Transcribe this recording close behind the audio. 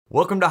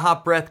Welcome to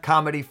Hot Breath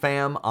Comedy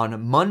Fam.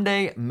 On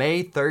Monday,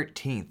 May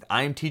 13th,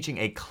 I am teaching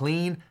a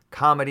clean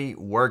comedy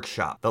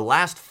workshop. The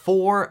last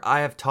 4 I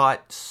have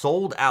taught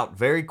sold out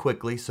very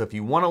quickly, so if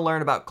you want to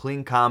learn about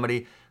clean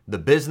comedy, the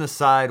business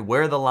side,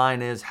 where the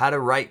line is, how to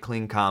write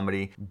clean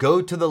comedy,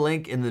 go to the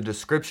link in the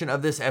description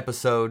of this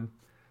episode,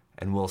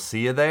 and we'll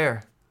see you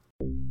there.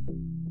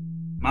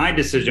 My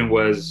decision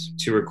was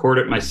to record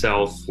it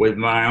myself with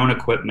my own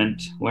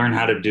equipment, learn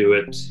how to do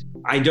it.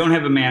 I don't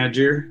have a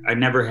manager. I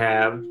never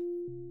have.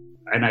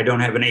 And I don't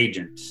have an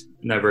agent.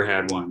 Never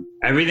had one.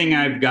 Everything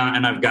I've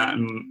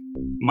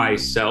gotten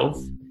myself,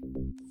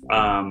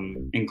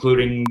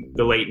 including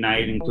the late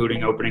night,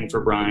 including opening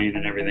for Brian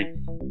and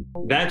everything.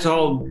 That's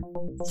all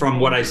from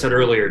what I said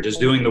earlier, just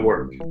doing the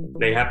work.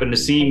 They happened to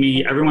see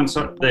me. Everyone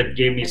that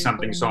gave me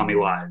something saw me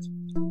live.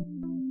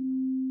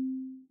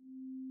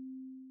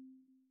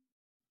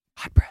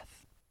 Hot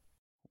Breath.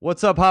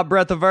 What's up, Hot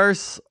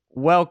Breathiverse?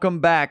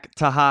 Welcome back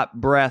to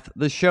Hot Breath,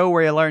 the show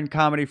where you learn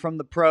comedy from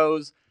the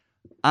pros.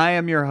 I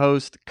am your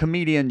host,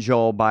 comedian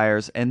Joel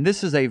Byers, and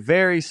this is a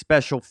very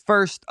special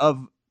first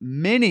of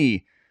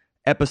many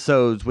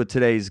episodes with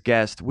today's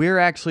guest. We're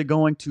actually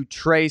going to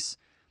trace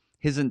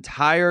his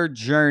entire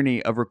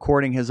journey of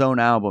recording his own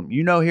album.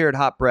 You know, here at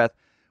Hot Breath,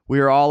 we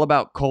are all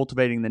about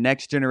cultivating the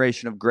next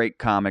generation of great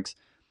comics,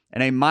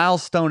 and a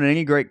milestone in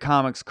any great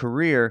comic's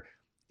career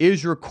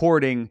is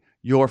recording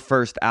your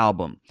first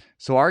album.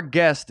 So our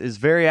guest is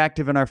very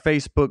active in our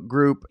Facebook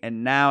group,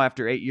 and now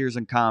after 8 years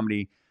in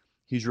comedy,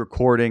 he's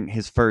recording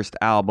his first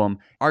album.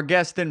 Our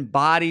guest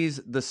embodies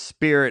the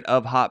spirit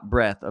of Hot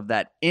Breath, of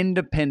that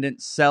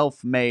independent,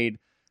 self-made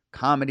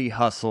comedy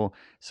hustle.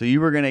 So you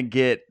were going to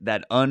get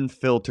that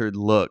unfiltered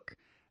look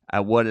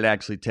at what it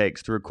actually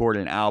takes to record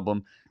an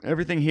album.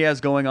 Everything he has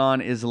going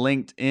on is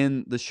linked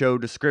in the show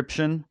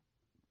description.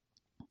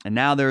 And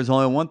now there's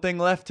only one thing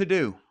left to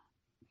do.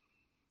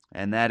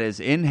 And that is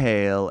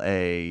inhale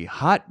a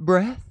hot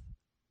breath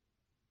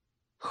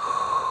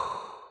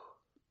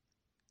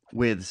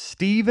with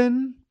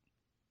Steven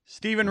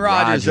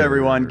Rogers,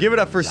 everyone. Give it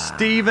up for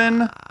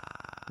Steven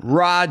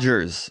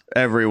Rogers,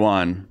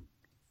 everyone.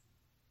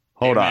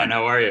 Hold on.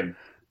 How are you?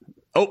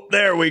 Oh,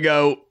 there we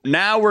go.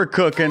 Now we're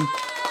cooking.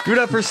 Give it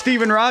up for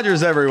Steven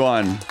Rogers,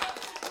 everyone.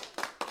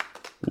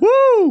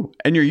 Woo!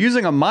 And you're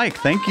using a mic.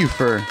 Thank you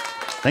for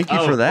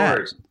that.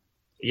 Course.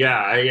 Yeah,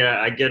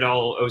 I get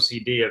all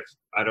OCD if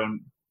I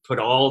don't put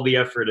all the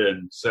effort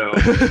in. So,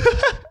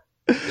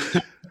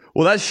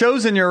 well, that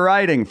shows in your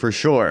writing for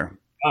sure.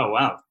 Oh,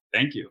 wow.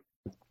 Thank you.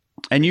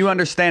 And you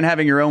understand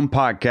having your own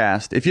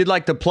podcast. If you'd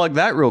like to plug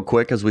that real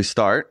quick as we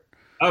start.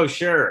 Oh,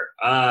 sure.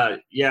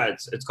 Yeah,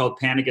 it's called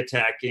Panic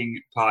Attacking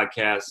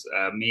Podcast.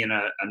 Me and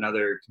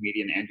another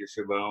comedian, Andrew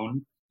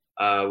Chabon.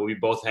 We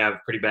both have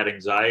pretty bad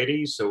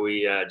anxiety, so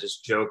we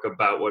just joke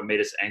about what made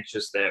us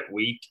anxious that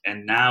week.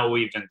 And now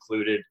we've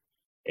included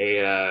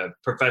a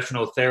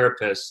professional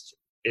therapist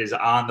is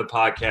on the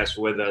podcast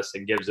with us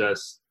and gives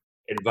us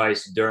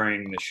advice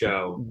during the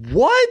show.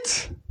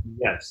 What?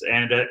 Yes,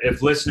 and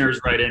if listeners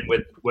write in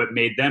with what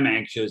made them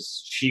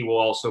anxious, she will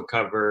also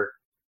cover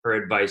her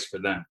advice for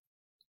them.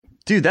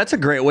 Dude, that's a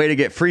great way to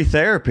get free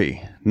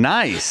therapy.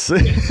 Nice. I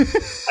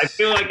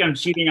feel like I'm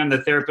cheating on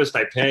the therapist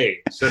I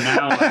pay. So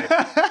now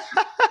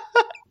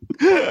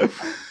oh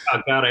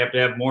God, I have to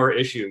have more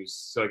issues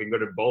so I can go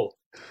to both.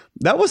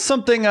 That was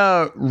something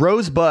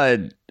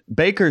Rosebud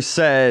Baker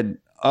said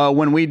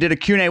when we did a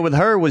Q&A with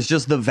her, was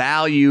just the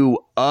value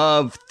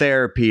of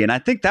therapy. And I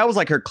think that was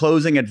like her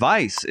closing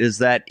advice, is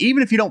that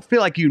even if you don't feel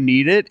like you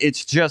need it,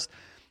 it's just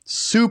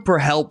super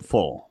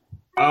helpful.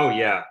 Oh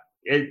yeah.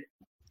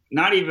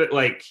 Not even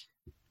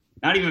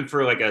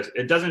for like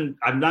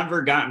I've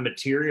never gotten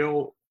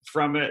material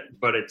from it,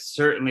 but it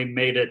certainly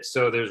made it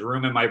so there's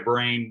room in my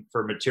brain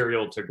for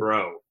material to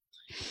grow.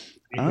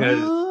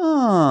 Because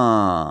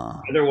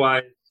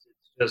otherwise,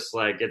 just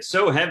like it's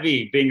so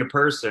heavy being a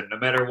person, no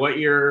matter what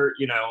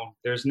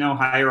there's no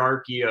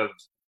hierarchy of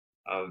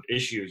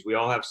issues. We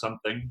all have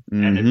something.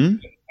 Mm-hmm. And if you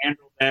can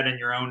handle that in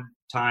your own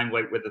time,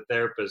 like with a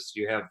therapist,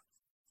 you have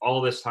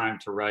all this time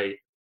to write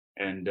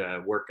and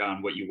work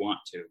on what you want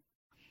to.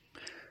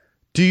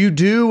 Do you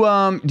do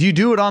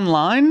it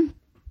online?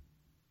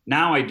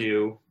 Now I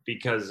do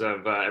because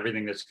of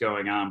everything that's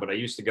going on, but I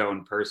used to go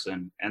in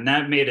person, and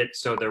that made it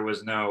so there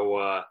was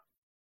no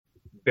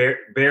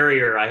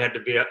barrier. I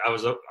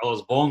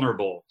was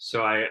vulnerable,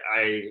 so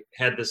I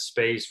had this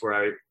space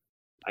where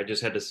I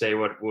just had to say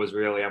what was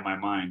really on my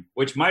mind,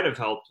 which might have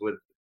helped with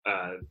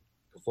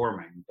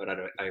performing, but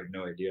I have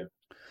no idea.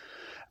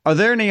 Are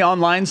there any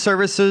online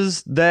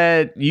services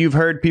that you've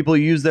heard people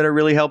use that are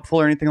really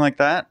helpful or anything like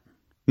that?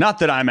 Not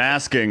that I'm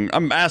asking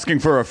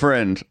for a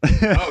friend.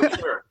 Oh,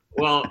 sure.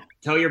 Well,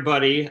 tell your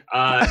buddy.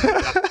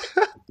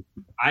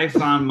 I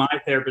found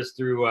my therapist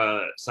through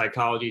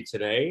Psychology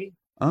Today.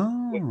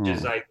 Oh. Which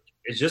is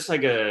it's just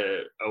like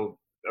a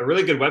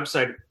really good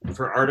website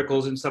for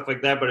articles and stuff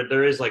like that. But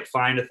there is like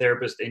find a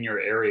therapist in your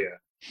area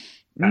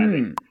kind of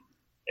thing.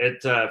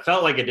 It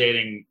felt like a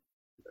dating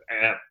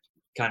app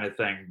kind of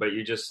thing, but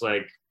you just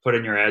like put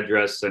in your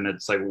address and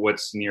it's like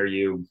what's near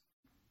you.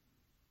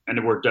 and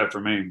it worked out for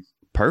me.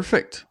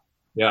 Perfect.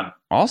 Yeah.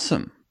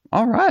 Awesome.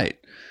 All right.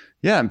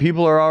 Yeah, and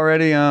people are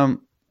already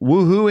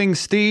woohooing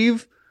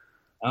Steve.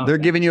 Oh, They're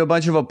thanks. giving you a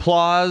bunch of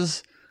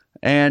applause,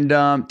 and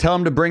tell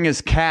him to bring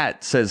his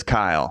cat, says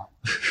Kyle.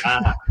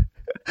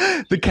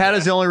 The cat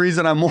is the only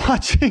reason I'm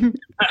watching.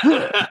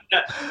 My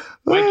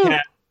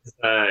cat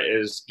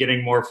is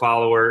getting more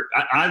followers.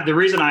 The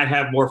reason I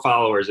have more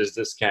followers is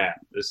this cat.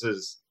 This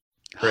is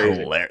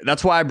crazy. Hilarious.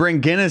 That's why I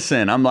bring Guinness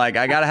in. I'm like,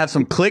 I got to have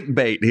some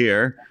clickbait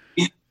here.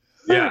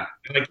 Yeah.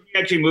 Like, can you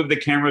actually move the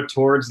camera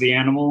towards the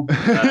animal?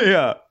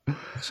 Yeah.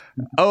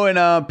 Oh,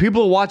 and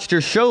people watched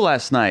your show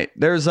last night.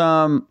 There's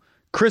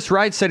Chris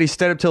Wright said he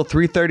stayed up till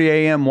 3:30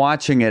 a.m.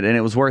 watching it, and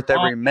it was worth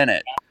every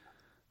minute.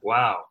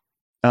 Wow.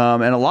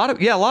 And a lot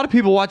of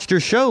people watched your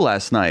show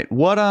last night.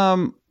 What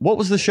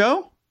was the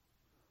show?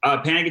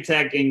 Panic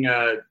Attacking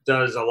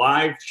does a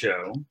live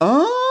show.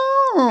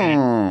 Oh.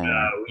 And,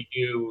 we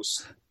do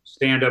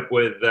stand up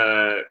with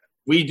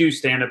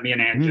me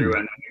and Andrew,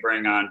 and then we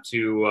bring on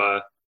two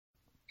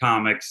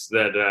comics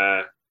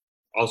that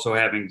also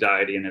have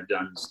anxiety and have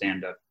done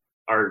stand up.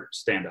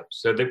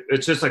 So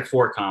it's just like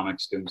 4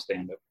 comics doing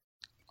stand up.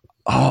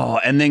 Oh,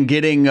 and then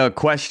getting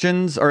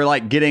questions or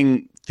like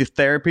getting the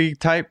therapy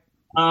type.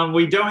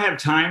 We don't have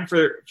time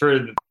for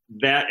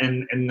that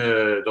in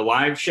the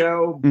live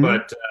show,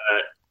 but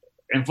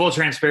in full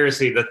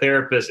transparency, the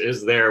therapist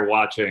is there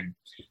watching,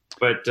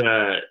 but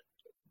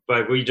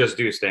we just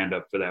do stand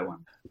up for that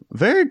one.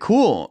 Very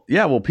cool.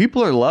 Yeah. Well,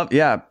 people are a lot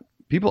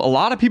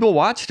of people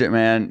watched it,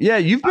 man. Yeah.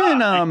 You've been,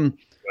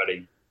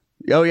 Buddy.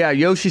 Oh yeah.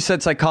 Yoshi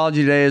said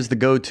Psychology Today is the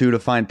go-to to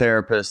find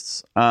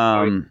therapists.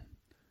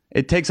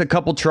 It takes a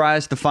couple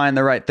tries to find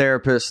the right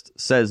therapist,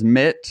 says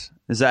Mitt.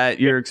 Is that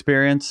your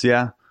experience?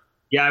 Yeah.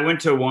 Yeah. I went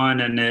to one,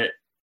 and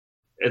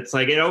it's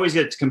like, it always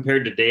gets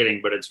compared to dating,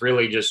 but it's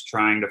really just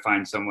trying to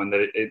find someone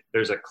that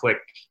there's a click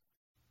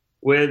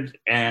with.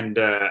 And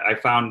I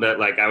found that,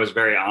 like, I was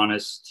very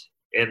honest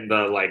in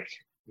the like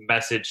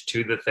message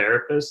to the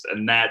therapist,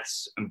 and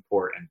that's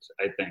important,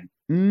 I think,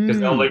 because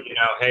they'll let you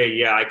know, hey,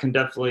 yeah, I can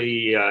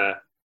definitely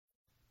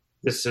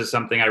this is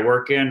something I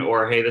work in,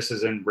 or hey, this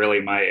isn't really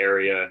my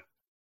area,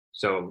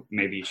 so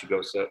maybe you should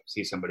go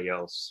see somebody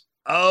else.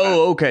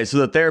 Oh, okay. So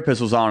the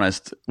therapist was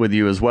honest with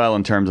you as well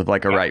in terms of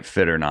like a right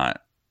fit or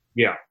not.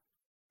 Yeah.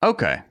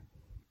 Okay.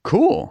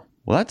 Cool.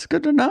 Well, that's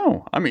good to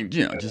know. I mean,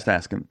 just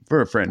asking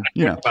for a friend,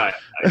 But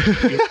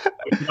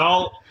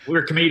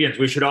we're comedians.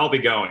 We should all be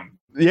going.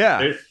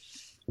 Yeah.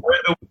 We're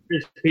the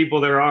weirdest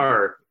people there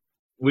are.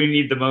 We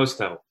need the most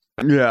help.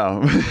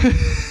 Yeah.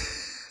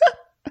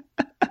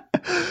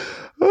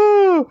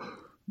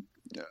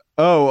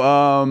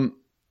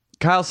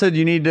 Kyle said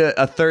you need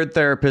a third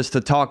therapist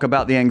to talk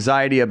about the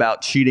anxiety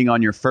about cheating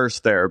on your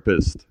first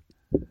therapist.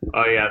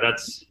 Oh yeah,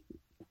 that's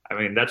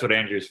what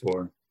Andrew's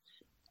for.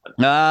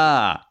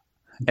 Ah,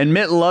 and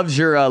Mitt loves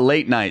your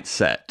late night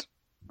set.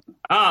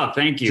 Oh,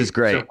 thank you. Which is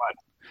great. So much.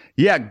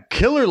 Yeah,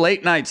 killer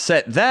late night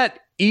set.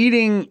 That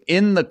eating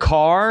in the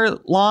car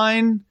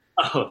line,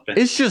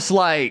 it's just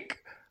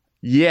like,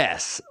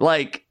 yes,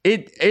 like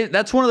it.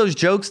 That's one of those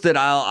jokes that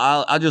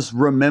I'll just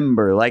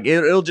remember. Like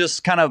it'll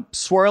just kind of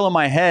swirl in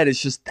my head.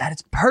 It's just that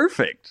it's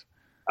perfect.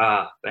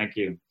 Thank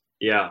you.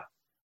 Yeah,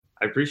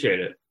 I appreciate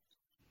it.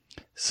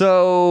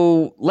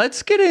 So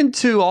let's get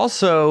into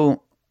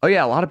also. Oh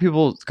yeah, a lot of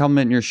people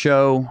comment in your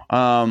show.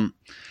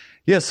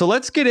 So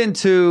let's get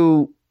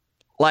into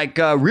like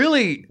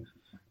really.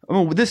 I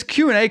mean, this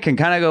Q&A can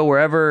kind of go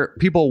wherever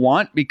people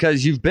want,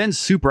 because you've been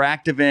super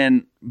active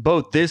in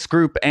both this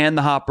group and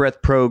the Hot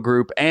Breath Pro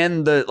group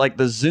and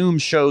the Zoom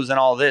shows and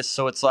all this.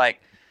 So it's like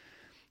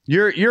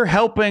you're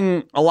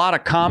helping a lot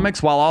of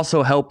comics while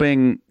also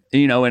helping,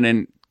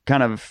 and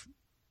kind of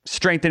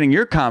strengthening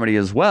your comedy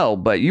as well.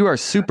 But you are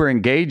super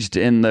engaged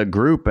in the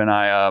group, and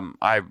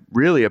I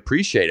really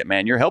appreciate it,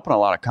 man. You're helping a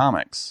lot of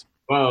comics.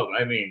 Well,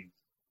 I mean,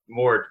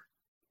 more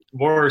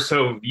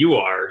so you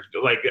are.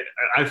 Like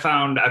I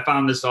found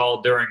this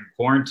all during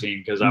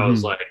quarantine, because I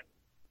was like,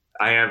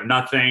 I have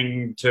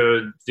nothing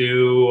to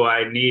do.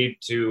 I need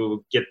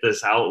to get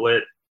this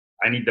outlet.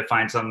 I need to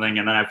find something.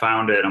 And then I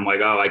found it. I'm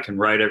like, oh, I can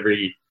write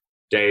every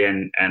day,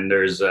 and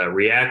there's a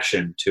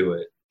reaction to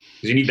it,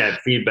 because you need that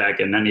feedback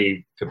in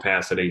any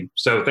capacity.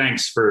 So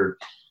thanks for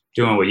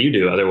doing what you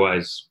do.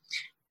 Otherwise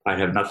I'd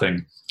have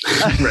nothing.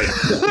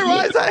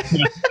 Otherwise, that's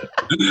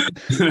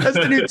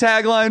the new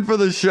tagline for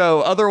the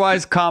show.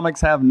 Otherwise, comics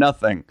have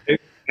nothing.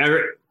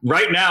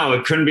 Right now,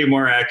 it couldn't be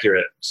more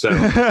accurate. So,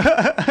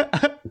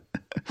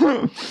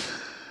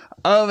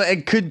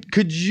 and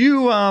could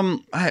you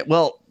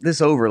well, this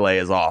overlay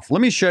is off.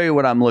 Let me show you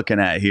what I'm looking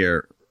at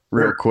here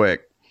real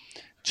quick,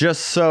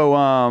 just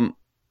so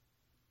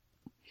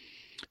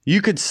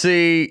you could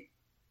see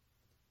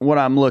what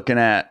I'm looking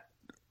at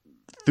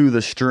through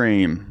the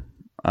stream.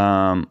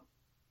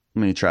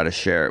 Let me try to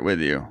share it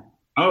with you.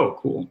 Oh,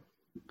 cool.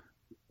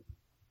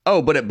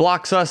 Oh, but it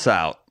blocks us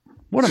out.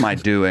 What am I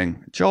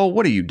doing? Joel,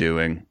 what are you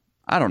doing?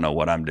 I don't know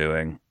what I'm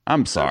doing.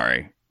 I'm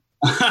sorry.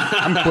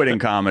 I'm quitting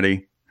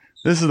comedy.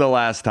 This is the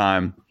last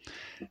time.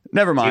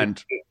 Never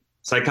mind.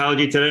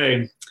 Psychology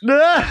Today.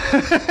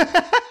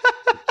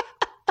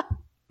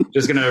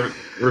 Just gonna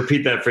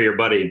repeat that for your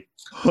buddy.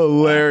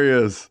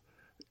 Hilarious.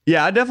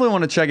 Yeah, I definitely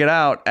want to check it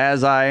out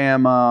as I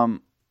am.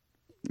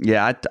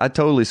 I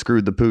totally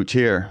screwed the pooch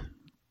here.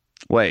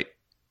 Wait,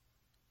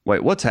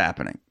 what's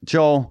happening?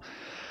 Joel,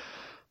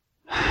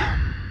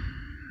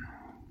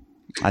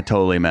 I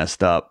totally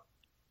messed up.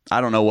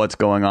 I don't know what's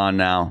going on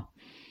now,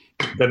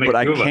 but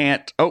I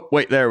can't. Oh,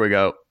 wait, there we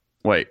go.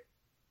 Wait.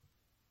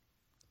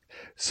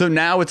 So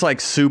now it's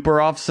like super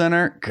off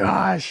center.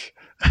 Gosh.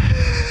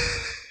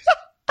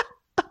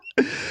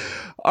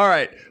 All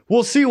right.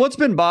 Well, see, what's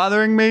been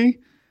bothering me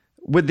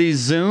with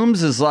these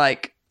Zooms is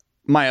like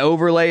my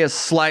overlay is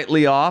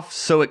slightly off.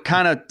 So it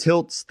kind of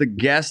tilts the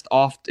guest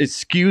off. It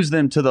skews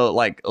them to the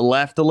like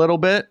left a little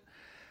bit.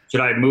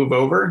 Should I move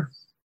over?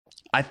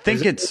 I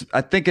think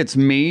it's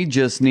me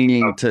just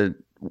needing to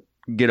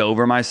get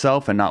over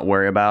myself and not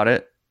worry about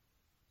it.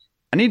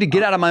 I need to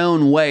get out of my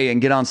own way and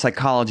get on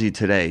Psychology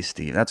Today,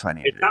 Steve. That's what I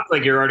need. It sounds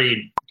like you're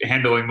already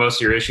handling most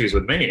of your issues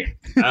with me.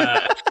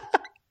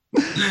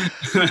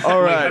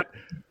 All right.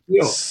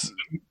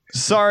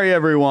 Sorry,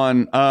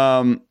 everyone.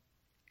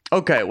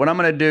 Okay, what I'm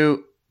going to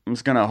do, I'm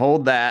just going to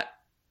hold that,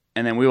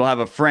 and then we will have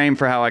a frame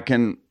for how I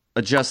can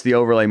adjust the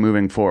overlay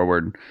moving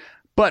forward.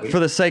 But for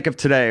the sake of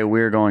today,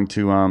 we're going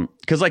to,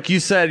 because like you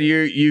said,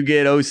 you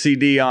get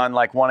OCD on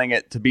like wanting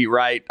it to be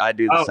right. I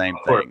do the same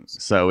thing.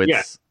 So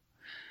it's,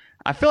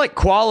 I feel like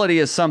quality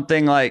is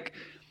something like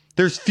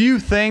there's few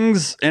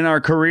things in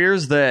our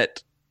careers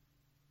that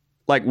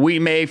like we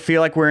may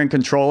feel like we're in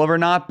control of or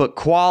not, but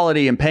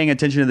quality and paying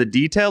attention to the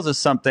details is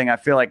something I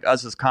feel like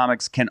us as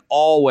comics can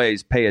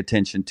always pay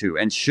attention to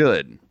and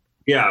should.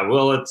 Yeah,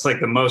 well, it's like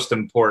the most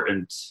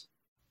important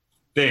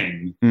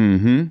thing.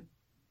 Mm-hmm.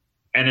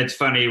 And it's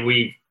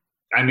funny,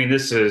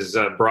 this is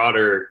a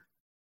broader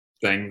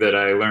thing that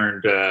I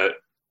learned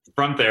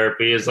from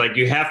therapy is like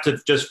you have to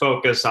just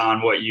focus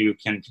on what you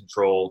can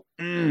control.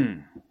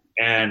 And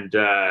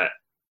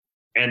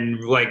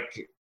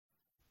like,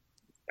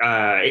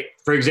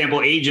 for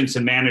example, agents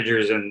and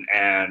managers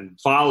and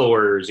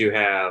followers you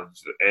have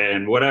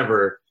and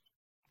whatever,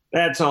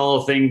 that's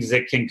all things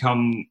that can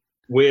come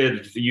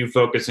with you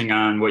focusing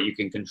on what you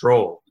can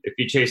control. If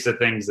you chase the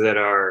things that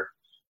are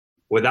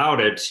without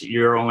it,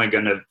 you're only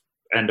going to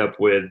end up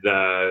with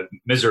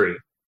misery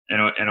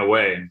in a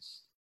way.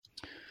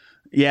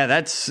 Yeah,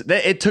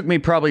 it took me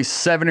probably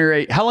 7 or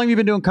 8. How long have you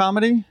been doing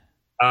comedy?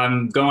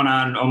 Going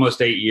on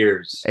almost 8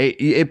 years.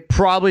 It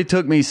probably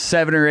took me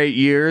 7 or 8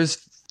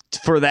 years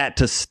for that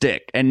to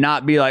stick and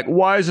not be like,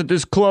 why isn't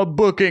this club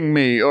booking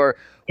me? Or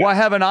why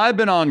haven't I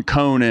been on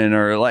Conan?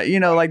 Or like,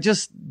 like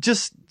just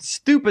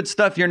stupid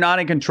stuff you're not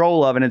in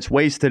control of and it's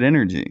wasted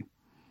energy.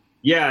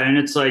 Yeah. And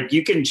it's like,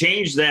 you can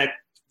change that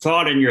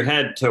thought in your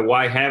head to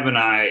why haven't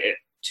I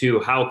to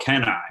how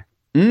can I?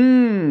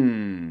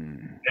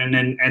 And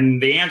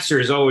the answer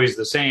is always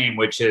the same,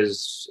 which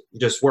is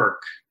just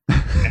work.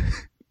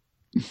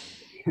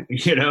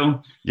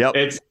 Yep.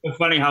 It's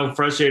funny how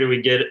frustrated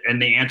we get,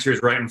 and the answer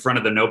is right in front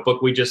of the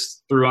notebook we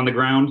just threw on the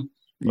ground.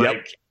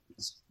 Like,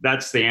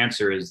 that's the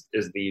answer is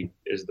the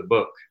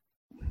book.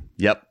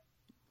 Yep.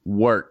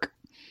 Work.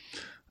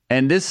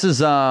 And this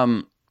is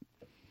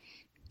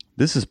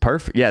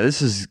perfect. Yeah,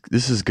 this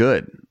is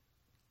good.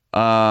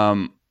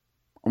 I'm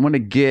going to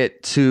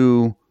get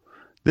to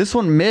this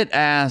one. Mitt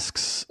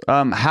asks,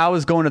 how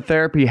has going to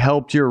therapy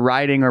helped your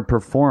writing or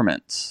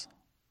performance?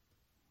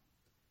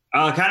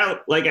 Kind of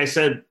like I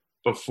said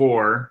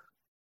before.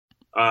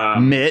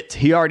 Mitt,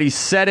 he already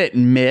said it,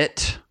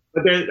 Mitt.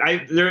 But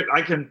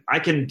I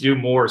can do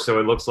more, so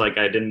it looks like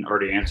I didn't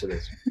already answer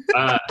this.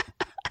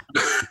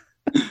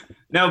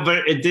 No,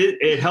 but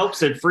it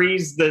helps. It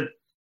frees the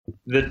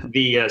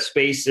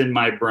space in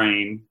my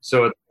brain.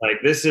 So it's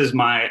like, this is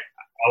my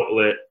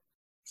outlet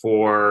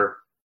for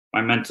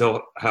my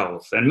mental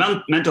health. And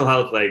mental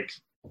health, like,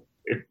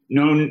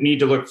 no need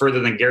to look further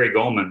than Gary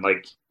Goldman.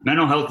 Like,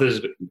 mental health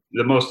is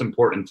the most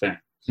important thing.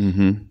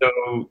 Mm-hmm.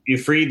 So you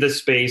freed the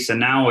space, and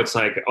now it's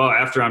like,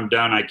 after I'm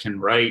done, I can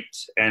write,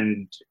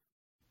 and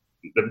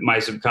my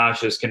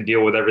subconscious can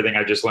deal with everything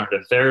I just learned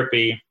in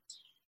therapy.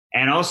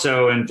 And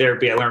also in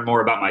therapy, I learned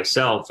more about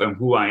myself and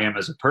who I am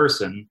as a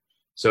person.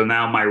 So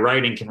now my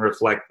writing can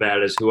reflect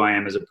that as who I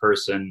am as a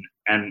person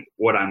and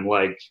what I'm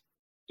like,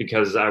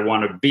 because I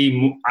want to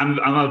be. I'm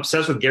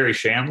obsessed with Gary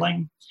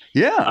Shandling.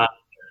 Yeah.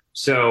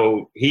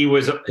 So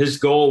his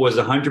goal was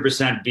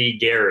 100% be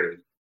Gary.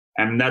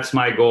 And that's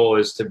my goal,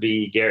 is to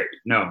be Gary.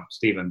 No,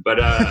 Stephen. But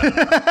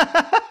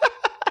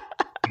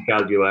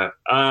God, you laugh.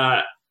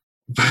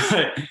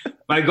 But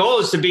my goal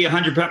is to be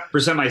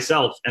 100%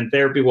 myself, and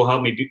therapy will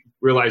help me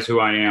realize who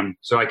I am,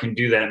 so I can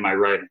do that in my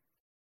writing.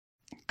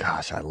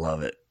 Gosh, I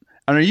love it.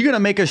 And are you going to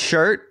make a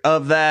shirt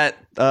of that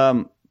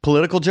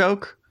political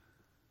joke?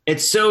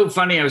 It's so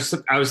funny.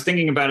 I was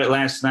thinking about it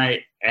last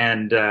night,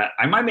 and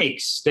I might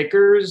make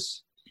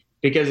stickers,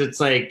 because it's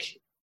like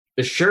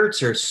the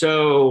shirts are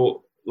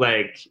so,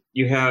 like,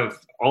 you have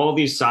all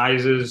these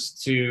sizes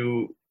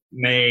to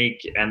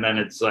make, and then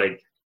it's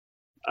like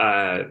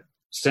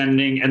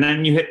sending, and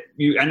then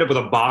you end up with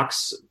a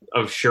box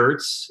of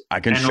shirts. I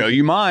can show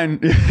you mine.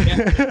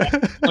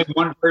 Like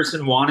one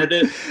person wanted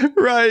it.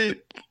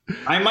 Right.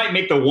 I might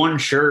make the one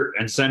shirt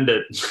and send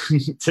it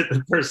to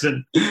the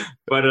person.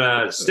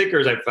 But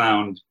stickers I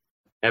found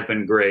have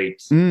been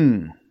great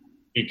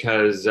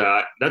because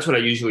that's what I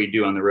usually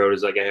do on the road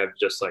is like I have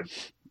just like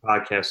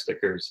podcast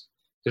stickers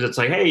because it's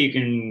like, hey, you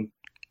can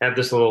have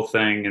this little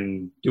thing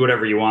and do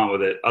whatever you want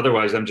with it.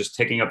 Otherwise, I'm just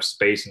taking up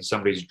space in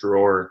somebody's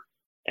drawer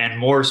and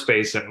more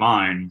space in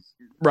mine.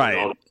 Right.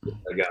 All the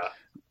I got.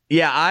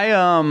 Yeah,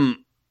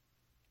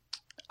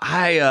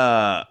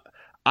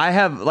 I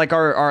have like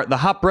our the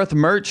Hot Breath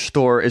merch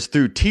store is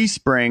through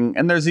Teespring,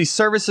 and there's these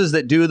services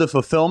that do the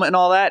fulfillment and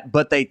all that,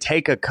 but they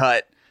take a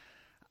cut.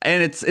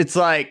 And it's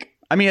like,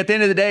 I mean, at the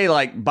end of the day,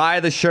 like buy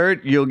the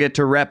shirt, you'll get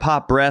to rep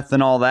Hot Breath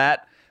and all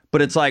that.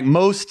 But it's like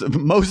most of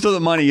the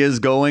money is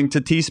going to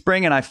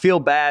Teespring, and I feel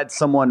bad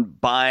someone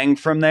buying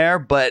from there,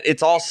 but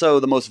it's also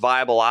the most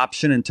viable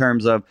option in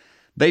terms of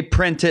they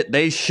print it,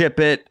 they ship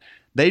it,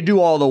 they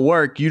do all the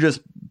work. You just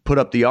put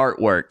up the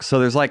artwork. So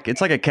there's like, it's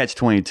like a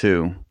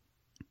catch-22.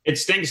 It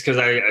stinks because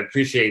I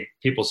appreciate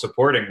people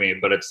supporting me,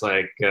 but it's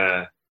like,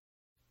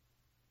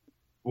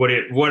 what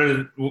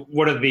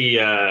are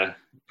the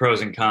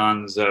pros and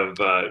cons of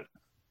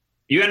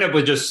you end up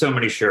with just so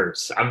many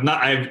shirts.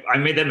 I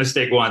made that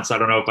mistake once. I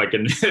don't know if I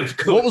can.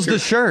 What was the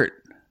shirt?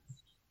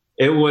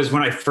 It was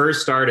when I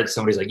first started.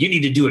 Somebody's like, "You need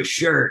to do a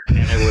shirt," and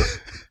it was.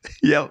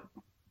 Yep.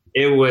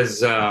 It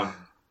was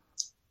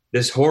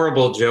this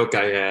horrible joke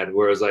I had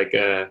where it was like,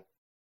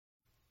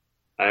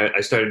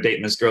 I started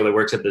dating this girl that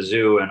works at the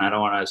zoo, and I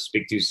don't want to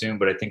speak too soon,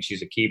 but I think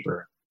she's a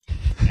keeper,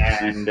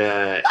 and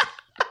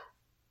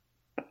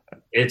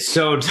it's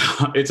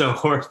a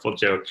horrible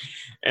joke,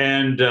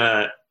 and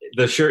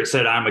the shirt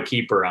said "I'm a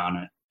keeper" on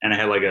it, and I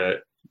had like a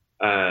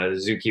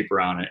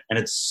zookeeper on it, and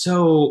it's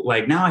so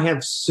like now I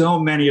have so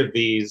many of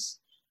these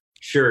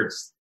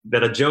shirts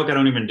that a joke I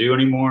don't even do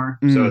anymore.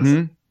 So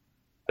it's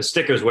a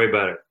sticker's way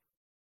better.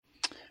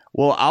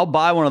 Well, I'll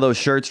buy one of those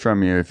shirts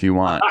from you if you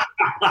want.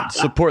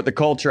 Support the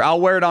culture. I'll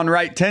wear it on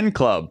Right 10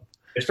 Club.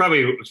 It's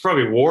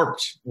probably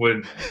warped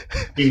with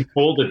being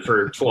folded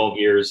for 12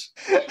 years.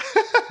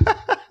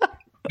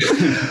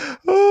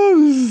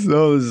 Oh,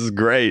 this is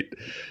great.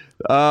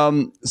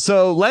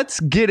 So let's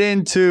get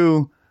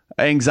into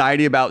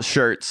anxiety about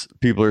shirts.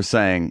 People are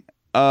saying,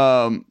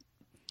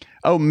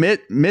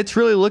 Mitt's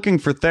really looking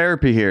for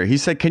therapy here. He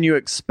said, can you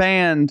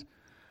expand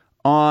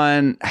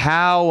on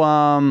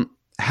how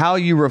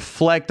you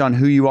reflect on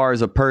who you are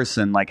as a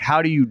person? Like,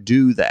 how do you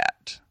do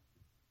that?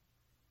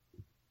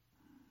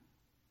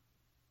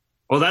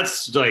 Well,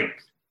 that's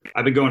like,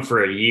 I've been going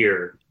for a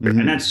year,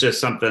 and that's just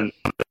something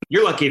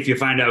you're lucky if you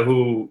find out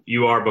who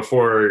you are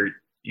before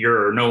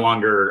you're no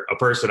longer a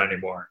person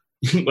anymore.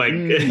 Like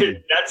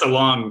that's a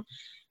long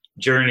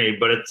journey,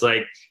 but it's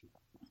like,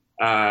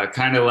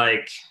 kind of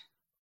like,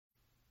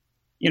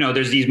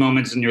 there's these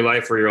moments in your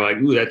life where you're like,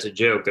 ooh, that's a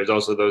joke. There's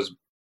also those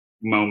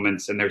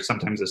moments, and there's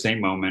sometimes the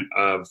same moment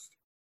of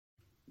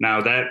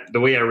now that the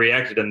way I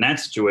reacted in that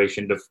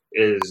situation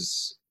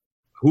is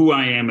who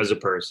I am as a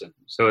person.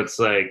 So it's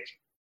like,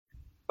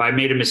 if I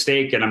made a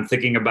mistake and I'm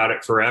thinking about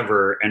it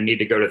forever and need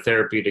to go to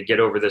therapy to get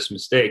over this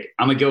mistake,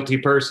 I'm a guilty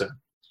person.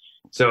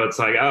 So it's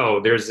like,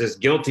 oh, there's this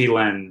guilty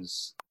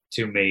lens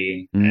to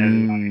me,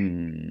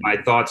 and my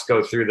thoughts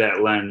go through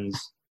that lens.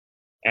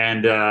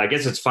 And I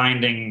guess it's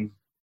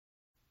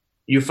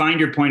you find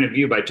your point of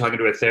view by talking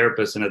to a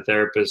therapist, and a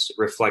therapist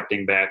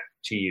reflecting back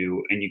to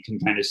you, and you can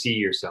kind of see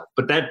yourself.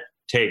 But that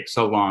takes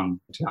a long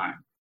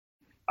time.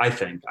 I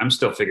think I'm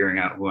still figuring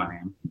out who I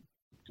am.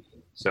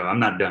 So I'm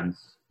not done.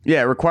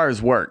 Yeah, it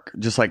requires work,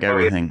 just like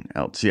everything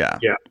else. Yeah.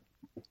 Yeah.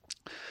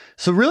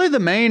 So really the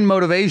main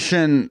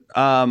motivation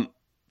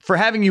for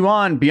having you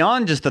on,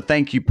 beyond just the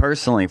thank you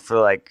personally for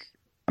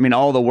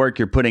all the work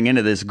you're putting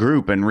into this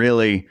group, and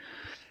really,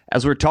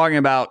 as we're talking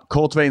about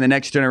cultivating the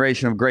next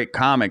generation of great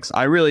comics,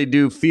 I really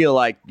do feel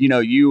like,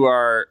 you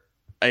are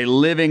a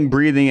living,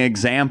 breathing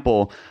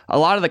example. A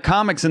lot of the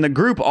comics in the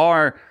group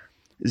are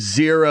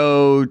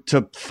 0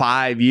 to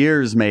 5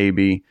 years,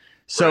 maybe.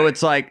 So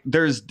It's like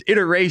there's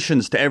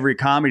iterations to every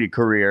comedy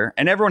career,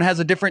 and everyone has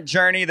a different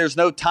journey. There's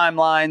no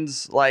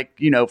timelines. Like,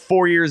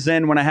 4 years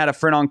in, when I had a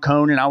friend on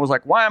Conan, I was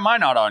like, why am I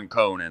not on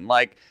Conan?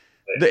 Like,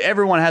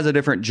 everyone has a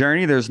different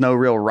journey. There's no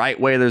real right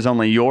way. There's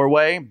only your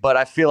way. But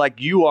I feel like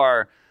you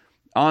are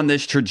on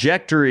this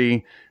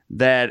trajectory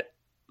that,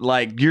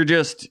 like, you're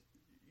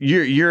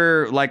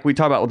like we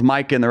talk about with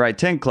Mike in the Right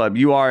 10 Club,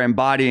 you are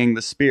embodying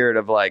the spirit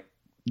of like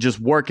just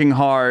working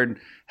hard,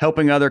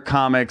 helping other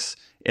comics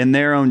in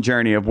their own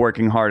journey of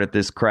working hard at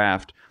this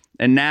craft.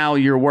 And now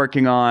you're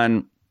working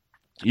on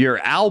your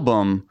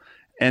album,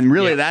 and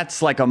really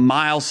that's like a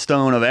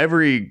milestone of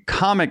every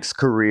comic's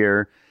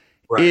career.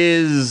 Right.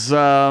 Is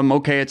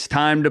okay, it's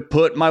time to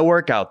put my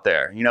work out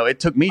there. It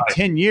took me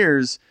 10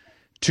 years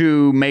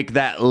to make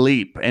that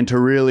leap and to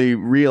really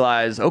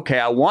realize, okay,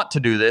 I want to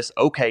do this.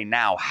 Okay,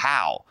 now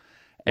how?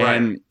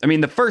 And I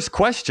mean, the first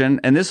question,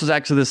 and this was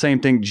actually the same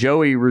thing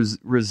Joey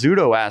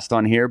Rizzuto asked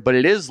on here, but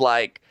it is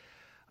like,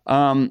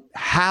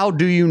 How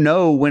do you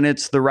know when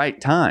it's the right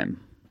time?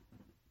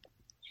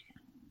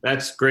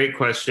 That's a great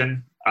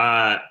question.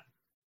 A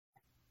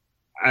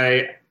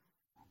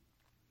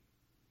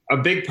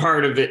big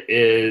part of it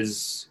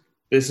is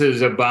this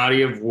is a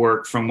body of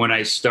work from when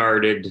I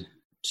started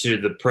to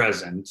the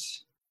present,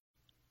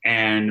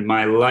 and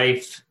my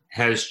life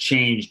has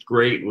changed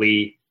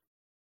greatly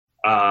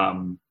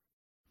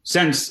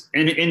since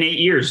in 8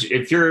 years.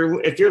 If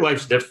your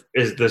life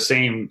is the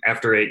same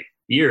after 8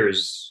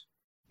 years,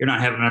 you're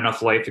not having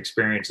enough life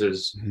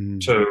experiences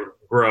to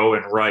grow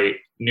and write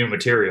new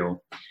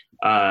material.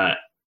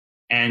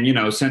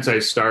 And since I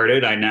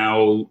started, I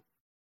now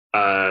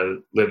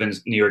live in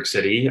New York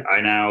City.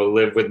 I now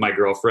live with my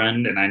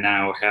girlfriend, and I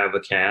now have a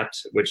cat,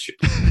 which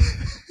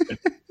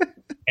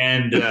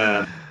and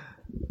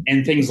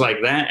things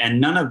like that.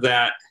 And none of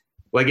that,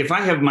 like if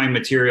I have my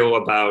material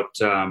about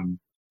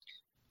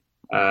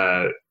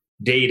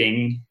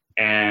dating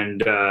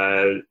and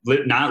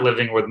not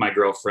living with my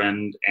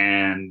girlfriend,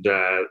 and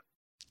a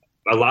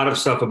lot of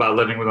stuff about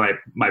living with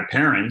my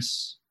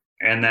parents,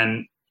 and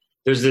then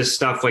there's this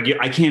stuff like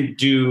I can't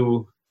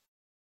do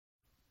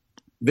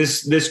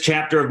this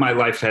chapter of my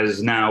life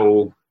has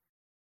now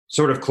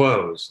sort of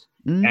closed,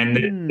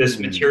 and this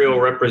material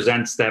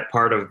represents that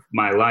part of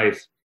my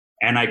life,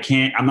 and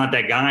I'm not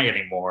that guy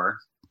anymore.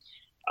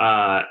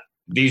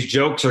 These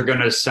jokes are going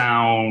to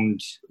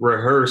sound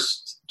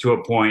rehearsed to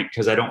a point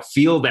because I don't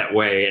feel that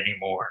way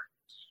anymore.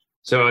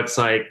 So it's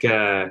like,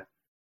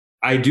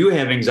 I do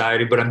have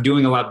anxiety, but I'm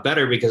doing a lot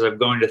better because I'm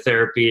going to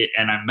therapy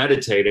and I'm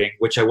meditating,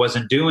 which I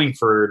wasn't doing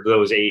for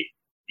those 8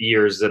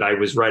 years that I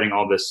was writing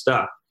all this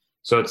stuff.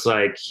 So it's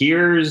like,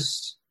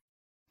 it's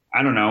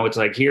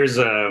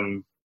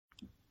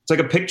like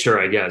a picture,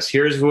 I guess.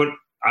 Here's what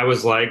I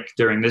was like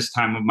during this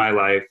time of my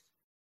life,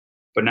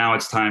 but now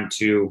it's time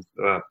to,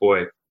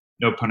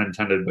 no pun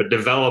intended, but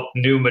develop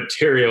new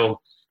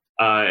material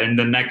in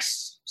the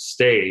next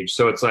stage.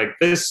 So it's like,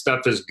 this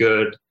stuff is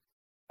good.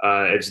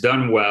 It's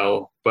done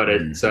well, but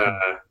it's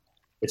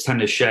time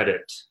to shed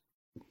it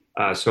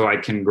so I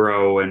can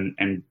grow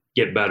and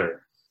get better.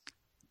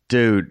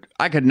 Dude,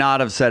 I could not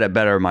have said it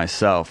better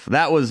myself.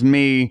 That was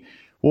me.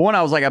 Well, when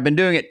I was like, I've been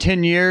doing it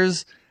 10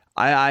 years.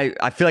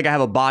 I feel like I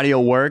have a body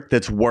of work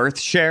that's worth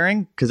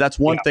sharing, because that's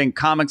one thing.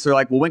 Comics are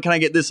like, well, when can I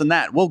get this and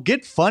that? Well,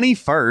 get funny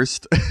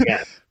first.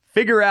 Yeah.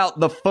 Figure out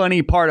the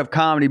funny part of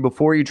comedy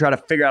before you try to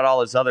figure out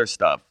all this other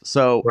stuff.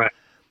 So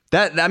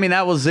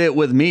that was it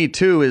with me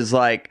too, is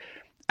like,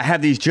 I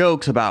have these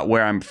jokes about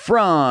where I'm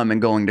from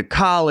and going to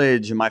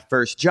college and my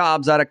first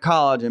jobs out of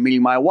college and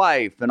meeting my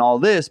wife and all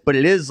this. But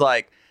it is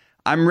like,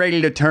 I'm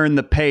ready to turn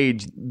the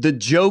page. The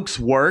jokes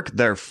work.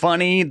 They're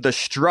funny. The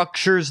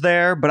structure's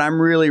there, but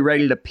I'm really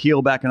ready to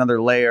peel back another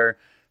layer,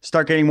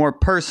 start getting more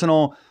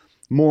personal,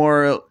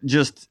 more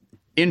just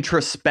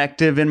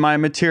introspective in my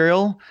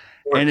material.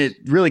 And it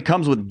really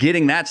comes with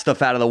getting that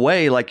stuff out of the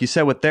way. Like you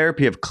said, with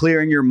therapy, of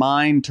clearing your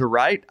mind to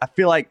write. I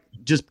feel like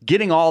just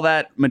getting all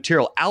that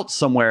material out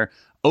somewhere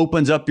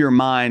opens up your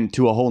mind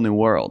to a whole new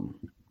world.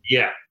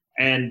 Yeah.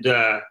 And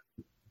I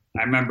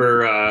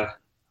remember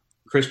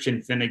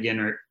Christian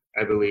Finnegan,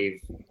 I believe,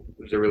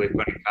 who's a really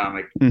funny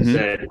comic,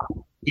 said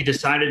he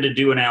decided to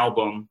do an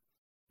album,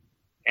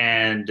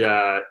 and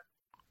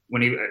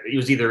when he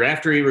was either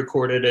after he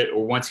recorded it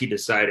or once he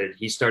decided,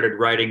 he started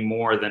writing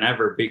more than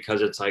ever,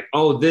 because it's like,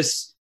 oh,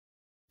 this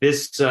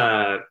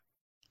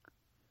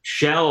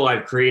shell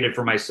I've created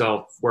for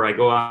myself where I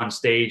go on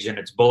stage and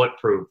it's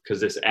bulletproof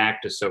because this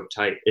act is so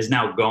tight is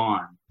now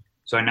gone.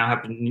 So I now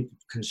have to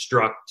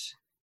construct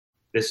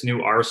this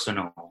new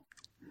arsenal.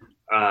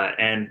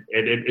 And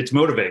it's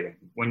motivating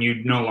when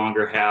you no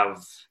longer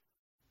have,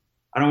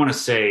 I don't want to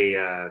say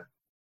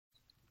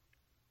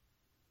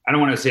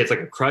it's like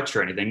a crutch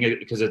or anything,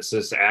 because it's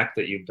this act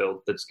that you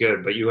built that's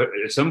good, but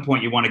at some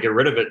point you want to get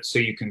rid of it so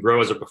you can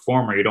grow as a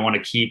performer. You don't want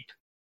to keep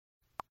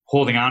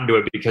holding on to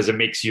it because it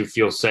makes you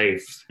feel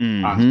safe.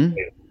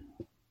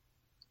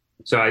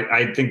 So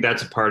I think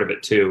that's a part of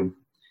it too.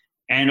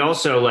 And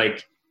also,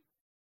 like,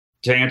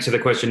 to answer the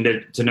question,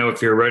 to know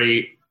if you're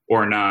ready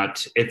or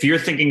not, if you're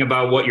thinking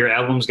about what your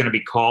album's going to be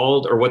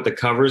called or what the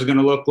cover is going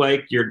to look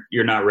like, you're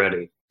not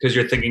ready, because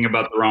you're thinking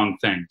about the wrong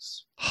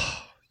things.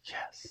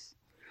 Yes.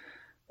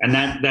 And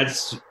that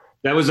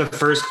was the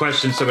first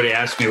question somebody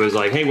asked me, was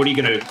like, hey, what are you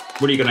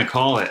gonna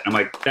call it? I'm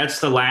like,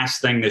 that's the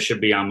last thing that should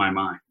be on my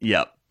mind.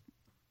 Yep.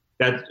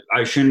 That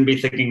I shouldn't be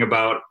thinking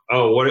about,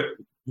 oh,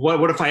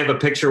 what if I have a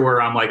picture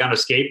where I'm like on a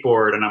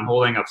skateboard and I'm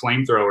holding a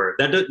flamethrower?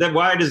 That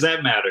why does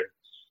that matter?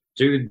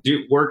 Do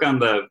work on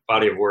the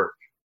body of work.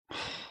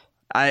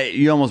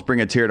 You almost bring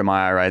a tear to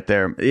my eye right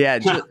there. Yeah,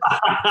 just,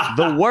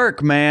 the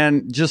work,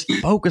 man. Just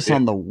focus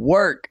on the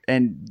work,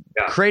 and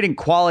creating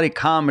quality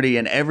comedy,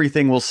 and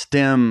everything will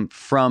stem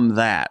from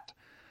that.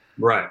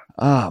 Right.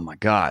 Oh my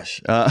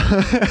gosh.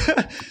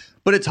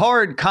 But it's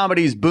hard.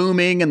 Comedy's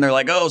booming, and they're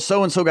like, oh,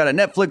 so-and-so got a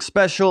Netflix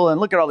special,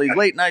 and look at all these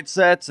late night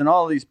sets and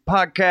all these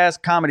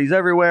podcasts, comedies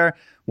everywhere.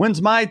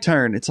 When's my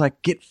turn? It's like,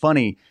 get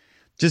funny.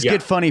 Just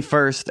get funny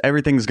first.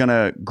 Everything's going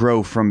to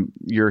grow from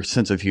your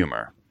sense of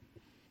humor.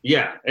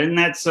 Yeah, and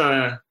that's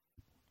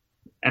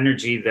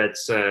energy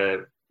that's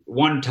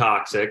one,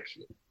 toxic,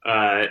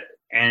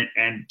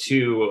 and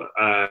two,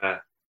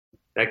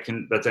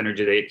 that's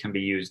energy that can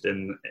be used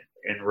in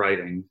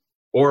writing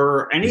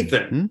or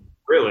anything. Mm-hmm.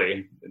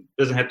 Really, it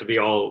doesn't have to be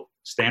all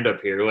stand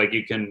up here. Like,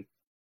 you can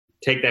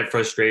take that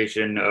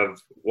frustration of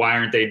why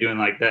aren't they doing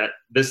like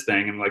this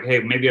thing, and like, hey,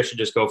 maybe I should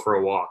just go for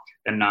a walk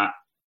and not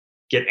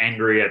get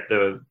angry at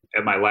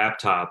my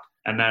laptop,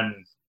 and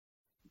then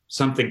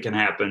something can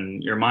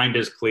happen. Your mind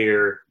is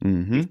clear.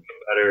 Mm-hmm. You feel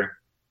better.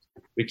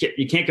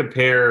 You can't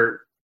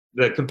compare.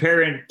 The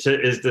comparing to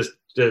is this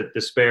the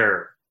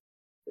despair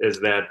is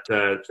that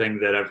thing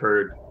that I've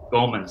heard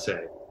Goldman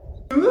say.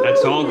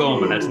 That's all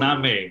Goldman. That's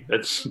not me.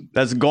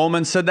 That's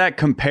Goldman said that.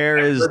 Compare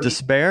is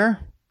despair.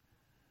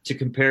 To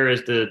compare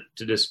is to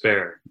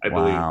despair. I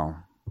believe. Wow.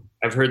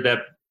 I've heard that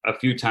a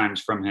few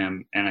times from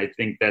him, and I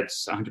think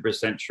that's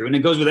 100% true. And it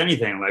goes with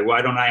anything. Like,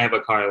 why don't I have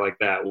a car like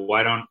that?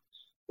 Why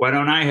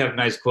don't I have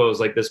nice clothes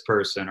like this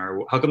person?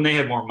 Or how come they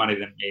have more money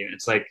than me?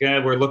 It's like,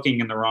 we're looking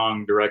in the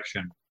wrong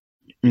direction.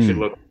 You should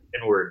look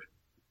inward.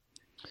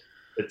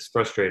 It's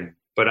frustrating,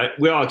 but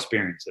we all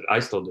experience it. I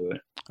still do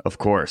it. Of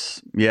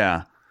course.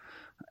 Yeah.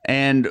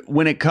 And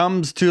when it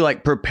comes to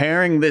like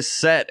preparing this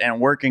set and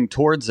working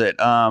towards it,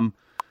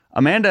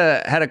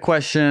 Amanda had a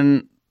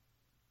question.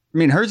 I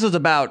mean, hers was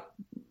about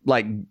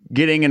like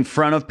getting in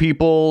front of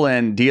people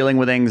and dealing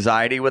with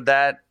anxiety with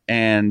that.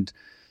 And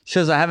she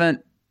says,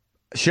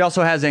 she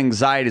also has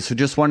anxiety. So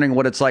just wondering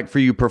what it's like for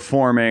you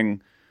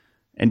performing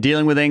and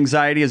dealing with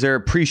anxiety. Is there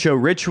a pre-show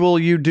ritual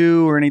you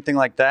do or anything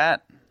like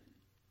that?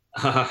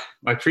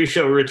 My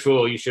pre-show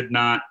ritual, you should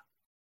not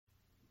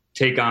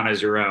take on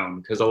as your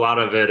own, because a lot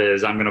of it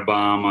is, I'm going to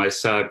bomb, I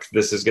suck,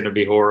 this is going to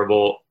be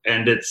horrible.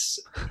 And it's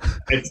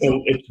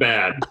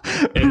bad.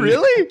 And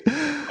really?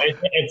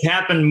 It's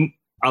happened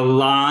a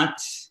lot,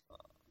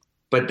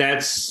 but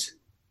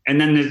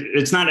and then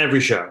it's not every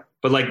show,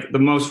 but like the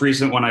most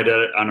recent one I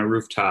did on a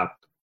rooftop,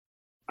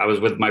 I was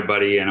with my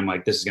buddy and I'm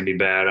like, this is going to be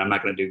bad. I'm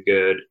not going to do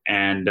good.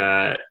 And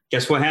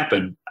guess what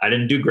happened? I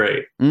didn't do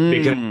great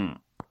because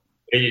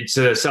it's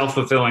a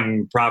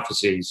self-fulfilling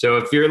prophecy. So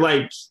if you're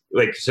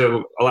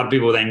so a lot of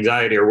people with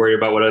anxiety are worried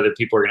about what other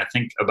people are going to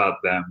think about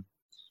them.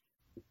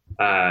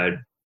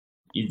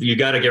 You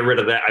got to get rid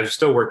of that. I'm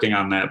still working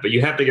on that, but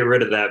you have to get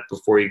rid of that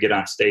before you get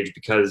on stage,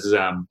 because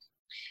I'm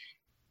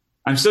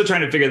still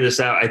trying to figure this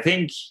out. I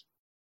think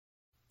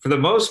for the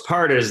most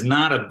part, it's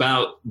not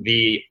about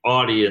the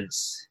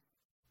audience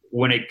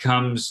when it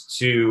comes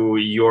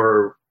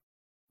to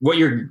what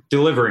you're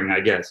delivering, I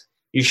guess.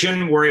 You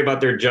shouldn't worry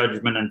about their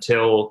judgment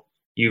until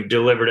you've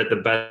delivered it the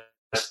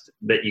best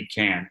that you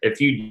can. If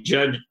you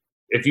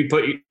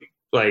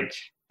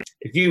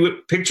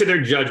picture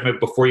their judgment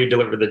before you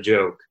deliver the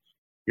joke,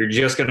 you're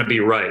just going to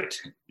be right.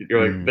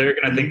 You're like, they're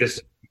going to think this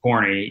is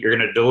corny. You're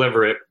going to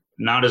deliver it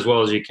not as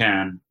well as you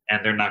can,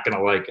 and they're not going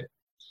to like it.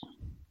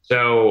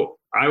 So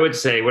I would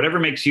say whatever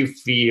makes you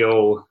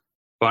feel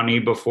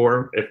funny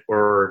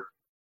or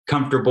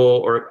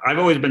comfortable, or I've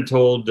always been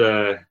told,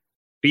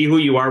 be who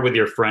you are with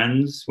your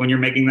friends when you're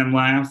making them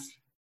laugh.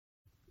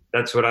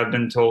 That's what I've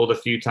been told a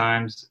few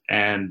times,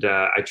 and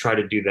I try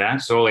to do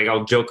that. So like,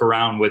 I'll joke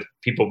around with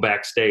people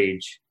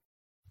backstage,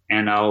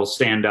 and I'll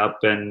stand up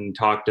and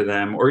talk to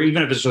them, or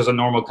even if it's just a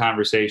normal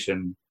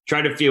conversation,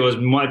 try to feel as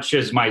much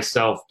as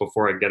myself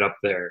before I get up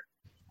there.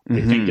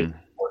 I think it's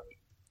important.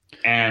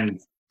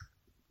 And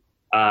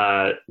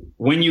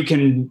when you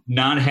can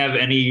not have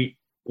any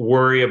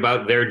worry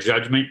about their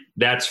judgment,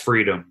 that's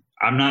freedom.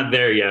 I'm not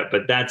there yet,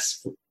 but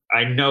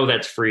I know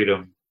that's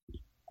freedom.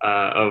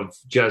 Of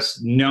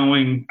just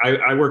knowing.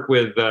 I work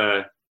with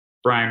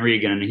Brian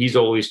Regan, and he's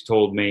always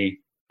told me,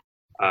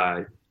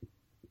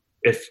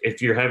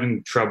 if you're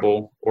having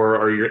trouble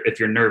or if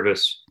you're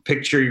nervous,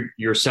 picture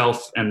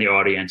yourself and the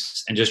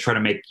audience and just try to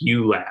make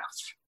you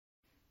laugh.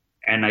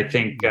 And I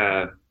think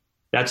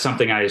that's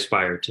something I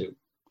aspire to.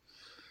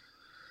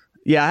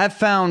 Yeah, I have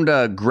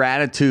found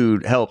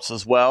gratitude helps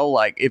as well.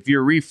 Like if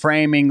you're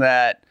reframing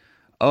that,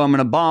 oh, I'm going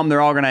to bomb,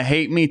 they're all going to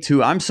hate me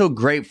too. I'm so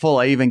grateful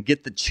I even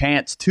get the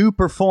chance to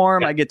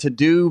perform. Yeah. I get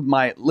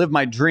to live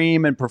my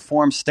dream and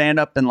perform stand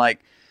up, and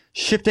like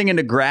shifting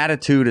into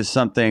gratitude is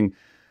something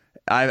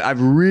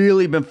I've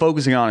really been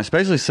focusing on,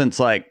 especially since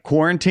like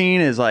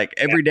quarantine is like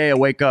every day I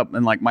wake up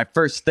and like my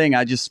first thing,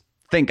 I just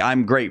think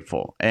I'm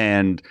grateful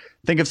and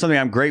think of something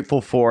I'm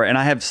grateful for. And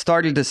I have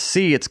started to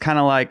see, it's kind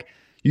of like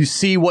you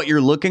see what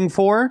you're looking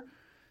for.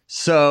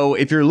 So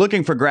if you're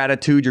looking for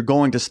gratitude, you're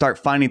going to start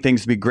finding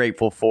things to be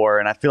grateful for.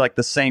 And I feel like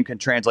the same can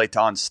translate to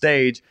on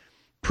stage.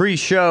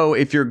 Pre-show,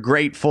 if you're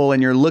grateful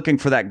and you're looking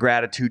for that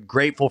gratitude,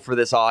 grateful for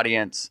this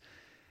audience.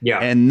 Yeah.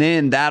 And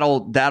then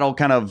that'll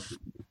kind of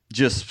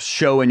just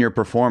show in your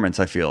performance,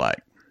 I feel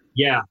like.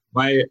 Yeah.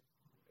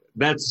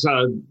 That's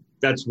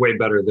way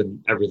better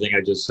than everything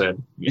I just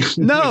said.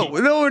 No,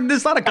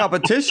 it's not a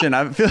competition.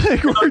 I feel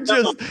like we're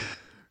just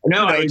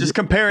just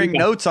comparing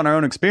notes on our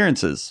own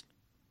experiences.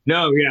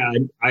 No, yeah,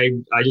 I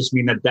just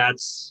mean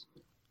that's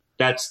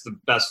the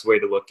best way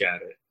to look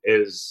at it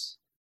is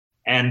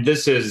And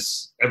this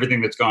is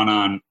everything that's gone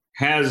on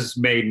has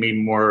made me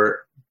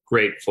more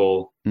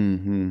grateful.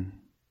 Mm-hmm.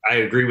 I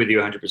agree with you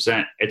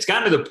 100%. It's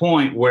gotten to the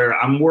point where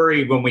I'm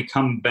worried when we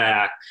come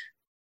back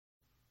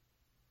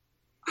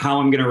how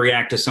I'm going to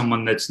react to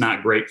someone that's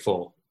not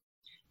grateful,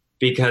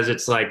 because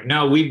it's like,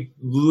 no,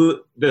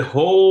 the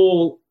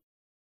whole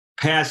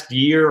past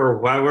year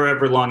or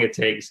however long it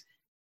takes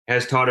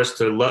has taught us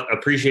to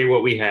appreciate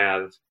what we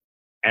have,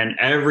 and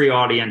every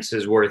audience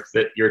is worth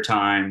your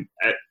time,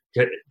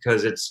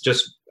 because it's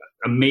just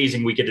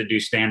amazing we get to do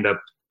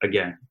stand-up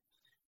again.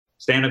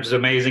 Stand-up is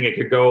amazing. It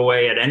could go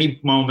away at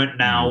any moment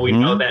now. Mm-hmm. We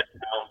know that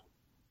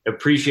now.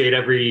 Appreciate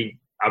every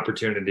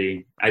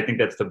opportunity. I think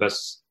that's the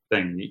best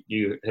thing.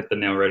 You hit the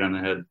nail right on the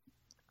head.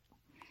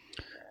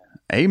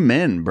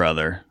 Amen,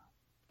 brother.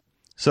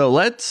 So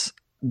let's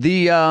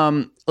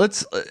in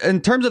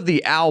terms of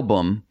the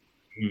album,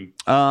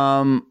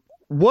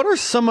 what are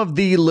some of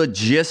the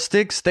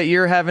logistics that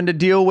you're having to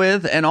deal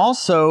with? And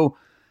also,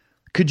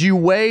 could you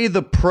weigh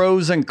the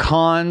pros and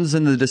cons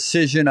in the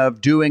decision of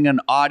doing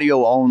an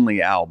audio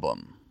only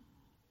album?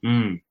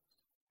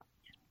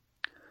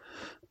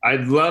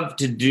 I'd love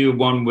to do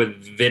one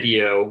with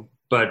video,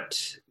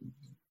 but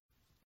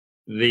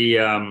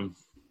and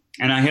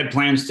I had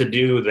plans to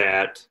do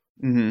that,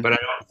 but I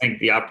don't think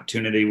the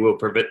opportunity will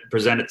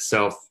present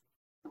itself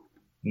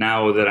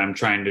now that I'm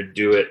trying to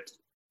do it.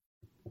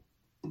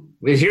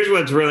 Here's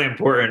what's really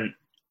important.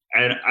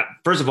 And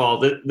first of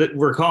all,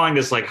 we're calling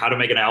this like how to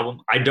make an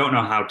album. I don't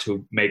know how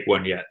to make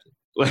one yet.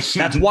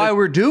 That's why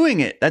we're doing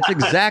it. That's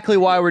exactly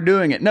why we're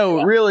doing it.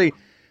 No, really,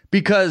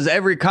 because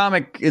every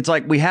comic, it's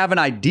like we have an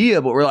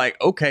idea, but we're like,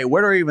 okay,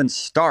 where do I even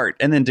start?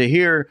 And then to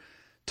hear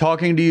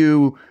talking to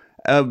you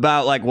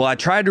about like, well, I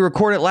tried to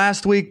record it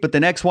last week, but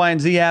then X, Y,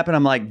 and Z happened.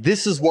 I'm like,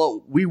 this is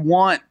what we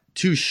want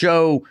to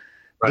show,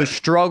 the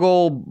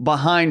struggle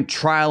behind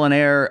trial and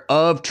error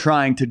of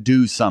trying to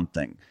do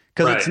something.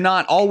 Because it's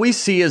not all we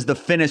see is the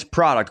finished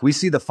product. We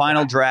see the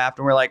final draft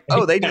and we're like,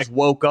 oh, they just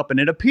woke up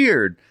and it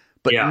appeared.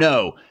 But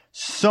no,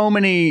 so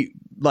many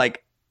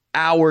like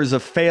hours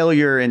of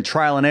failure and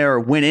trial and error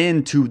went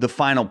into the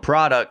final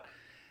product.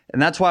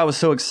 And that's why I was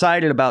so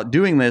excited about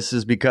doing this,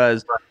 is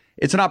because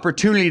it's an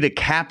opportunity to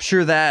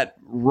capture that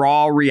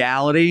raw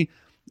reality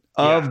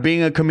of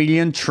being a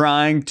comedian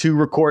trying to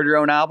record your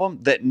own album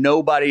that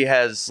nobody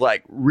has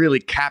like really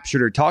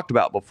captured or talked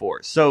about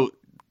before. So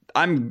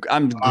I'm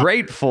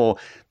grateful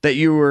that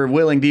you were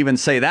willing to even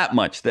say that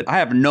much, that I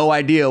have no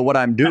idea what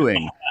I'm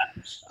doing.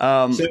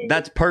 So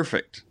that's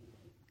perfect.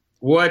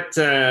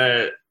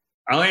 I'll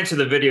answer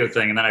the video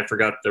thing and then I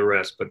forgot the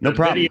rest, but no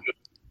problem.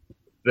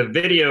 The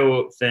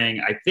video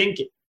thing, I think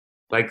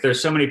like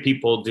there's so many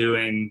people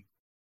doing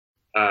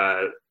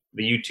the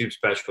YouTube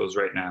specials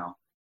right now.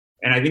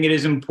 And I think it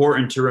is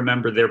important to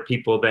remember there are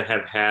people that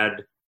have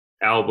had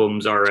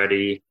albums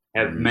already,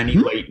 have many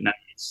late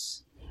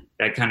nights,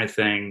 that kind of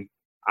thing.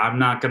 I'm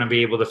not going to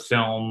be able to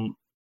film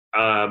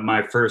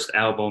my first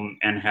album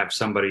and have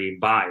somebody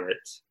buy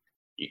it.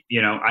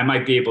 You know, I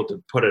might be able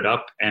to put it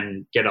up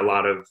and get a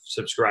lot of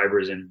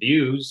subscribers and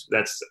views.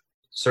 That's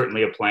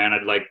certainly a plan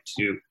I'd like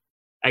to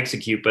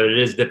execute, but it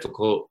is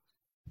difficult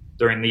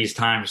during these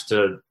times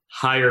to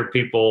hire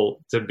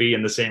people to be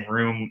in the same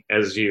room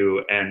as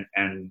you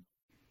and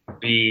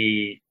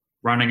be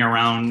running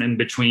around in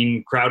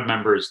between crowd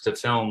members to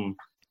film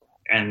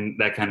and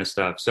that kind of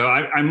stuff. So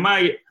I'm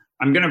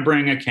going to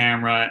bring a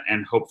camera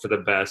and hope for the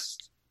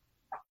best,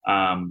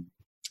 and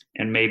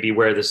maybe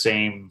wear the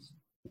same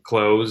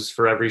clothes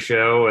for every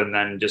show and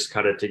then just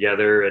cut it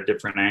together at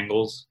different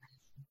angles.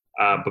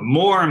 But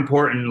more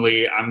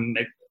importantly,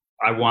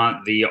 I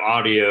want the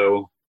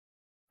audio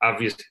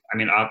obvious. I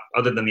mean,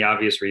 other than the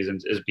obvious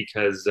reasons, is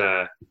because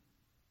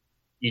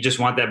you just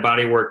want that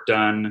body work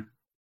done.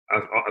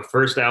 A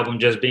first album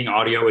just being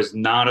audio is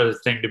not a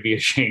thing to be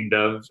ashamed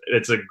of.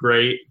 It's a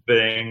great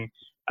thing.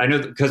 I know,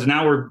 because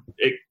now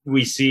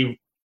we see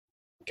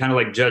kind of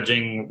like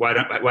judging, why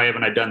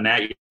haven't I done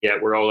that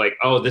yet? We're all like,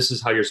 oh, this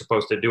is how you're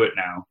supposed to do it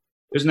now.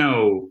 There's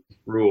no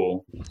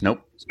rule.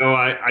 Nope. So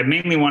I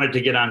mainly wanted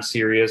to get on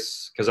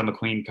Sirius because I'm a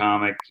clean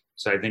comic.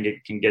 So I think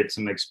it can get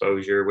some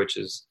exposure, which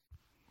is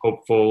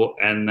hopeful.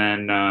 And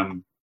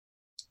then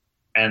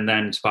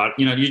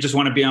you just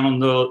want to be on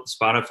the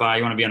Spotify,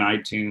 you want to be on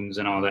iTunes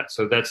and all that.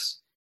 So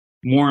that's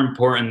more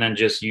important than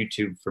just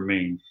YouTube for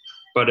me.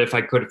 But if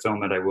I could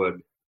film it, I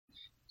would.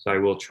 So I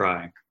will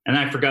try. And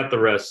I forgot the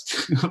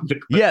rest of the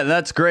question. Yeah,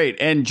 that's great.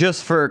 And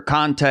just for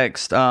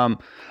context,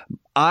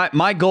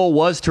 my goal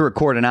was to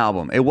record an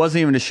album. It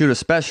wasn't even to shoot a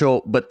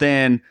special, but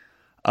then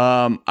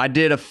I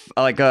did a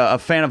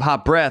fan of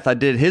Hot Breath. I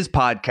did his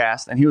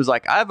podcast, and he was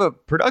like, I have a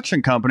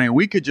production company and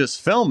we could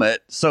just film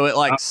it. So it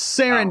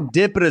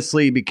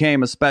serendipitously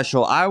became a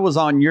special. I was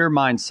on your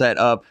mindset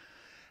of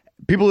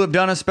people who have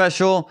done a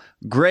special,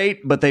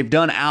 great, but they've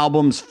done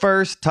albums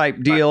first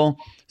type deal. Right.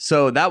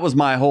 So that was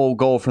my whole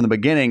goal from the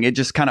beginning. It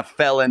just kind of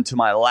fell into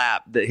my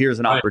lap that here's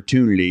an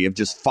opportunity of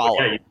just follow.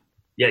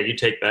 Yeah, you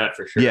take that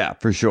for sure. Yeah,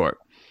 for sure.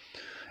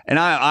 And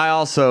I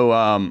also,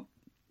 I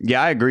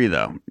agree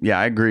though. Yeah,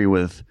 I agree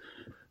with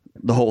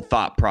the whole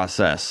thought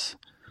process.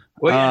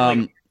 Well,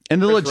 yeah,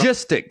 and the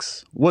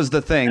logistics was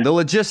the thing, the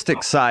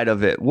logistics side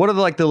of it. What are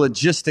the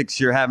logistics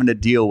you're having to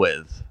deal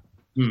with?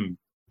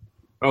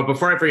 Oh,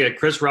 before I forget,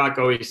 Chris Rock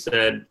always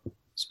said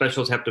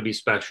specials have to be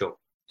special.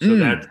 So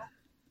that's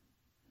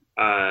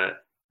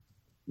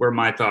where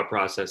my thought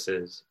process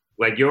is.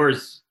 Like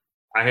yours,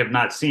 I have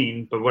not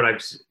seen, but what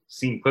I've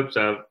seen clips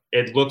of,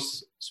 it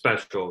looks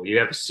special. You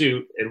have a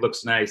suit, it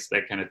looks nice,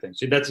 that kind of thing.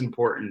 So that's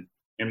important,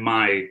 in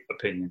my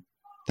opinion,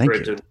 Thank for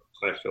you. it to look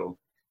special.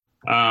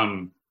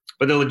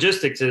 But the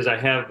logistics is, I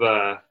have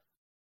a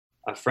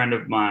friend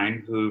of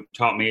mine who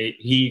taught me.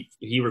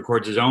 He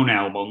records his own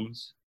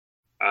albums.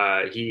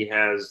 He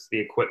has the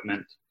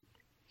equipment,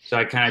 so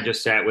I kind of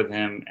just sat with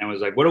him and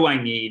was like, "What do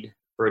I need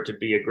for it to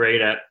be a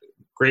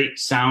great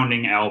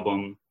sounding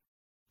album?"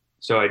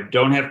 So I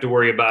don't have to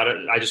worry about it.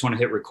 I just want to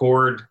hit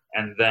record,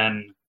 and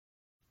then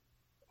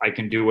I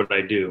can do what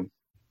I do.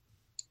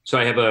 So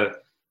I have an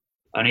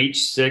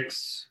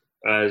H6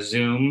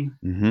 Zoom,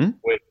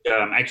 which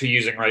I'm actually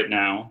using right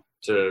now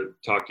to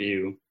talk to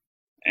you.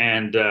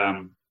 And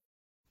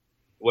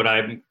what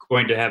I'm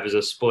going to have is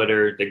a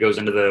splitter that goes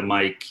into the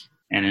mic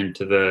and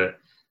into the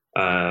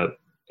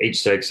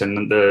H6,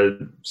 and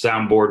the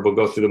soundboard will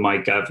go through the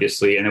mic,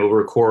 obviously, and it will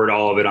record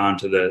all of it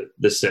onto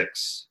the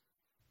 6.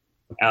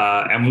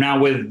 And now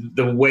with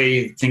the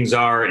way things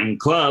are in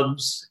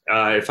clubs,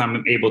 if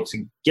I'm able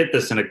to get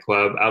this in a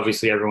club,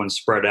 obviously everyone's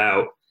spread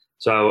out.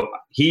 So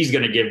he's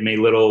going to give me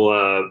little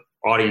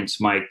audience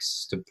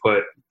mics to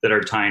put that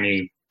are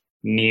tiny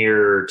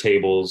near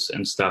tables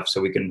and stuff,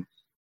 so we can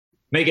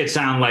make it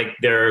sound like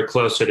they're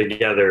closer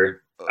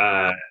together,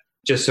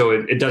 just so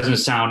it doesn't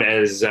sound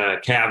as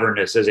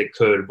cavernous as it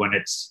could when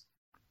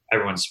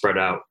everyone's spread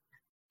out.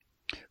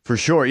 For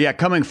sure. Yeah,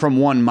 coming from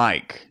one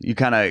mic, you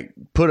kind of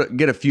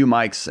get a few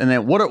mics, and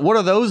then what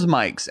are those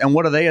mics, and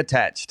what are they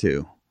attached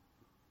to?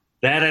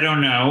 That I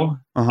don't know.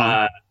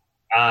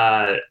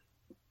 I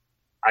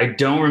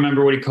don't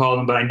remember what he called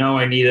them, but I know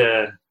I need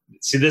a.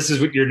 See, this is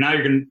what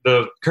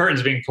the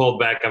curtain's being pulled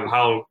back of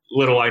how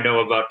little I know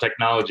about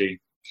technology.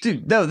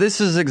 Dude, no,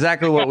 this is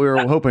exactly what we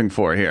were hoping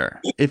for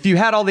here. If you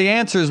had all the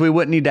answers, we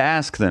wouldn't need to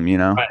ask them, you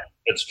know? Right.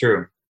 That's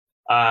true.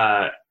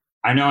 I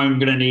know I'm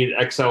going to need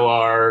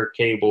XLR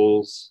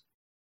cables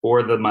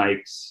for the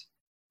mics.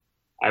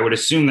 I would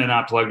assume they're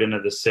not plugged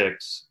into the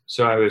 6,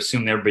 so I would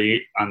assume they'll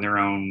be on their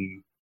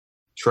own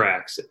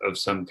tracks of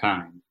some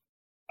kind.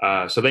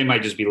 So they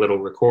might just be little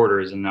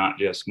recorders and not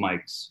just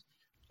mics.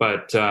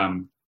 But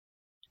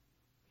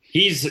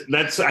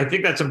I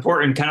think that's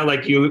important, kind of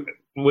like you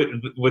with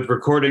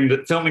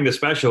filming the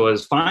special,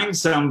 is find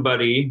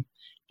somebody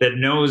that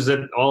knows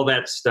that all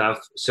that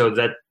stuff, so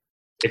that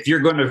if you're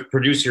going to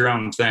produce your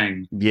own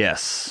thing,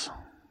 yes,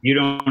 you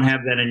don't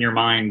have that in your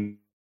mind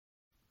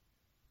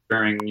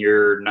during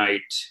your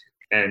night,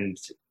 and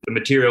the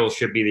material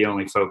should be the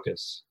only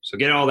focus. So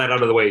get all that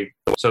out of the way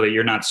so that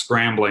you're not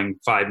scrambling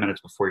 5 minutes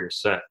before your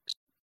set.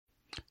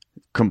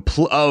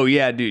 Oh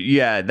yeah, dude.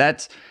 Yeah,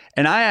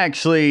 and I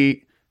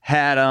actually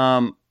had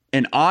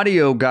an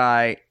audio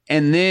guy,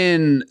 and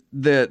then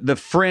the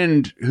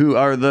friend who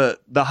are the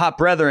hot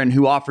brethren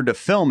who offered to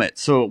film it.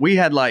 So we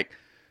had I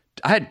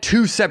had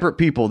 2 separate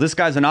people. This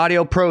guy's an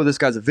audio pro, this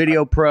guy's a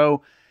video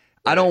pro.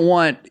 I don't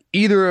want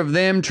either of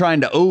them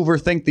trying to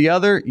overthink the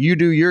other. You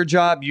do your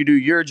job,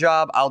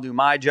 I'll do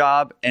my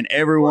job, and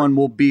everyone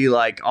will be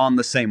on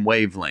the same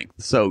wavelength.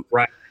 So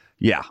right.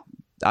 Yeah,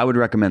 I would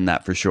recommend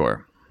that for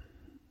sure.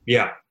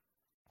 Yeah.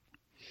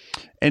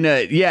 And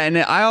and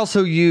I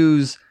also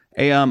use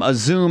a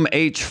Zoom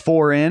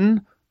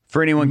H4n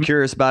for anyone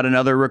curious about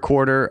another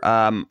recorder.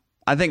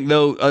 I think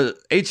though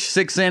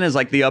H6n is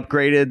the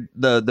upgraded,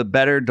 the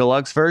better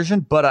deluxe version,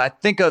 but I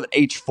think of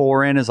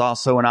H4n is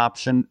also an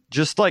option.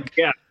 Just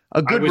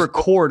a good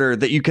recorder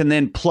that you can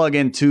then plug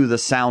into the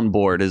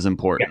soundboard is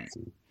important.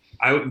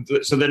 Yeah.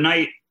 So the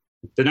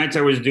nights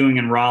I was doing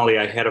in Raleigh,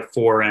 I had a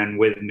 4N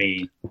with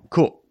me.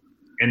 Cool.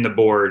 In the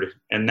board,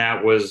 and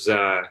that was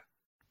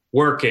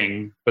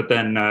working, but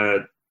then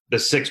the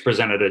 6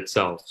 presented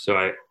itself,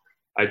 so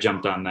I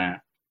jumped on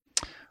that.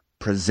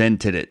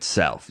 Presented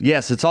itself.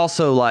 Yes, it's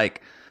also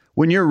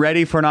when you're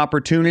ready for an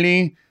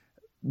opportunity,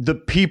 the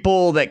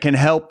people that can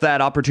help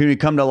that opportunity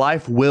come to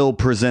life will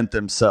present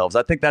themselves.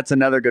 I think that's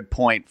another good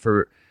point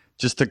for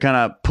just to kind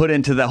of put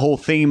into the whole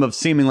theme of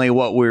seemingly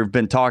what we've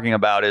been talking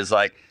about is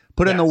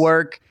put in the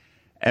work,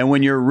 and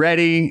when you're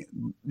ready,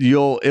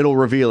 it'll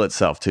reveal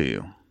itself to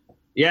you.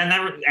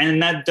 Yeah,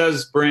 and that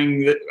does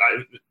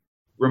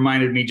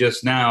reminded me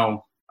just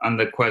now on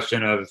the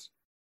question of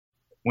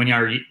when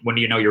do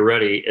you know you're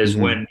ready, is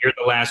when you're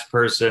the last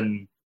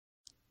person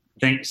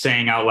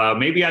saying out loud,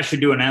 maybe I should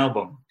do an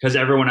album, because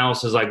everyone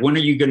else is when are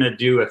you going to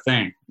do a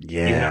thing?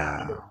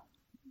 Yeah.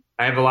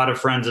 I have a lot of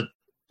friends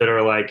that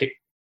are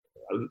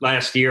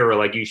last year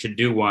were you should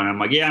do one.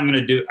 I'm yeah,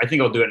 I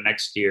think I'll do it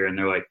next year. And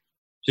they're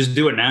just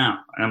do it now.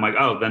 And I'm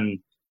oh, then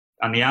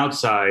on the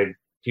outside,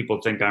 people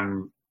think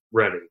I'm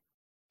ready.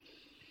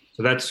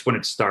 So that's when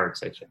it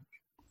starts, I think.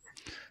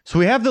 So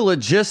we have the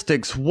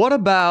logistics. What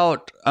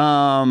about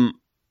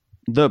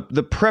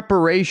the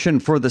preparation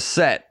for the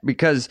set,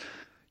 because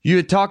you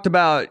had talked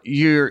about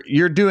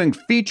you're doing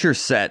feature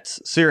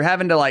sets, so you're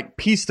having to like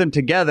piece them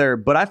together.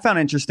 But I found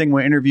interesting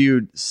when I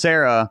interviewed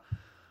Sarah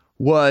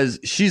was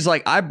she's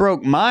like, I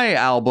broke my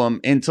album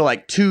into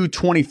like 2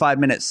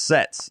 25-minute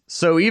sets.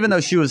 So even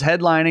though she was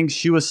headlining,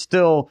 she was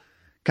still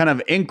kind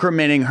of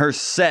incrementing her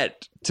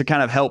set to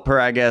kind of help her,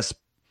 I guess,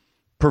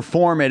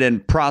 perform it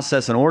and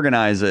process and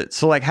organize it.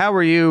 So like, how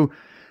are you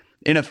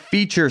in a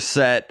feature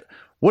set?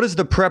 What is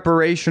the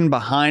preparation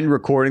behind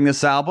recording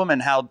this album,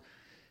 and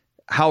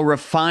how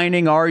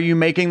refining are you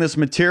making this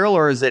material,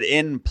 or is it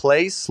in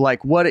place?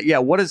 Like what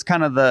is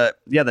kind of the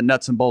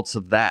nuts and bolts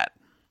of that?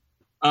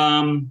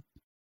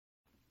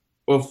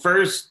 Well,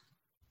 first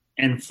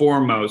and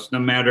foremost, no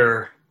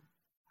matter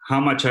how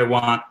much I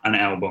want an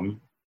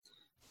album,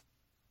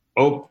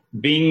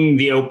 being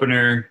the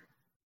opener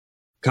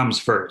comes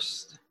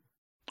first.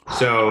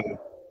 So,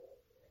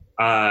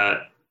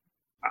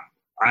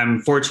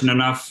 I'm fortunate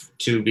enough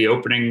to be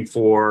opening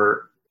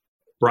for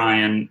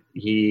Brian.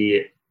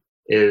 He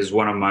is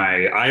one of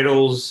my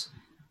idols.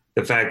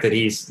 The fact that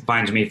he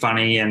finds me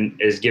funny and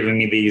is giving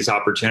me these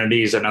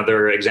opportunities,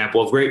 another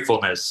example of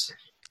gratefulness.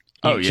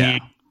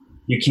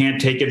 You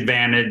can't take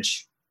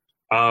advantage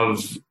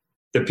of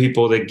the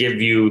people that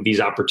give you these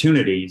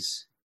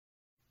opportunities.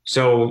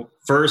 So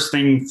first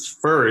thing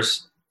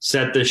first,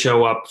 set the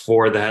show up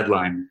for the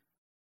headliner.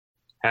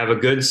 Have a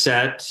good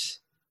set,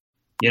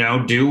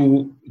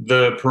 do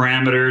the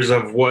parameters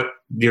of what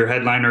your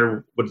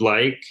headliner would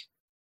like.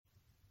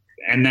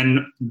 And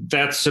then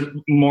that's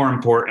more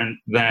important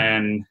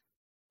than,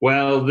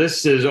 well,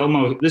 this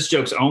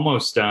joke's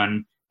almost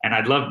done, and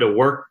I'd love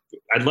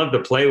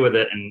to play with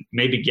it and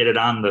maybe get it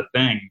on the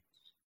thing.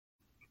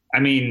 I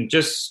mean,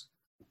 just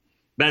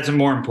that's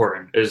more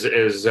important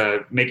is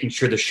making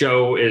sure the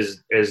show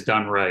is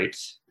done right.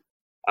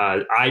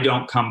 I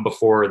don't come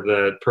before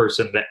the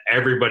person that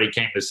everybody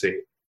came to see.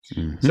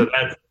 Mm-hmm. So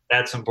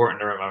that's important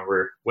to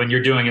remember when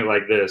you're doing it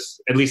like this,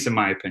 at least in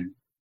my opinion.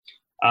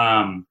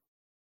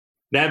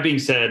 That being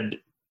said,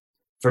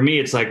 for me,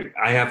 it's like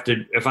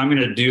if I'm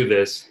going to do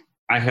this,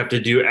 I have to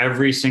do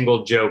every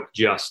single joke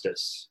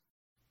justice.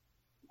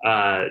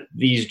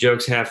 These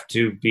jokes have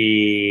to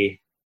be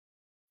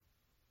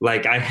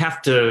like,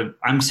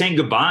 I'm saying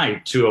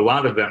goodbye to a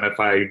lot of them if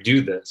I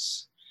do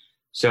this.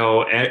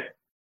 So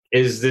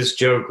is this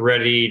joke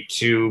ready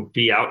to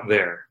be out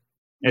there?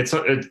 It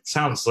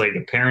sounds like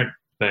a parent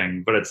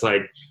thing, but it's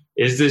like,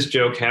 is this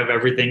joke have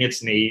everything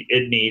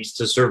it needs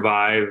to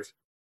survive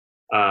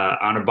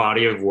on a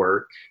body of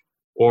work,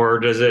 or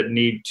does it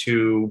need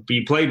to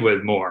be played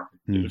with more?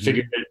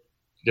 Mm-hmm.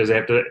 Does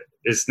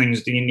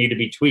things need to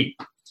be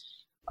tweaked?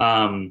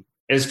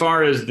 As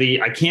far as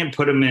I can't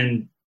put them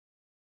in.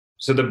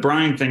 So the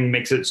Brian thing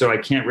makes it so I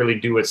can't really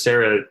do what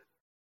Sarah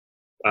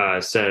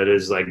said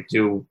is like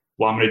I'm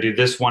going to do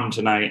this one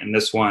tonight and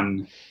this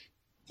one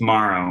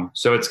tomorrow.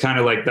 So it's kind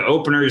of like the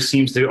opener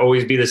seems to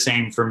always be the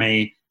same for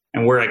me,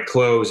 and where I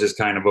close is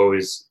kind of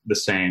always the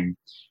same.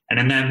 And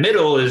in that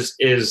middle is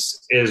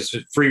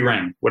free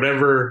reign,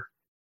 whatever.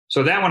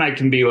 So that one I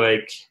can be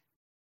like,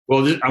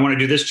 well, I want to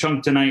do this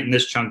chunk tonight and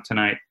this chunk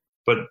tonight,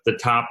 but the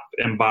top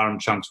and bottom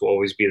chunks will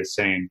always be the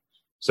same,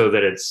 so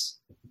that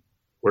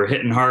we're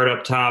hitting hard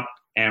up top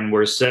and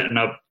we're setting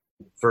up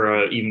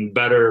for an even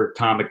better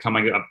comic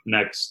coming up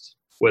next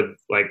with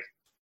like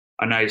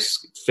a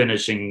nice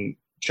finishing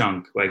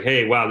chunk. Like,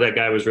 hey, wow, that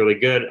guy was really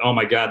good. Oh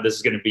my God, this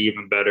is going to be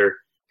even better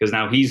because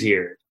now he's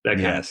here. That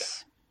kind of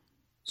thing.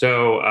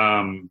 So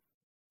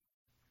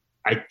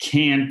I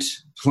can't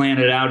plan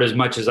it out as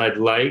much as I'd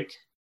like,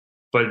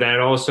 but that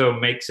also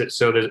makes it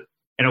so that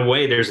in a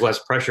way there's less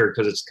pressure,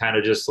 because it's kind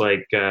of just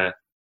like, all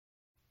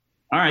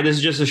right, this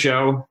is just a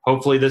show.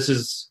 Hopefully this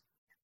is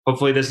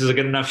a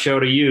good enough show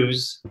to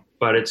use,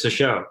 but it's a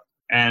show.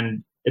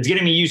 And it's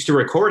getting me used to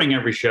recording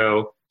every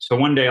show. So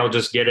one day I'll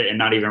just get it and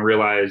not even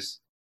realize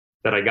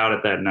that I got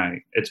it that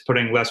night. It's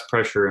putting less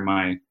pressure in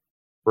my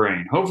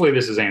brain. Hopefully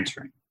this is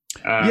answering.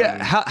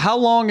 How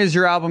long is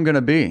your album going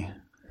to be?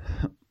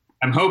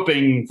 I'm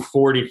hoping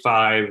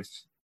 45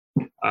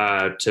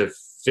 to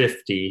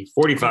 50.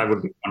 45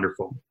 would be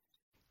wonderful.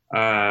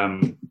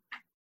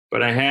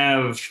 But I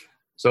have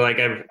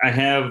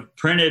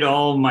printed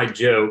all my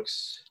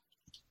jokes,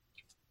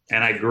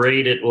 and I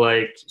grade it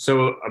like,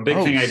 so a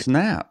big thing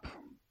snap.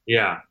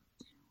 Yeah.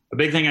 A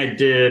big thing I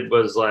did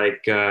was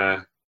like,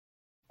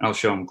 I'll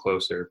show them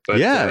closer, but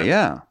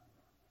yeah.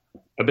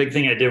 A big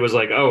thing I did was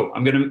like,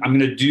 I'm going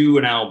to do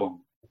an album.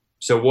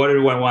 So what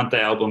do I want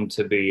the album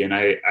to be? And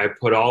I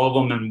put all of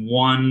them in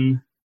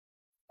one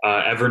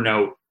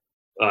Evernote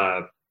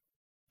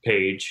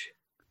page,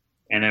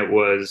 and it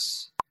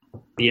was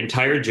the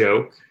entire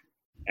joke.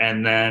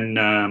 And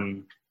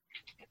then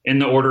in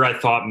the order I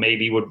thought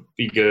maybe would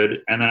be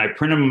good. And then I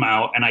print them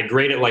out and I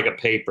grade it like a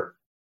paper.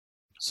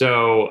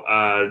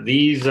 So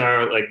these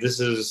are like,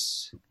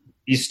 these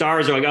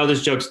stars are like, oh,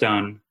 this joke's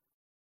done.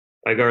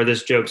 Like, or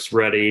this joke's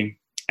ready.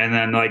 And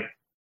then like,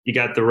 you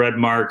got the red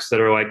marks that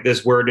are like,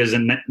 this word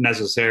isn't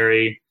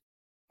necessary.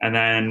 And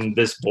then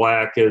this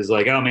black is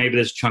like, oh, maybe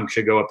this chunk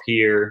should go up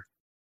here.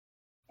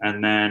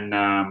 And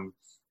then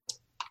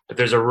if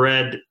there's a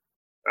red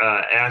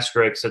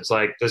asterisk, it's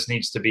like, this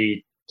needs to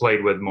be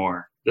played with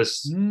more.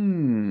 This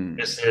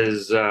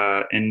is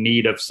in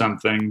need of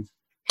something.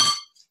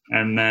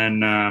 And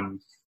then,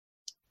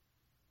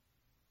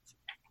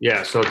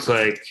 so it's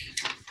like,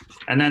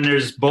 and then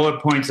there's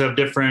bullet points of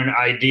different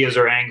ideas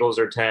or angles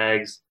or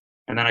tags.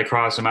 And then I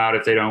cross them out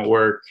if they don't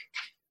work.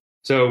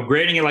 So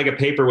grading it like a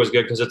paper was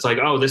good because it's like,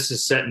 oh, this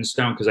is set in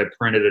stone because I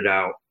printed it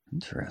out.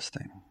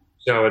 Interesting.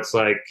 So it's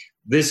like,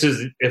 this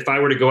is, if I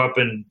were to go up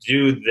and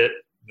do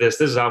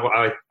this is how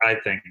I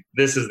think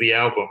this is the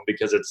album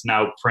because it's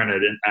now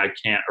printed and I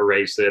can't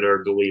erase it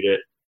or delete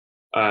it.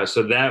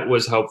 So that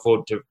was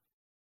helpful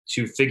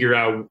to figure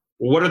out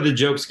what are the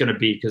jokes going to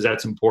be because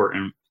that's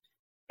important.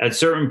 At a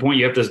certain point,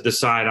 you have to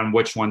decide on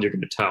which one you're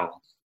going to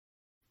tell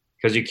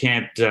because you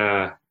can't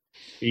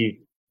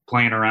be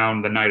playing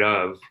around the night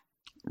of.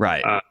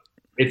 Right.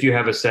 If you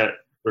have a set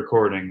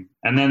recording.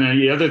 And then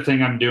the other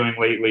thing I'm doing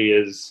lately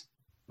is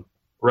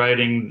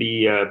writing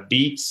the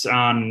beats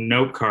on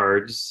note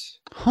cards.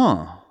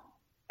 Huh.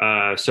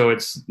 So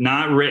it's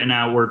not written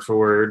out word for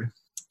word.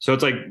 So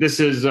it's like, this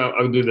is,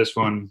 I'll do this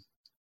one.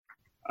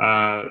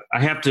 I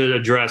have to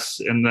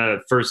address in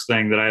the first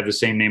thing that I have the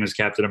same name as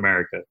Captain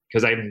America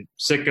because I'm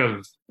sick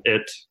of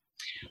it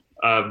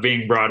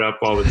being brought up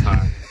all the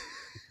time.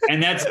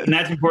 And that's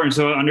important.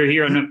 So under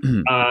here,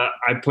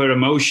 I put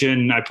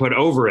emotion. I put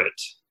over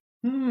it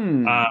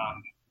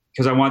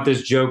because I want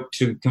this joke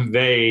to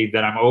convey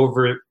that I'm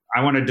over it.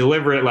 I want to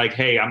deliver it like,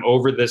 hey, I'm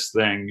over this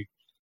thing.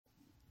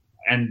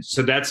 And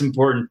so that's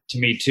important to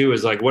me too,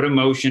 is like, what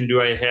emotion do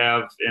I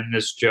have in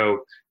this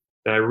joke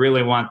that I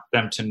really want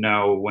them to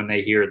know when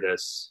they hear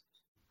this?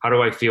 How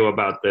do I feel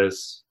about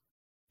this?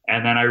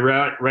 And then I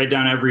write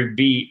down every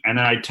beat and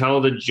then I tell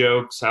the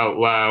jokes out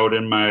loud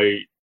in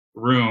my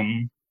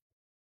room.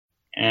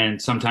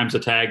 And sometimes a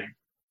tag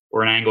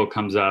or an angle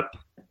comes up.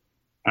 And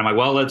I'm like,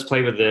 well, let's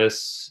play with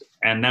this.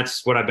 And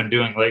that's what I've been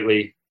doing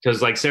lately.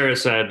 Because like Sarah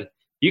said,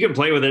 you can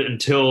play with it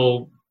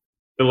until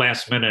the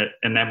last minute.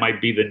 And that might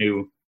be the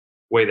new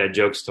way that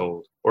joke's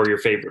told or your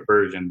favorite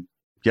version.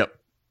 Yep.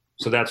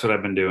 So that's what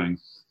I've been doing.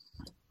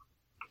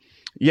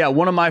 Yeah,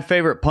 one of my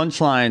favorite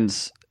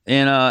punchlines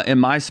in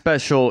my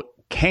special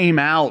came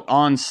out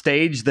on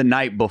stage the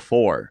night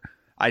before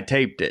I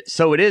taped it.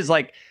 So it is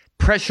like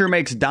pressure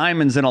makes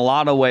diamonds in a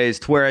lot of ways,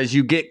 to where as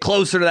you get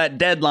closer to that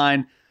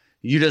deadline,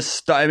 you just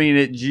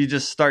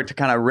start to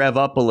kind of rev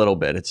up a little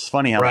bit. It's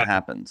funny how that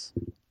happens.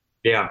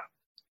 Yeah.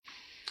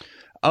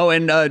 Oh,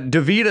 and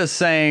Davita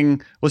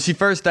saying, well, she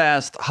first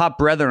asked, hot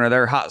brethren, are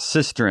there hot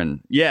sisterin?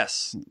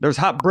 Yes, there's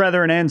hot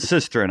brethren and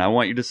sisterin. I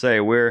want you to say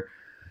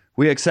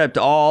we accept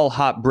all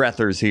hot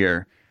breathers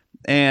here.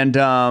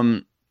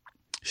 And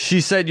she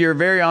said, you're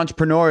very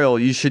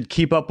entrepreneurial. You should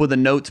keep up with the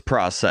notes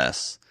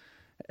process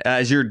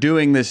as you're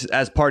doing this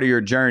as part of your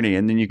journey.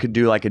 And then you could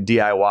do like a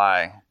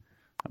DIY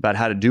about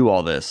how to do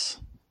all this.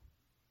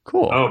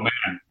 Cool. Oh,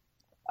 man.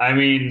 I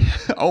mean.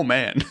 Oh,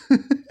 man.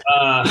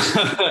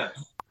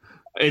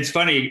 It's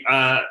funny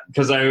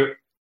because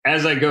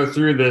as I go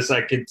through this,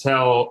 I could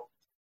tell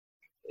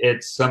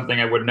it's something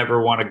I would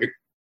never want to.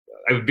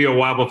 It would be a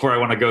while before I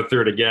want to go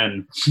through it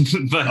again.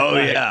 But oh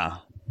yeah,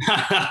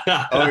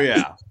 oh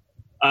yeah.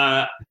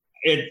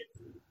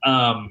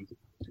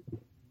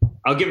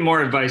 I'll give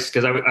more advice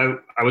because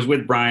I was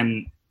with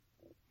Brian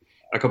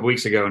a couple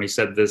weeks ago and he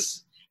said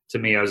this to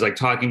me. I was like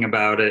talking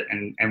about it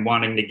and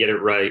wanting to get it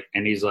right,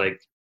 and he's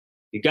like,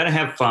 "You got to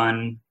have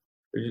fun."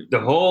 The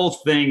whole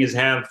thing is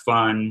have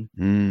fun.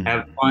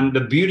 Have fun.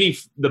 The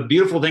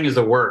beautiful thing is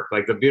the work.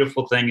 Like the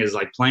beautiful thing is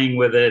like playing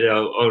with it.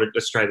 Oh,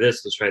 let's try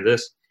this. Let's try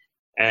this,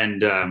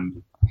 and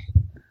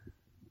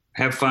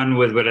have fun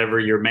with whatever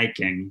you're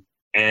making.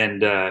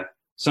 And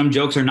some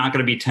jokes are not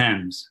going to be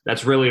 10s.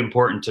 That's really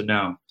important to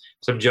know.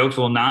 Some jokes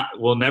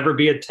will never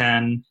be a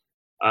 10.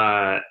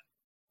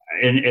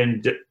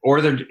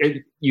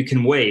 You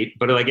can wait,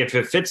 but like if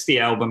it fits the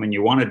album and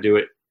you want to do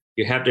it,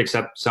 you have to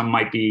accept some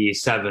might be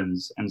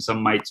 7s and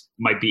some might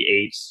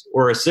be 8s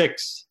or a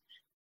 6.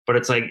 But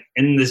it's like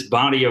in this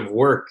body of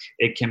work,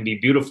 it can be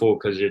beautiful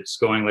because it's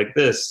going like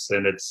this.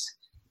 And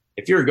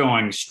if you're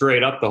going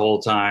straight up the whole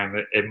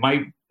time, it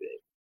might,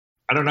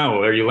 I don't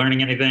know. Are you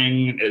learning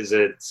anything? It's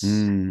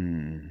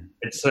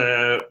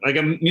like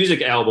a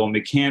music album.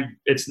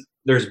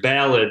 There's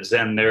ballads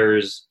and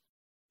there's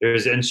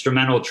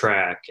instrumental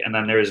track. And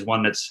then there's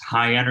one that's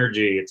high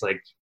energy. It's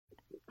like,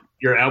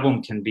 your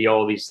album can be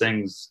all these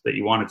things that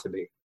you want it to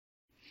be.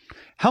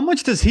 How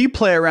much does he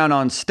play around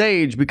on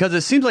stage? Because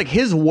it seems like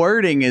his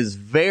wording is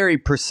very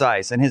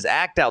precise and his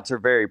act outs are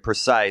very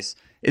precise.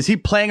 Is he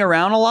playing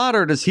around a lot,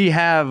 or is he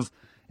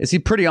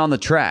pretty on the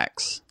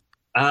tracks?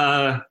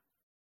 I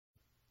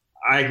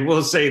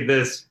will say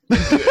this.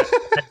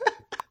 I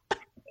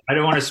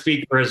don't want to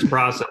speak for his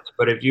process,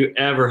 but if you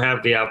ever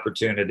have the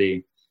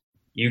opportunity,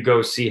 you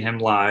go see him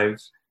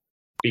live,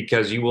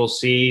 because you will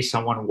see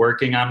someone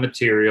working on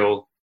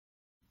material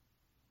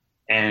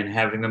and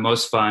having the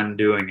most fun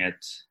doing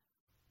it.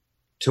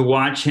 to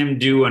watch him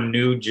do a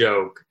new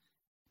joke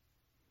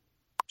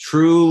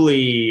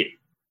truly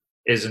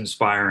is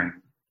inspiring.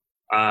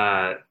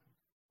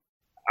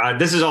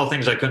 This is all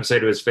things I couldn't say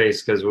to his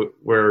face because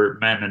we're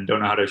men and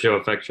don't know how to show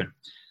affection.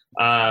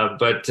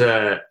 But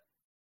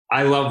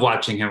I love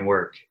watching him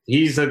work.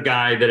 He's a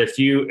guy that if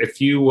you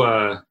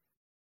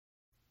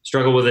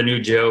struggle with a new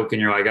joke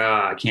and you're like,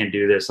 I can't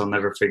do this, I'll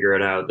never figure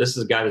it out. This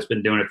is a guy that's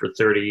been doing it for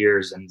 30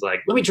 years and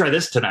like, let me try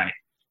this tonight.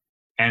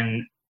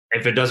 And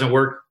if it doesn't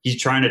work,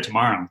 he's trying it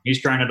tomorrow.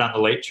 He's trying it on the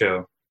Late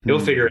Show. He'll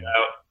figure it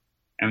out.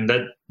 And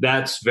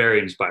that's very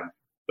inspiring.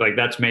 Like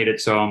that's made it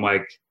so I'm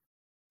like,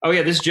 oh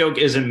yeah, this joke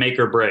isn't make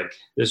or break.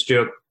 This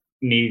joke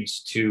needs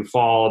to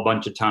fall a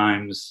bunch of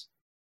times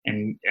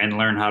and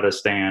learn how to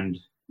stand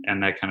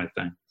and that kind of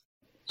thing.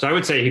 So I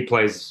would say he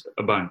plays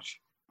a bunch.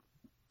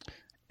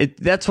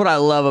 That's what I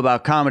love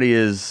about comedy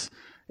is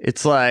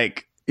it's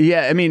like,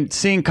 yeah, I mean,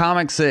 seeing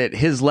comics at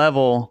his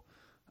level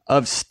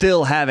of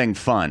still having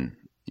fun.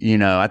 You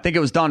know, I think it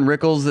was Don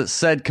Rickles that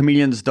said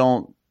comedians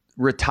don't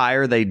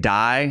retire, they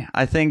die.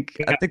 I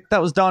think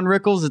that was Don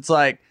Rickles. It's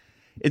like,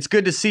 it's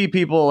good to see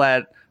people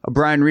at a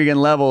Brian Regan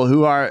level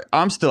who are,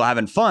 I'm still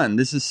having fun.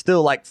 This is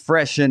still like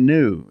fresh and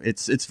new.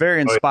 It's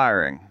very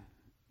inspiring.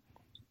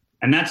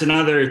 And that's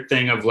another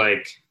thing of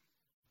like,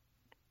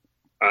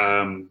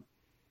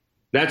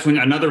 that's when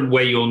another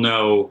way you'll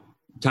know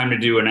time to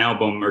do an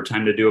album or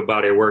time to do a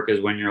body of work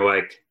is when you're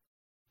like,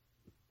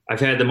 I've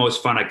had the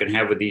most fun I can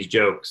have with these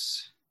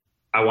jokes.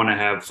 I want to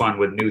have fun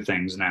with new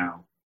things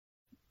now.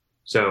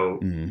 So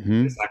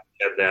it's like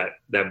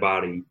that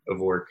body of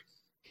work.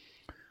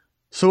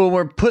 So when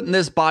we're putting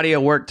this body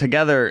of work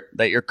together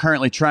that you're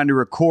currently trying to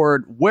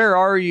record, where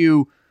are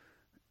you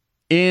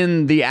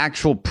in the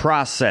actual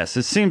process?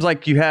 It seems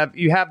like you have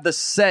the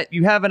set,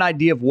 you have an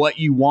idea of what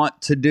you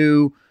want to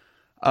do.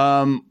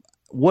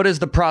 What is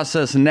the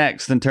process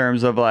next in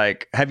terms of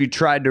like, have you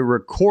tried to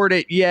record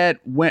it yet?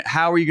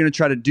 How are you going to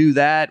try to do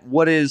that?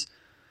 What is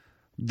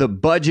the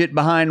budget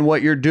behind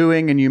what you're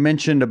doing? And you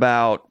mentioned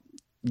about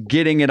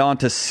getting it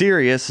onto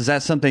Sirius. Is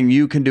that something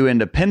you can do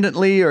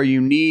independently or you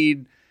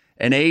need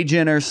an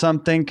agent or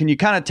something? Can you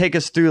kind of take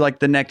us through like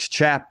the next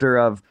chapter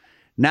of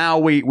now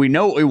we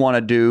know what we want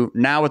to do.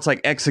 Now it's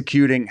like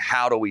executing.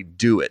 How do we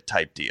do it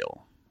type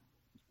deal?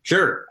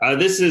 Sure.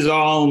 This is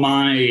all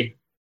my,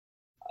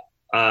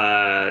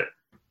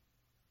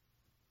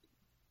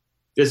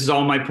 this is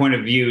all my point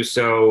of view.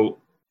 So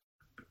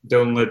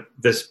don't let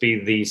this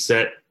be the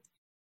set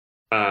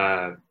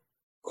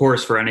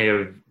course for any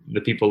of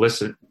the people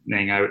listening.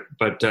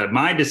 But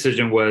my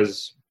decision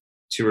was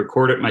to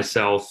record it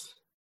myself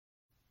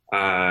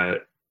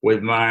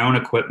with my own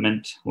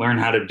equipment, learn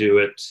how to do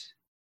it.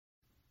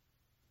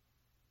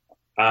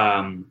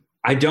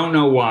 I don't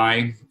know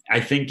why.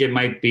 I think it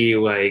might be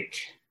like,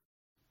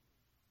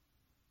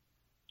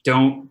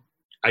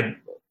 I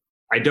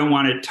don't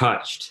want it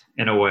touched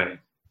in a way.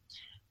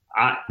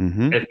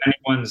 If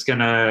anyone's going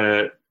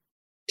to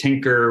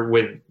tinker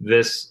with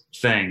this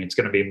thing, it's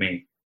going to be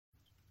me.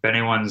 If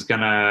anyone's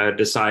going to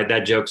decide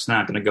that joke's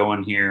not going to go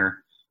in here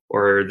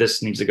or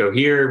this needs to go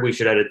here, we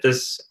should edit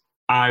this,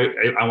 I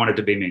want it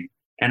to be me.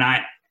 And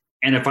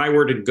if I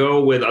were to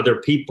go with other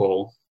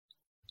people,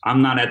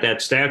 I'm not at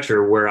that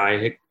stature where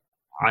I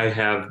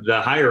have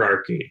the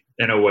hierarchy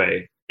in a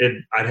way.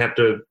 I'd have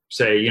to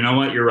say, you know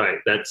what, you're right.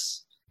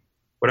 That's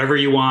whatever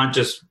you want,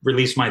 just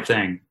release my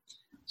thing.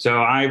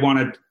 So I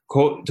wanted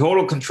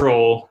total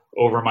control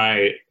over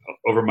my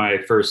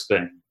first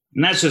thing.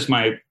 And that's just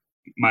my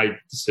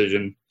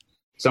decision.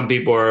 Some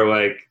people are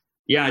like,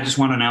 yeah, I just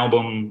want an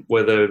album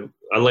with a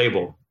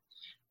label.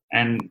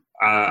 And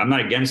I'm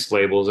not against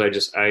labels. I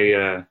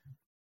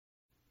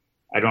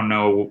don't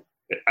know.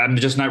 I'm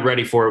just not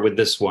ready for it with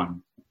this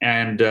one.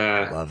 And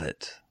love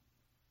it.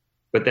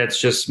 But that's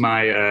just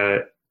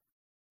my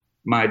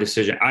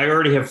decision. I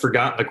already have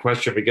forgotten the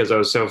question because I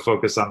was so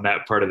focused on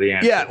that part of the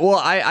answer. Yeah, well,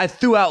 I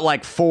threw out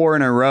like 4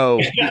 in a row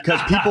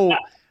because people,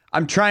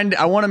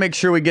 I want to make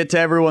sure we get to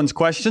everyone's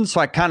questions. So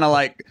I kind of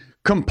like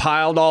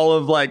compiled all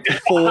of like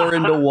 4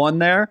 into one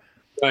there.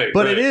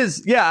 But it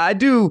is, yeah, I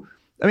do.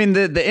 I mean,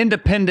 the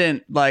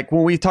independent, like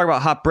when we talk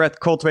about Hot Breath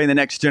cultivating the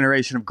next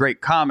generation of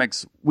great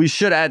comics, we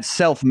should add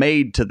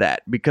self-made to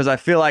that because I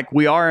feel like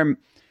we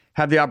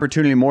have the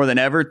opportunity more than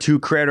ever to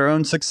create our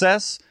own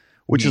success,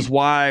 which is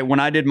why when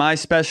I did my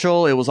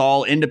special, it was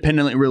all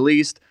independently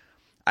released.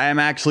 I am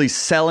actually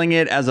selling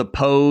it as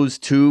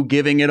opposed to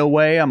giving it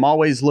away. I'm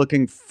always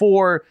looking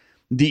for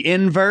the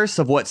inverse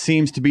of what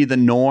seems to be the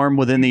norm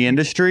within the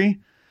industry.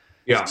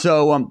 Yeah.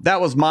 So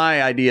that was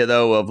my idea,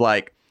 though, of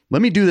like,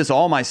 let me do this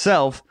all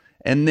myself.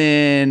 And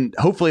then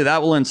hopefully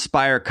that will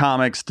inspire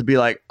comics to be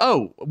like,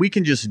 oh, we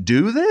can just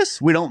do this.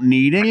 We don't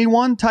need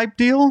anyone type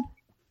deal.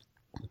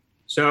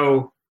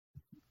 So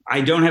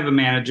I don't have a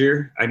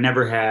manager. I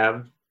never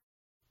have.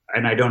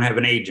 And I don't have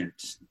an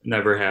agent.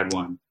 Never had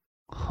one.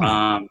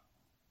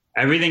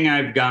 Everything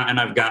I've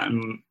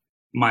gotten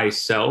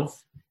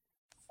myself,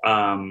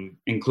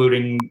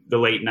 including the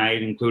late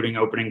night, including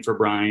opening for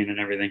Brian and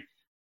everything.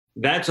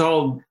 That's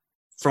all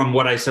from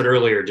what I said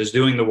earlier, just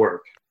doing the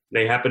work.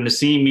 they happened to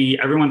see me.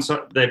 Everyone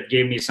that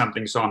gave me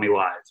something saw me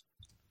live.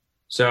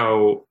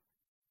 So,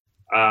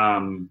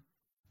 and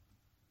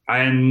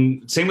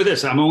same with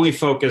this. I'm only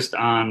focused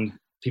on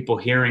people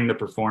hearing the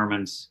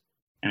performance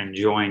and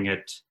enjoying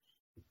it,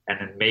 and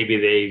then maybe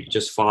they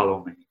just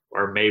follow me,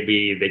 or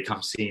maybe they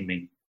come see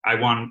me. I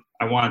want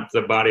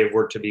the body of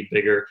work to be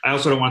bigger. I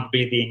also don't want to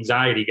be the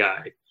anxiety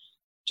guy,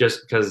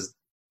 just because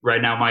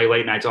right now my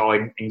late night's all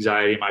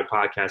anxiety, my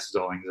podcast is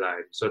all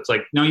anxiety. So it's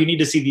like, no, you need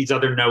to see these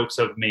other notes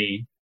of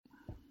me.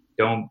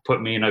 Don't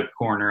put me in a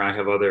corner. I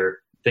have other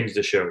things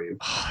to show you.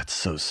 Oh, that's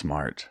so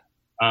smart.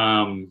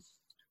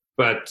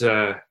 But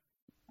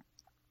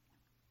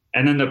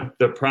and then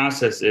the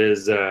process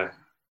is,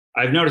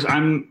 I've noticed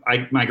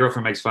my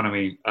girlfriend makes fun of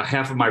me.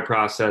 Half of my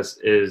process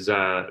is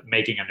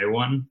making a new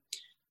one.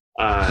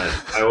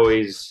 I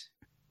always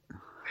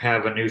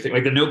have a new thing.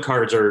 Like the note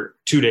cards are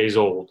 2 days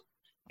old,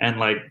 and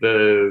like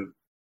the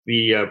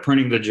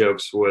printing the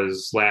jokes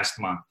was last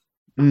month.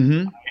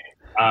 Mm-hmm.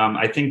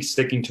 I think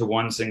sticking to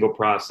one single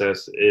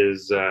process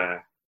is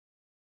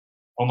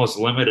almost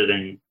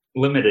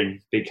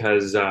limiting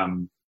because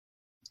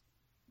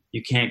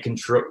you can't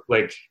control.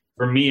 Like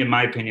for me, in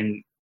my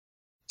opinion,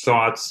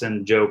 thoughts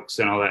and jokes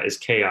and all that is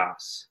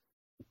chaos.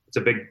 It's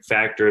a big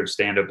factor of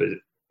stand-up.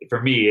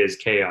 For me, is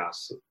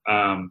chaos.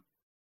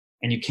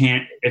 And you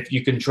can't, if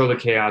you control the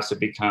chaos, it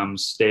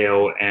becomes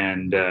stale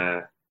and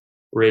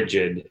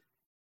rigid.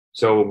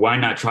 So why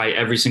not try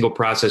every single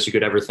process you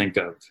could ever think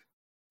of?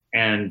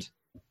 And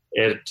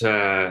it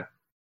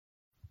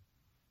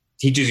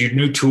teaches you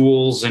new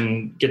tools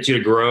and gets you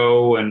to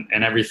grow and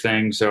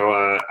everything. So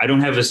I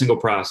don't have a single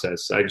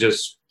process. I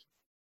just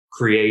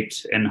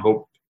create and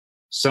hope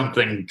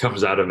something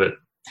comes out of it.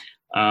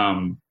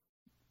 And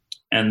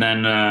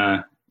then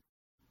I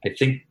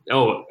think,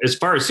 as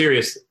far as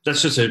serious,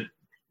 that's just a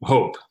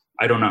hope.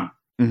 I don't know.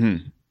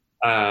 Mm-hmm.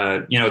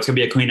 It's gonna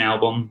be a clean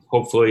album.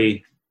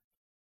 Hopefully,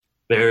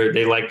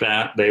 they like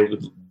that. They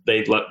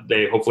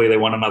hopefully they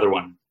want another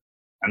one,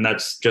 and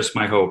that's just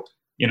my hope.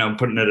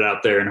 Putting it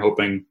out there and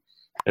hoping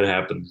it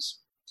happens.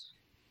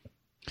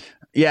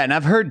 Yeah, and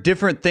I've heard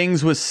different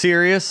things with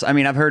Sirius. I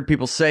mean, I've heard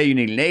people say you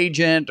need an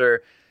agent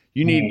or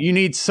you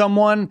need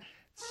someone.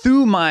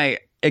 Through my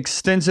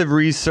extensive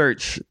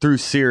research through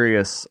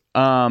Sirius,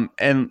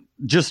 and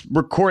just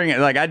recording it,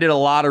 like I did a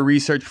lot of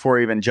research before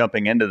even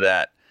jumping into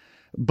that.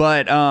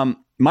 But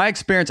my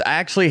experience, I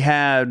actually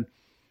had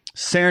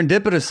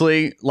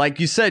serendipitously, like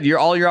you said,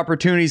 all your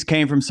opportunities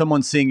came from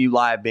someone seeing you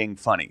live being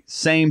funny.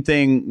 Same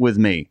thing with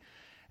me.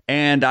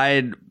 And I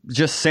had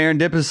just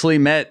serendipitously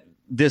met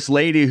this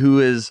lady who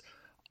is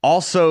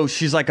also,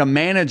 she's like a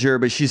manager,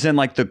 but she's in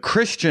like the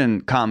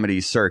Christian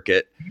comedy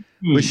circuit.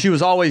 But she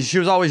was always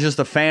just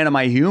a fan of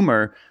my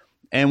humor.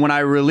 And when I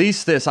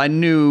released this, I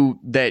knew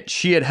that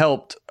she had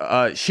helped.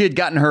 She had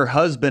gotten her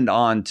husband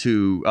on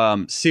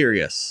to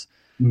Sirius,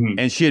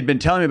 and she had been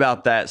telling me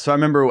about that. So I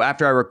remember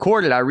after I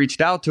recorded, I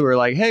reached out to her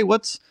like, "Hey,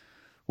 what's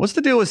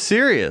the deal with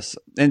Sirius?"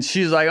 And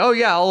she's like, "Oh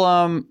yeah,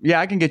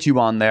 I can get you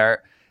on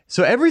there."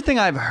 So everything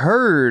I've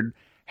heard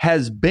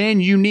has been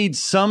you need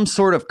some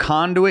sort of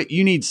conduit,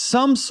 you need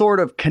some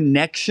sort of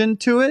connection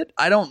to it.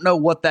 I don't know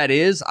what that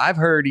is. I've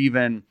heard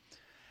even.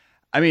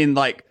 I mean,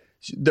 like,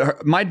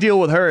 my deal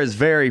with her is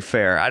very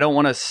fair. I don't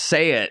want to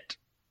say it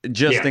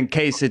just in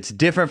case it's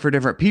different for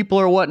different people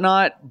or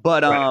whatnot.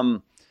 But,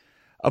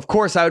 of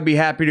course, I would be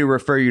happy to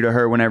refer you to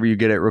her whenever you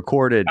get it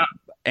recorded.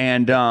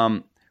 And,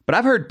 but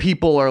I've heard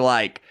people are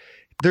like,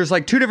 there's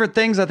like two different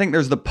things. I think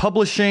there's the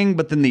publishing,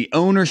 but then the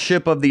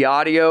ownership of the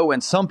audio.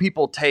 And some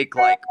people take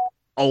like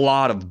a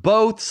lot of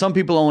both. Some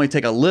people only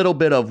take a little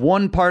bit of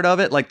one part of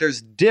it. Like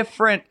there's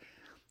different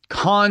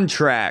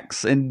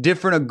contracts and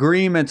different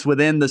agreements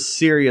within the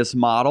Sirius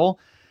model.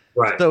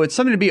 Right. So it's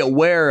something to be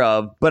aware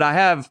of. But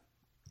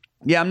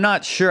I'm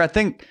not sure. I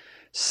think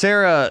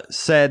Sarah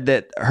said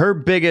that her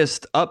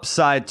biggest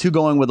upside to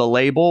going with a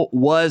label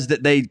was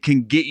that they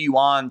can get you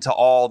on to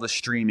all the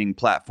streaming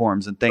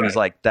platforms and things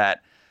like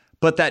that.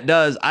 But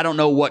I don't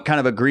know what kind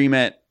of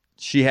agreement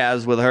she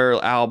has with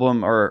her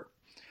album or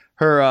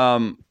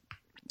her,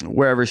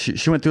 wherever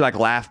she went through like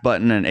Laugh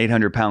Button and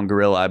 800-Pound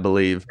Gorilla, I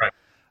believe. Right.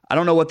 I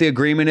don't know what the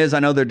agreement is.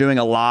 I know they're doing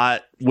a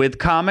lot with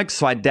comics,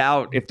 so I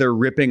doubt if they're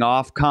ripping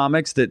off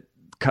comics that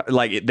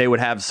like they would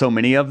have so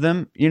many of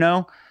them,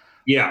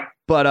 Yeah.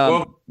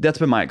 But that's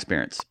been my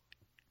experience.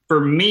 For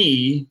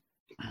me,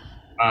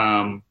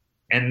 and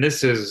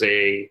this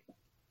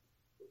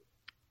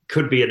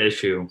could be an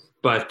issue,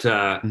 but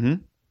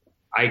the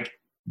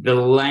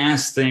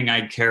last thing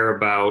I care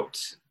about,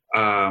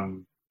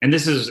 and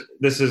this is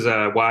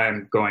why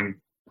I'm going.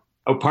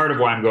 Part of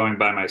why I'm going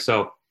by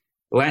myself.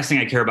 The last thing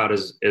I care about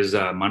is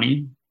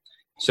money.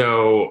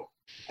 So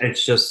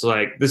it's just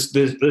like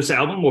this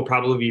album will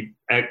probably be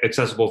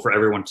accessible for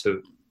everyone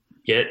to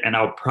get, and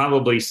I'll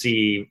probably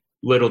see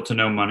little to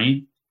no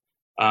money,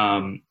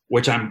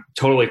 which I'm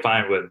totally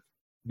fine with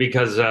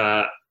because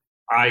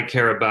I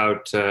care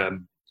about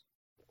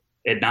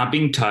it not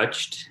being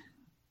touched,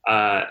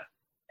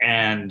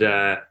 and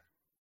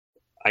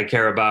I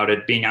care about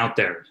it being out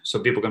there so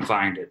people can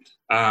find it.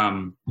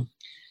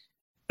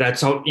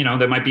 That's all,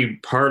 that might be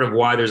part of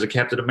why there's a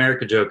Captain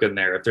America joke in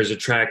there. If there's a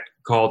track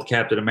called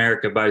Captain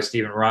America by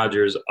Steven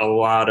Rogers, a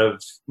lot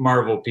of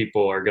Marvel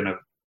people are going to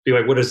be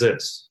like, what is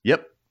this?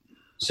 Yep.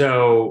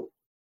 So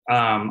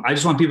I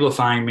just want people to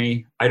find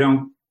me.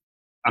 I'm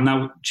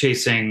not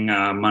chasing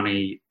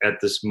money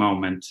at this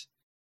moment.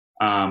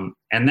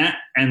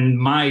 And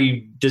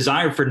my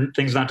desire for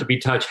things not to be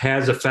touched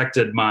has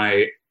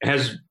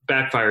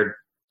backfired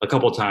a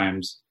couple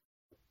times.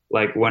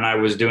 Like when I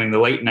was doing the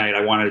late night,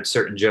 I wanted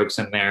certain jokes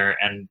in there,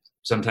 and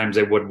sometimes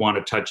they would want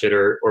to touch it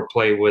or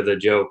play with a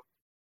joke.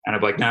 And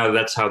I'm like, no,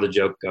 that's how the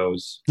joke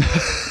goes.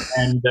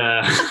 And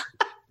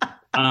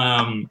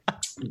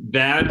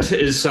that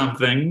is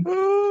something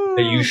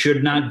that you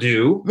should not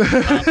do.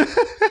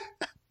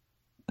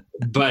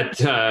 But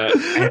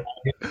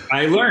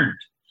I learned.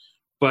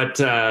 But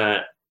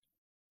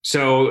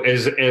so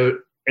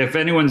if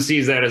anyone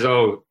sees that as,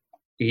 oh,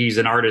 he's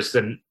an artist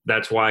and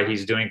that's why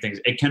he's doing things,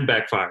 it can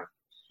backfire.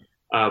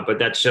 But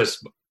that's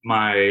just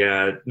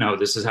my, no,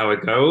 this is how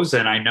it goes.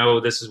 And I know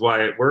this is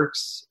why it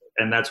works.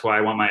 And that's why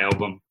I want my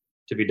album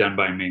to be done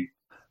by me.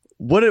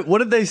 What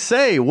did they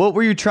say? What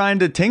were you trying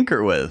to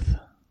tinker with?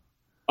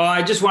 Oh,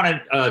 I just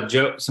wanted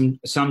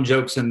some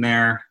jokes in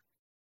there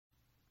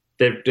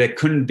that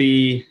couldn't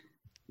be.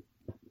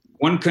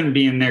 One couldn't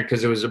be in there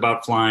because it was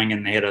about flying,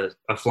 and they had a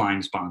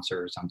flying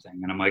sponsor or something.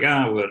 And I'm like,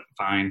 well,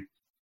 fine,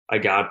 I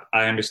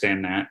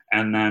understand that.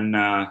 And then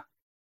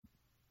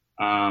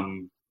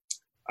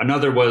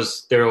another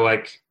was they were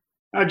like,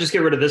 just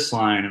get rid of this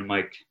line. And I'm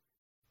like,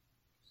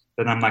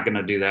 then I'm not going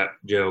to do that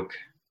joke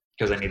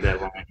because I need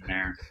that line in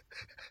there.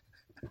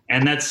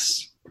 And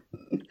that's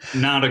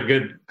not a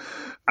good.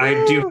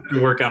 I do have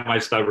to work on my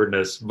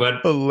stubbornness,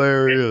 but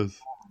hilarious.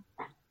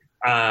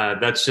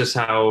 That's just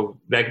how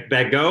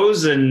that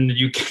goes, and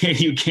you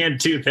can't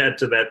do that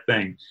to that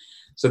thing.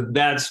 So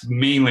that's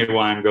mainly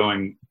why I'm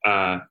going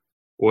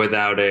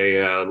without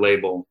a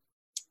label,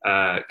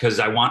 because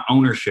I want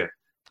ownership.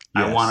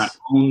 Yes. I want to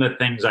own the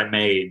things I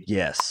made.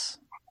 Yes.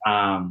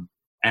 And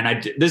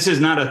this is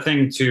not a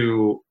thing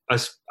to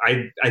us.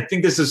 I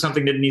think this is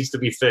something that needs to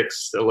be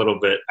fixed a little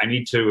bit. I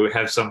need to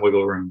have some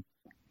wiggle room,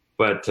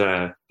 but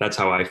that's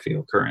how I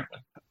feel currently.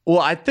 Well,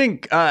 I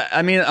think,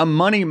 a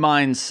money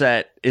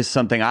mindset is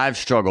something I've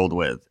struggled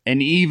with.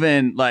 And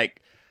even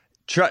like,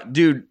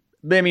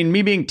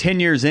 me being 10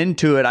 years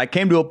into it, I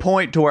came to a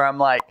point to where I'm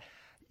like,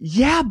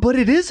 yeah, but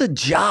it is a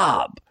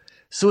job.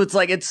 So it's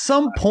like at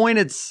some point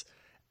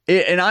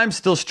and I'm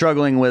still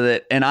struggling with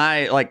it. And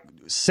I like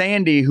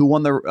Sandy, who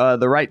won the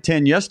Right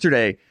 10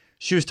 yesterday,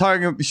 she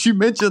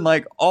mentioned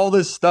like all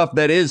this stuff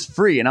that is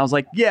free. And I was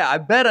like, yeah, I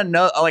bet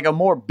a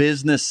more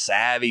business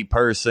savvy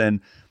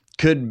person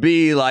could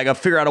be like,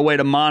 figure out a way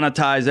to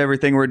monetize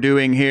everything we're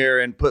doing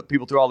here and put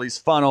people through all these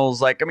funnels.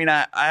 Like,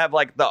 I have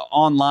like the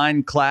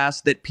online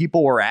class that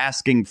people were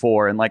asking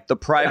for and like the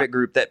private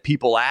group that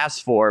people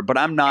ask for, but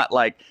I'm not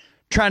like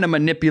trying to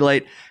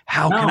manipulate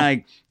can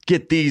I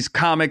get these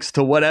comics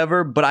to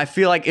whatever. But I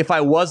feel like if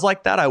I was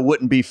like that, I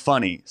wouldn't be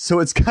funny. So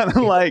it's kind of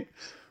like,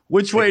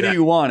 which way do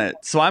you want it?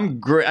 So I'm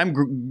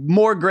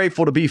more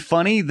grateful to be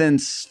funny than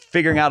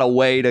figuring out a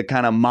way to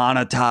kind of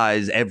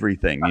monetize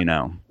everything,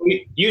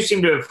 You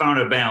seem to have found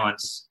a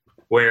balance,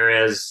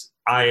 whereas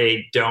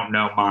I don't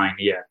know mine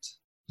yet.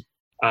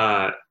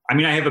 I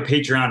have a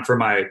Patreon for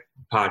my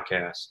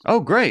podcast.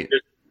 Oh, great.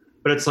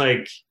 But it's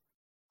like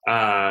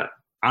on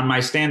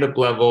my stand-up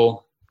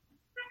level,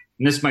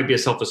 and this might be a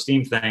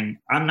self-esteem thing,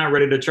 I'm not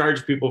ready to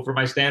charge people for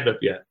my stand-up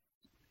yet.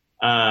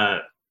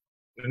 When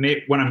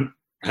I'm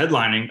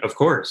headlining, of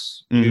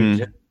course,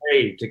 you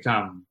pay to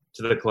come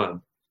to the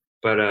club.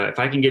 But if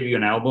I can give you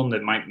an album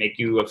that might make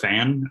you a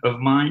fan of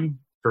mine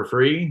for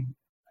free,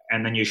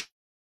 and then you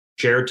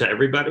share it to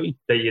everybody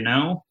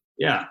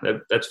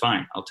that that's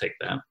fine. I'll take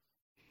that.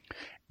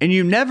 And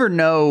you never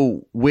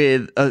know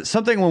with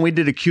something when we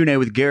did a Q&A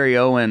with Gary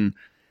Owen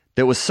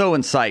that was so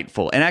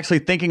insightful. And actually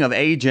thinking of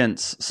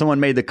agents, someone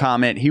made the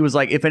comment. He was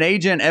like, if an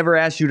agent ever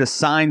asks you to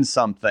sign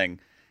something,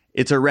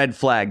 it's a red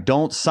flag.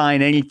 Don't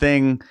sign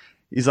anything.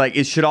 He's like,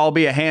 it should all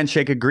be a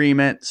handshake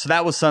agreement. So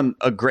that was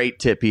a great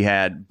tip he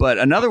had. But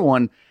another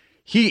one,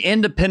 he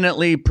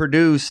independently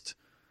produced,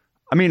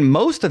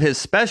 most of his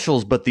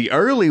specials, but the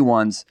early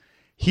ones,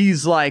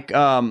 he's like,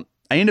 I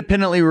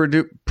independently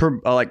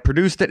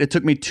produced it. It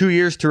took me 2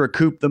 years to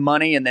recoup the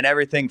money. And then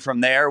everything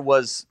from there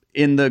was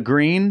in the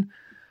green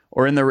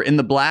or in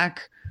the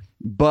black.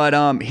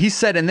 But he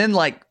said, and then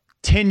like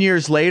 10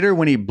 years later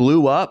when he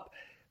blew up,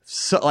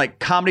 so like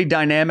Comedy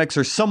Dynamics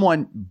or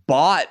someone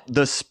bought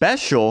the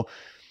special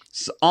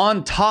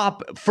on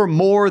top for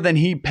more than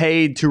he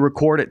paid to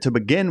record it to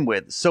begin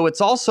with. So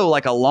it's also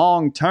like a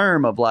long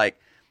term of like,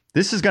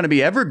 this is going to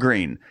be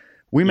evergreen.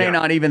 We may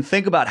not even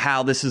think about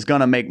how this is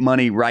going to make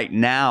money right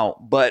now,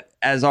 but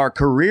as our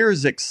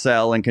careers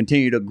excel and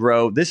continue to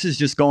grow, this is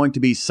just going to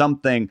be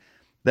something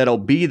that'll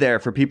be there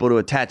for people to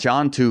attach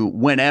onto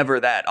whenever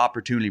that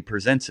opportunity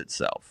presents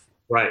itself.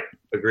 Right.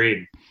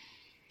 Agreed.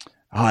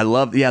 Oh, I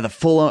love, the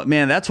full,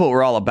 man, that's what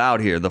we're all about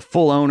here. The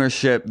full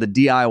ownership, the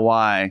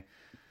DIY,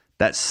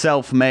 that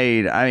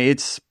self-made.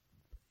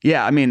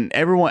 I mean,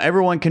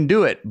 everyone can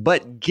do it,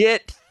 but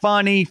get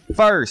funny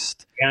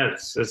first.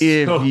 Yes. If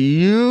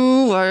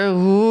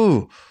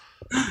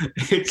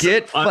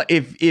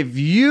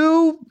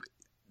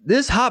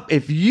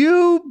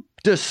you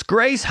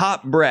disgrace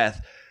Hot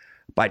Breath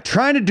by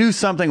trying to do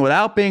something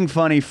without being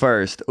funny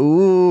first,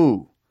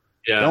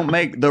 don't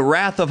make the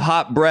wrath of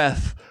Hot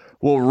Breath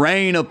will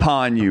rain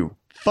upon you.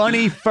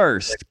 Funny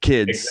first,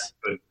 kids.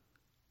 Exactly.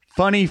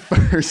 Funny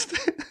first.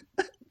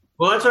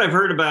 Well, that's what I've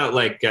heard about.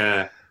 Like,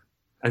 I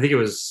think it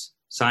was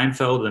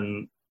Seinfeld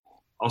and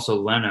also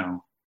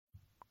Leno.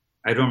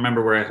 I don't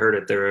remember where I heard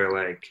it. They were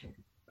like,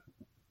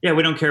 "Yeah,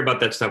 we don't care about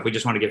that stuff. We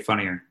just want to get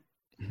funnier."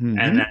 Mm-hmm.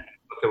 And then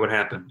look at what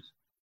happened.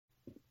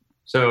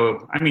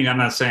 So, I mean, I'm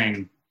not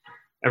saying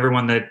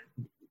everyone that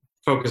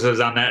focuses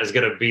on that is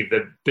going to be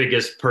the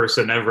biggest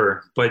person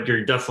ever, but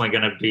you're definitely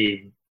going to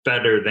be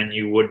better than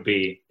you would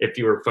be if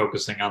you were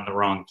focusing on the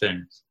wrong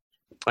things.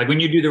 Like when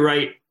you do the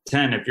right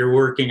 10, if you're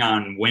working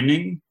on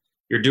winning,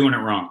 you're doing it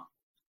wrong.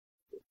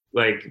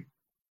 Like,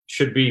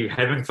 should be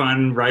having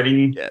fun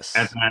writing, yes,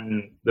 and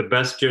then the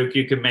best joke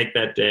you can make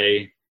that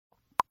day,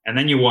 and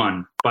then you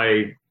won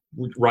by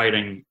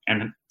writing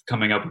and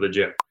coming up with a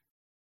joke.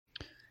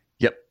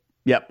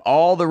 Yep.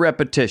 All the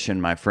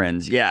repetition, my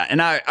friends. Yeah.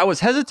 And I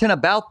was hesitant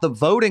about the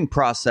voting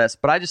process,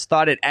 but I just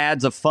thought it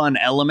adds a fun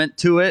element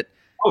to it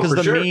because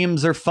the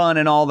memes are fun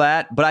and all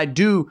that. But I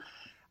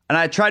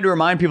tried to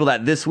remind people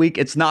that this week,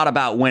 it's not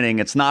about winning.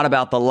 It's not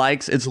about the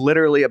likes. It's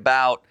literally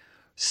about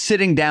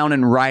sitting down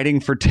and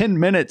writing for 10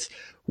 minutes,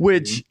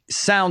 which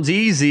sounds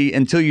easy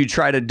until you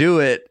try to do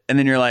it. And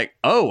then you're like,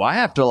 oh, I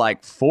have to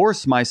like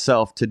force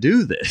myself to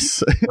do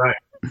this. Right.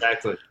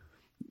 Exactly.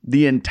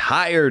 The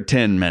entire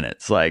 10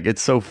 minutes. Like,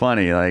 it's so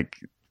funny. Like,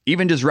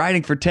 even just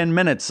writing for 10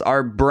 minutes,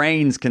 our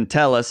brains can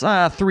tell us,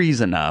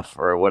 3's enough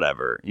or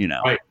whatever, you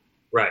know.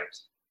 Right.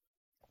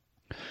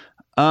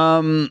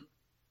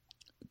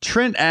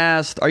 Trent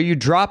asked, are you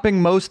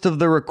dropping most of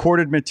the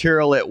recorded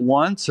material at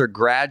once or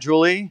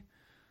gradually?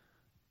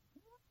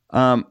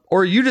 Or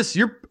are you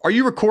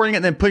recording it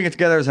and then putting it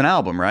together as an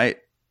album, right?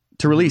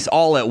 To release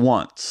all at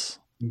once.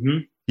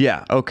 Mm-hmm.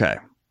 Yeah. Okay.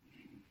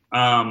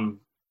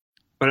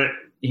 But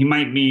he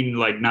might mean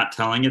like not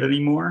telling it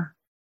anymore.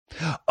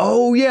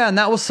 Oh yeah, and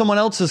that was someone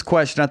else's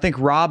question. I think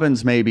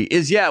Robin's maybe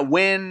is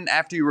when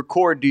after you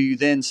record do you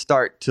then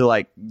start to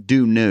like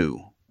do new?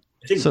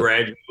 I think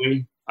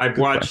gradually. I've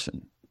watched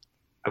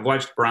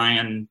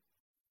Brian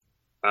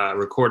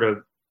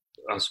record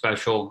a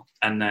special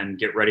and then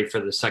get ready for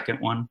the second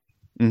one.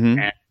 Mm-hmm.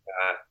 And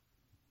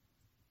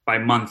by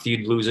month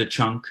you'd lose a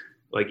chunk.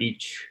 Like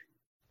each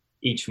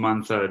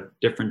month a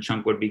different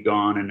chunk would be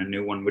gone and a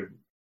new one would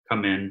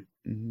come in.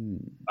 Mm-hmm.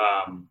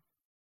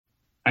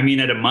 I mean,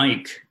 at a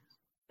mic,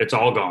 it's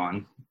all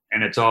gone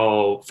and it's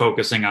all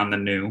focusing on the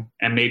new.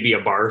 And maybe a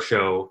bar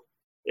show,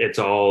 it's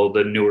all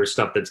the newer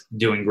stuff that's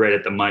doing great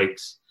at the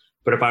mics.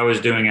 But if I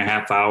was doing a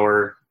half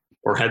hour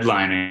or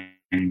headlining,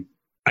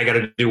 I got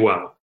to do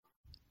well.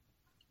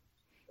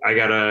 I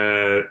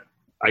gotta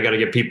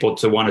get people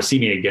to want to see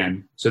me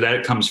again. So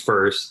that comes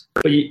first.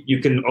 But you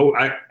can.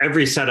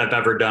 Every set I've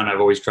ever done, I've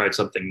always tried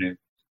something new.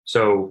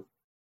 So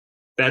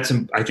I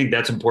think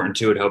that's important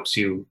too. It helps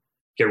you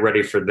get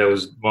ready for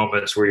those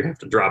moments where you have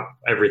to drop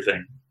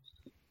everything.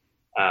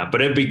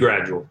 But it'd be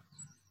gradual.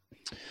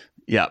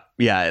 Yeah.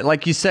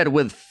 Like you said,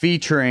 with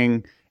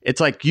featuring, it's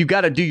like you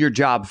got to do your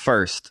job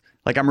first.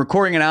 Like I'm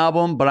recording an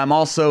album, but I'm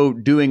also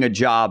doing a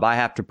job I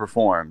have to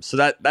perform.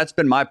 So that's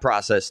been my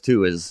process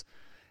too.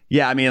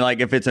 I mean, like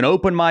if it's an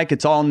open mic,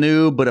 it's all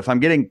new. But if I'm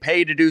getting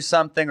paid to do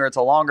something or it's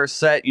a longer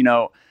set, you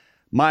know,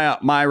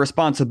 my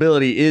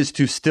responsibility is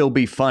to still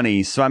be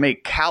funny. So I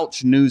make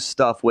couch news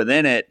stuff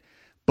within it.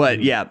 But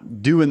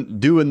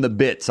doing the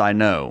bits I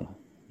know.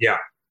 Yeah.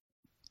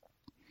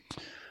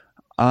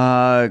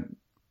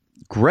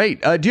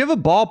 Great. Do you have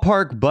a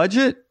ballpark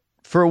budget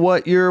for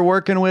what you're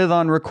working with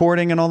on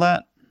recording and all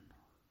that?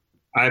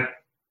 I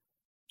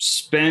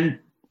spent,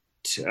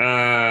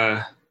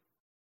 I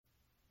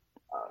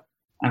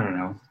don't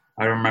know.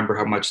 I don't remember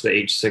how much the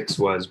H6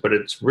 was, but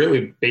it's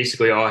really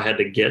basically all I had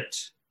to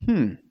get.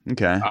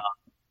 Okay.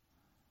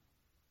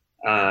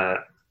 I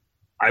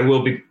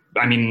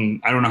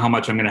don't know how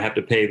much I'm going to have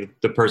to pay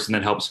the person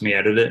that helps me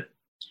edit it.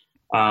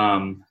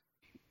 But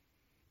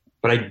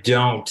I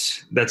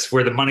don't. That's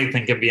where the money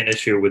thing can be an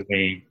issue with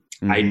me.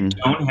 Mm-hmm. I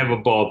don't have a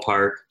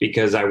ballpark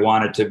because I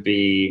want it to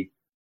be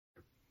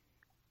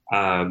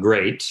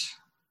great,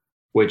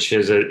 which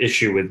is an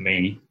issue with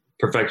me.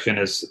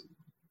 Perfectionist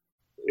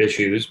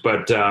issues.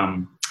 But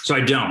so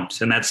I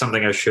don't. And that's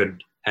something I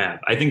should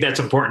have. I think that's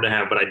important to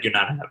have, but I do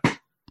not have.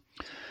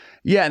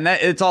 Yeah, and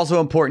it's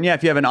also important. Yeah,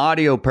 if you have an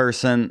audio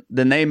person,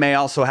 then they may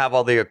also have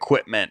all the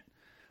equipment.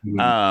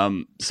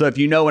 Mm-hmm. So if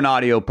you know an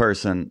audio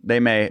person, they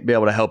may be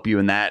able to help you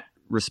in that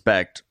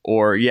respect.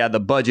 Or the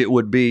budget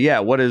would be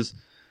what is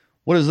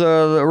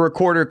the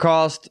recorder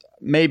cost?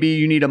 Maybe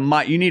you need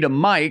a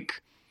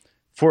mic.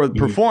 for the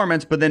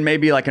performance, but then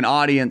maybe like an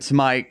audience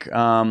mic.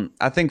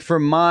 I think for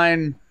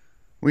mine,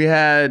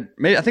 I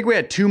think we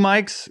had two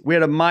mics. We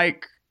had a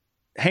mic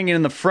hanging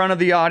in the front of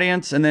the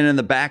audience and then in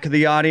the back of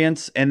the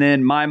audience. And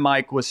then my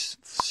mic was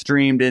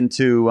streamed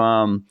into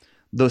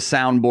the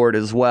soundboard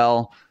as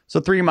well. So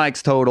 3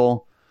 mics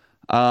total.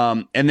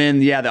 And then,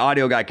 the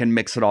audio guy can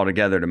mix it all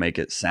together to make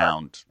it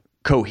sound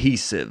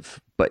cohesive.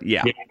 But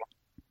yeah,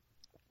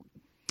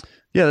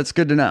 that's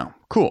good to know.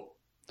 Cool.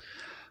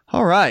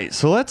 All right,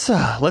 so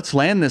let's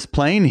land this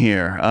plane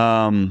here.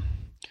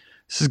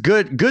 This is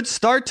good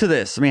start to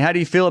this. I mean, how do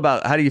you feel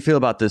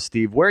about this,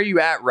 Steve? Where are you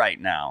at right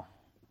now?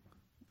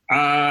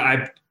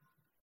 I'm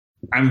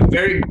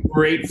very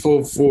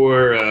grateful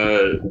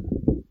for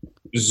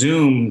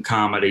Zoom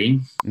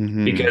comedy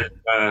because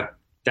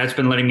that's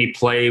been letting me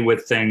play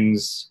with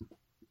things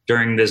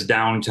during this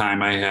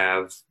downtime I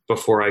have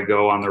before I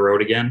go on the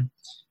road again.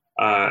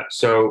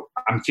 So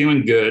I'm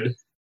feeling good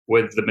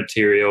with the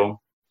material.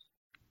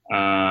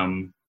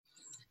 I've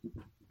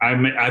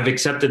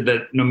accepted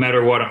that no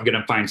matter what, I'm going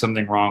to find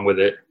something wrong with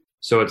it.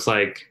 So it's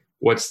like,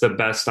 what's the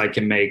best I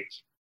can make,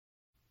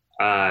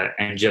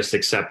 and just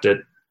accept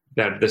it,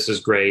 that this is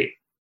great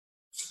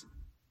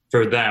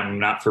for them,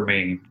 not for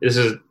me. This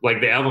is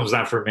like, the album's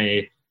not for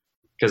me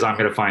because I'm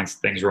going to find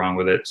things wrong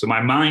with it. So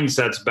my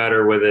mindset's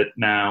better with it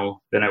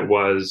now than it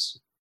was.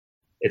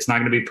 It's not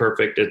going to be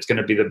perfect. It's going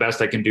to be the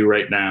best I can do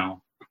right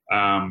now.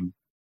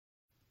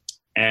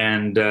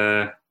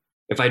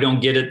 If I don't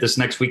get it this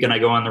next week and I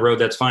go on the road,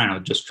 that's fine. I'll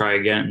just try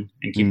again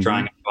and keep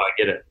trying until I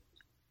get it.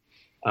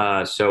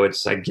 So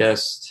it's, I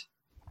guess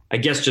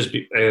just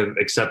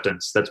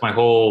acceptance. That's my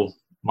whole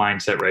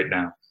mindset right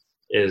now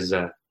is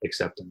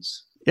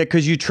acceptance. Yeah,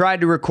 because you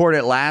tried to record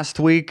it last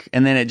week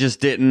and then it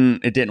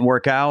didn't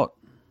work out.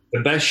 The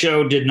best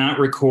show did not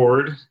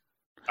record.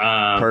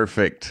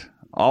 Perfect.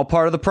 All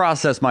part of the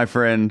process, my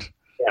friend.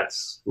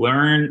 Yes.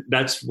 Learn.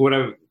 That's what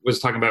I was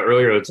talking about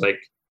earlier. It's like,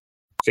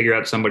 figure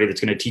out somebody that's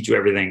going to teach you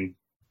everything.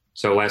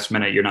 So last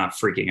minute, you're not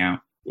freaking out,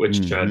 which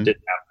didn't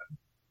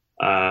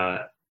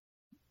happen.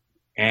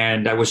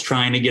 And I was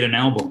trying to get an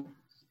album,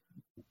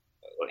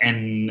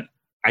 and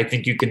I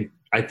think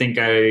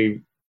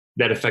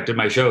that affected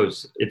my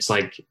shows. It's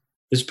like,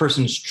 this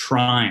person's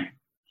trying,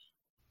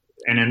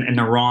 and in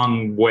the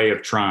wrong way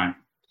of trying.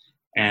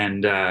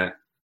 And I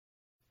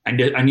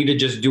need to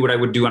just do what I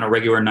would do on a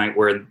regular night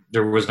where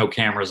there was no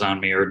cameras on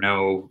me or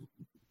no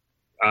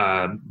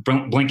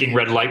blinking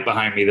red light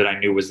behind me that I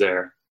knew was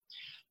there.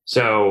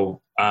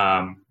 So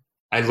I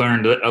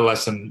learned a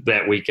lesson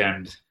that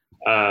weekend,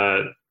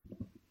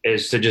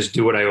 is to just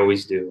do what I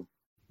always do.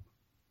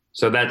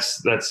 So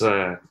that's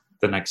the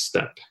next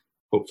step,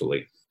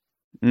 hopefully.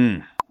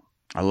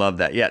 I love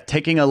that. Yeah,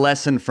 taking a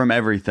lesson from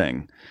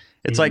everything.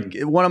 It's like,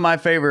 one of my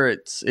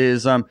favorites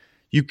is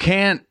you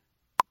can't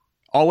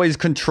always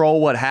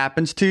control what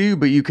happens to you,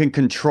 but you can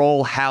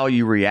control how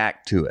you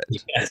react to it.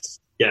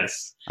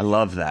 Yes. I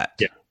love that.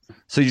 Yeah.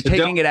 So you're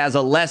taking it as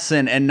a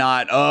lesson and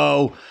not,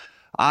 oh,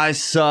 I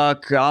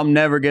suck, I'll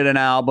never get an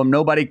album,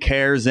 nobody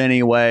cares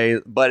anyway.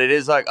 But it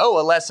is like, oh,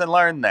 a lesson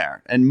learned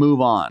there, and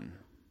move on.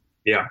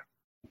 Yeah.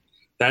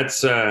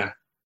 That's,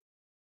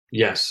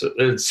 yes,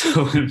 it's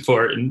so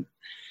important.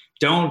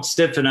 Don't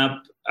stiffen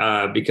up,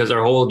 because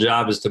our whole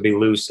job is to be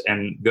loose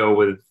and go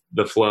with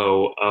the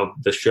flow of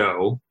the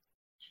show.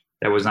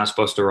 That was not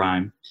supposed to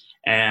rhyme.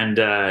 And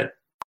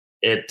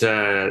if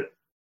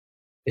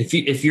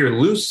you're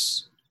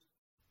loose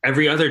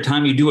every other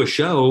time you do a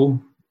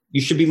show, you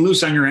should be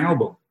loose on your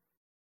album.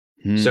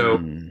 So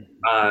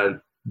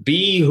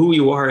be who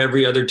you are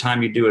every other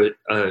time you do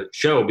a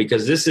show,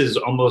 because this is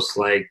almost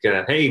like,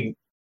 hey,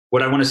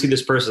 what I want to see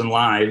this person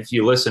live.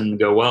 You listen and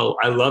go, well,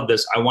 I love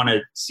this. I want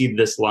to see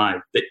this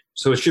live.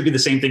 So it should be the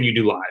same thing you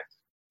do live,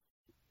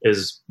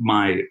 is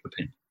my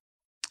opinion.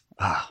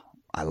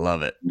 I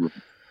love it.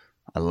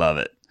 I love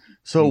it.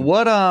 So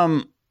what,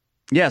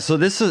 so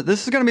this is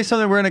going to be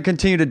something we're going to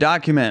continue to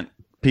document,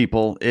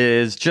 people,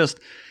 is just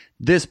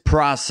this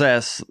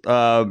process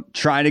of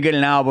trying to get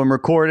an album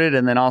recorded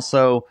and then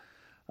also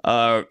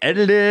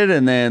edited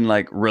and then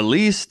like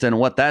released, and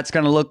what that's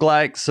going to look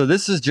like. So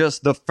this is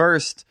just the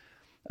first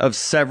of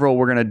several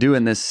we're going to do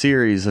in this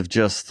series of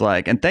just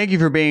like, and thank you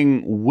for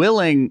being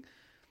willing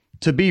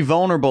to be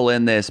vulnerable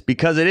in this,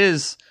 because it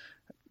is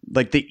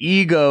like, the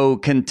ego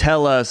can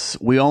tell us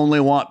we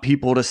only want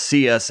people to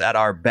see us at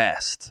our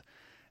best.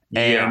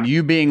 And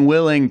you being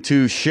willing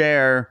to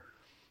share,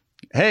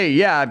 hey,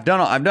 yeah, I've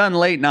done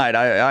late night.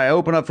 I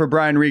open up for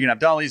Brian Regan. I've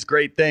done all these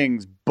great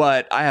things,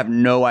 but I have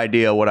no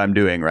idea what I'm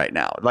doing right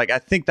now. Like, I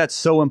think that's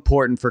so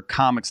important for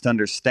comics to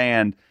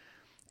understand.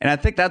 And I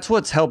think that's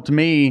what's helped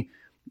me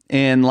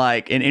in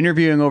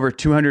interviewing over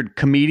 200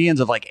 comedians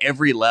of like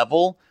every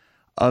level,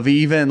 of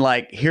even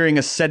like hearing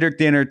a Cedric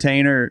the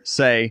Entertainer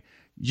say,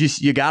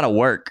 you got to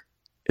work.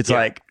 It's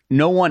like,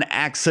 no one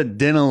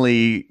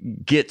accidentally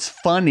gets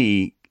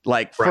funny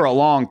for a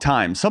long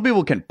time. Some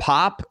people can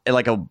pop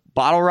like a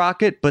bottle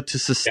rocket, but to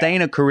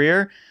sustain a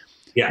career,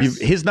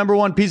 his number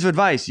one piece of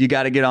advice, you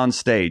got to get on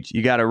stage.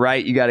 You got to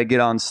write, you got to get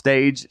on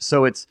stage.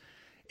 So it's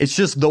it's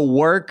just the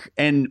work,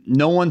 and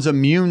no one's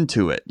immune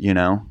to it, you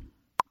know?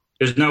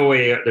 There's no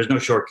way, there's no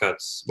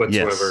shortcuts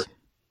whatsoever.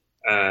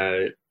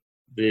 Yes.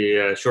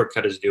 The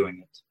shortcut is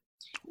doing it.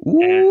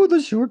 Ooh,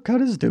 the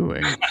shortcut is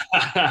doing.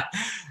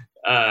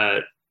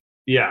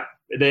 Yeah,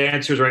 the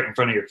answer is right in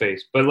front of your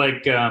face. But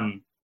like,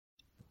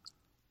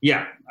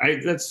 yeah,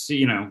 that's,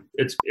 you know,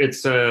 it's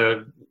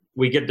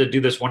we get to do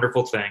this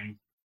wonderful thing,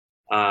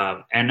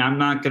 and I'm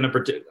not going to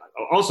pretend.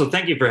 Also,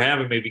 thank you for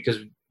having me, because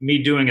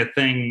me doing a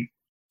thing,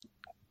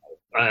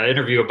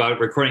 interview about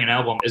recording an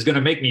album is going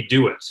to make me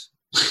do it.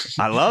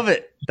 I love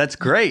it. That's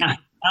great.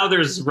 Now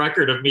there's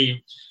record of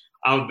me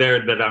out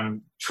there that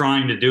I'm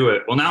trying to do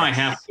it. Well, now I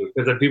have to,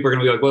 because then people are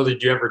going to be like, well,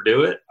 did you ever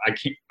do it?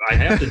 I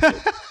have to do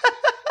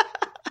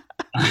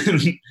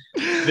it.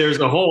 There's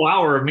a whole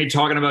hour of me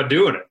talking about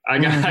doing it. I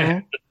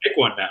have to pick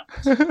one now.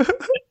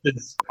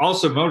 It's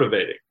also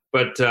motivating,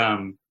 but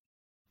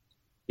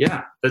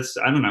yeah,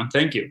 I don't know.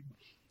 Thank you.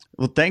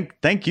 Well,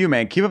 thank you,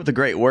 man. Keep up the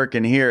great work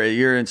in here.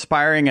 You're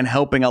inspiring and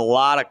helping a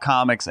lot of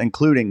comics,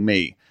 including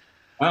me.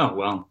 Oh,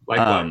 well,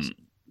 likewise.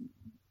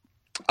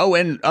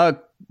 And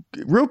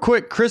real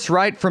quick, Chris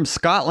Wright from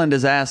Scotland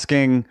is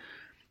asking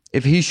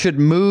if he should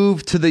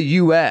move to the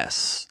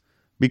U.S.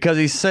 because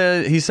he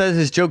says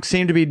his jokes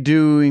seem to be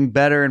doing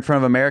better in front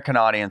of American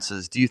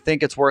audiences. Do you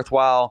think it's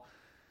worthwhile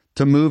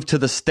to move to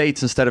the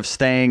States instead of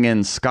staying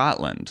in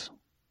Scotland?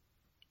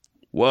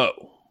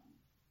 Whoa.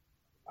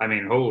 I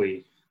mean,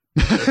 holy.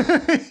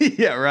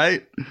 Yeah,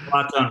 right? A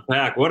lot to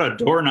unpack. What a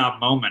doorknob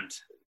moment.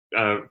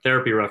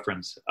 Therapy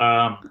reference.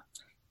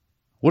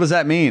 What does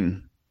that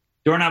mean?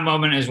 Doorknob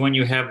moment is when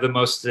you have the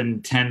most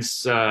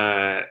intense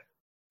angle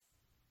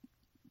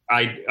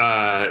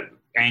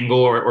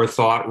or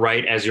thought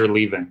right as you're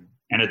leaving.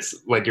 And it's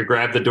like you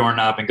grab the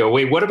doorknob and go,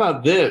 wait, what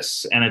about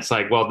this? And it's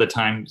like, well, the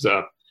time's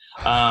up.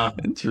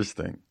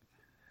 Interesting.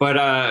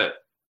 But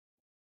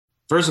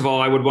first of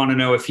all, I would want to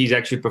know if he's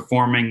actually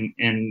performing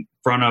in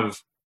front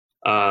of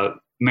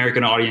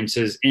American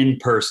audiences in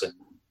person.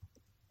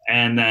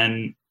 And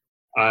then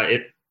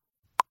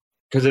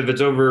because if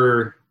it's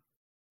over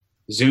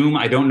Zoom,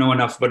 I don't know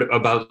enough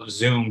about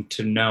Zoom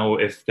to know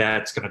if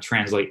that's going to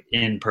translate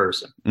in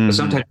person. Mm-hmm. But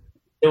sometimes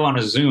you're still on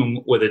a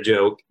Zoom with a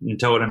joke and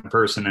tell it in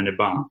person and it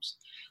bombs.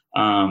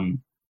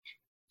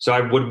 So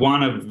I would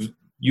want to,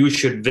 you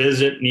should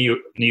visit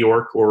New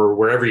York or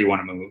wherever you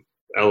want to move,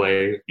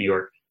 LA, New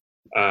York,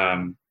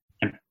 and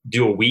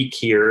do a week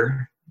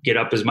here, get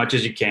up as much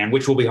as you can,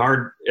 which will be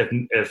hard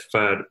if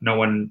no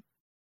one,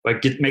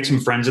 like, make some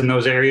friends in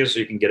those areas so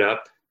you can get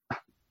up.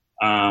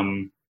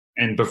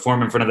 And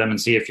perform in front of them and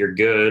see if you're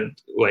good.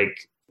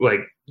 Like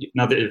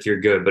not that if you're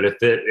good, but if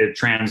it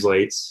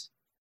translates.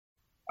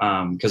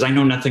 Because I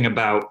know nothing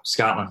about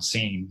Scotland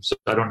scene, so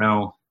I don't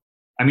know.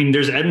 I mean,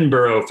 there's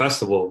Edinburgh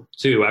Festival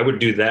too. I would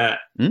do that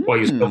while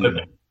you still live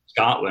in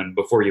Scotland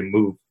before you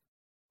move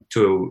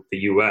to the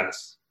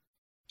U.S.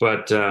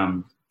 But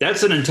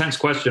that's an intense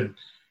question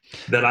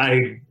that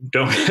I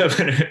don't have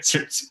an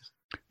answer to.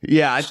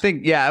 Yeah, I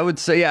think, I would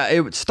say,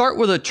 it would start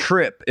with a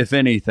trip, if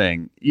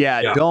anything.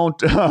 Yeah.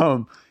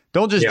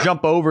 Don't just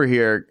jump over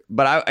here.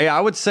 But I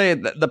would say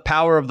that the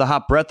power of the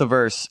Hot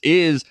Breathiverse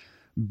is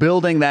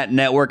building that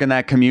network and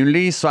that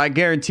community. So I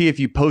guarantee if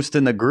you post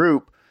in the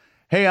group,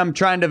 hey, I'm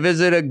trying to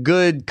visit a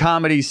good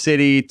comedy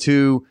city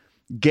to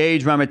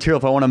gauge my material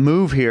if I want to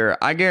move here,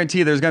 I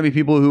guarantee there's going to be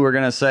people who are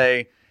going to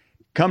say,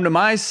 come to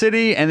my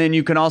city, and then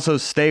you can also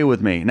stay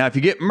with me. Now, if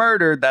you get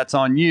murdered, that's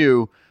on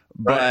you.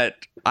 But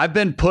I've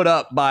been put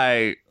up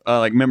by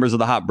like members of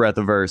the Hot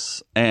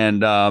Breathiverse,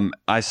 and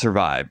I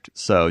survived.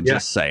 So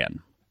just saying.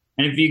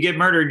 And if you get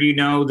murdered, you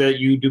know that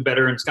you do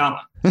better in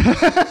Scotland.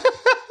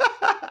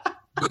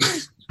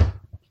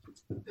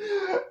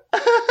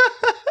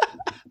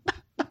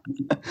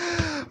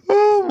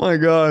 Oh my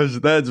gosh,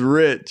 that's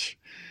rich.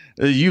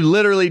 You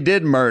literally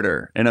did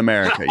murder in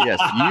America. Yes,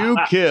 you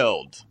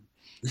killed.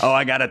 Oh,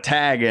 I got a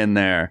tag in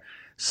there.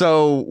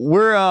 So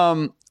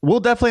we'll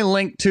definitely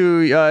link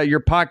to your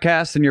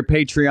podcast and your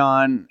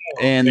Patreon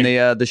and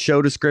the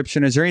show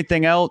description. Is there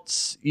anything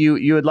else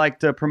you would like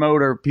to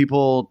promote or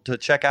people to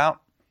check out?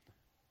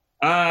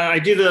 I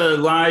do the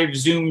live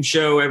Zoom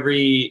show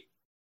every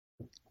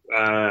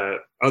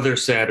other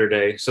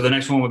Saturday. So the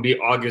next one would be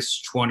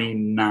August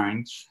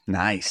 29th.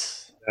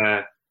 Nice.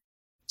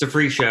 It's a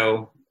free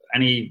show.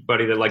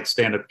 Anybody that likes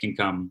stand-up can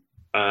come.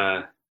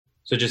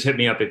 So just hit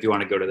me up if you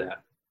want to go to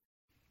that.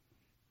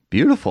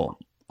 Beautiful.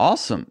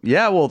 Awesome.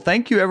 Yeah, well,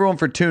 thank you everyone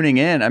for tuning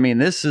in. I mean,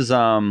 this is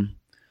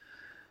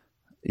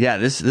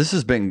this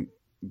has been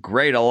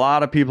great. A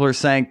lot of people are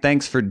saying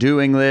thanks for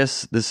doing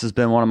this. This has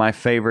been one of my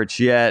favorites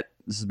yet.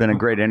 This has been a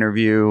great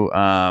interview.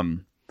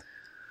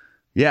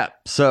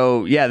 This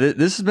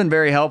has been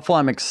very helpful.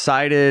 I'm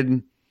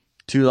excited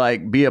to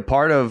be a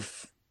part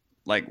of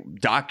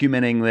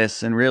documenting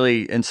this and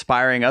really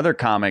inspiring other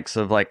comics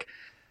of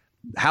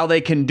how they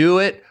can do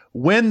it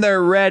when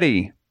they're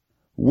ready.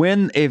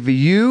 If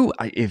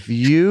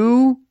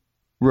you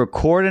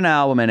record an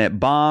album and it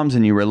bombs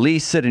and you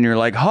release it and you're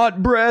like,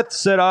 Hot Breath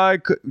said I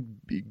could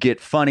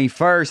get funny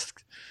first.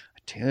 I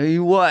tell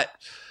you what,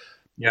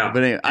 Yeah.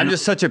 But anyway, I'm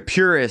just such a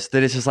purist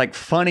that it's just like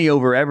funny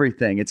over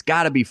everything. It's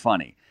got to be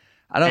funny.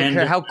 I don't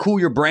care how cool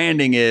your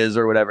branding is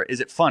or whatever. Is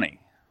it funny?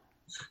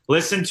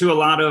 Listen to a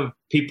lot of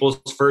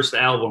people's first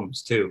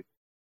albums too.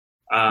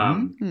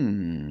 A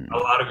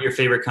lot of your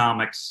favorite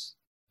comics.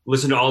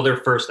 Listen to all their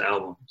first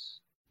albums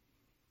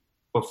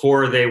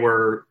before they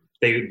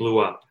blew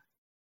up.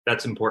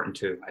 That's important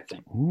too, I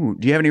think. Ooh,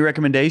 do you have any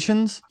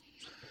recommendations?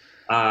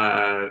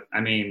 Brian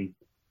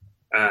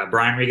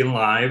Regan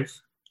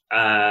Live.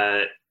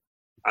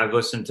 I've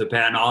listened to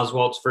Patton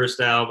Oswalt's first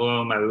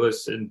album. I've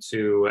listened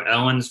to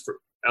Ellen's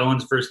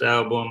first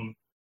album.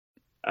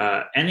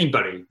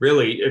 Anybody,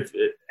 really. If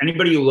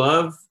anybody you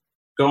love,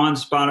 go on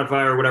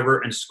Spotify or whatever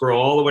and scroll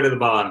all the way to the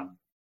bottom.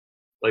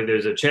 Like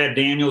there's a Chad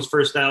Daniels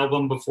first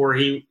album before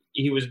he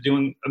was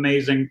doing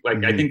amazing.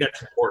 Like I think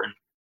that's important.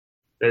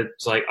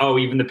 It's like, oh,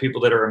 even the people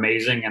that are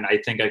amazing and I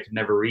think I could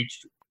never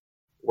reach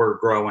were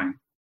growing.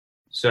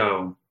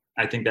 So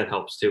I think that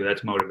helps too.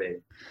 That's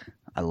motivating.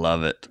 I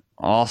love it.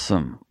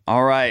 Awesome.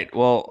 All right.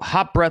 Well,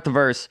 Hot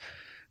Breathiverse,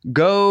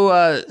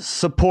 go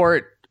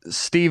support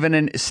Steven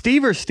and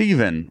Steve or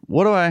Steven.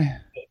 What do I?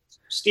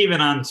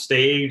 Steven on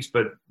stage,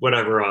 but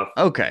whatever off.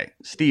 Okay,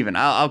 Steven.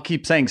 I'll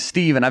keep saying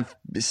Steven. I've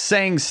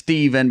saying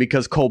Steven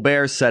because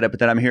Colbert said it, but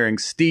then I'm hearing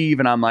Steve,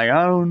 and I'm like,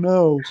 I don't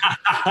know.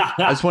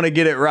 I just want to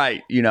get it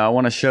right. I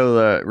want to show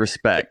the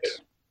respect.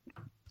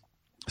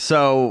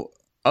 So,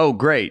 oh,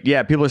 great.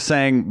 Yeah, people are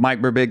saying Mike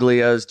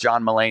Birbiglia's,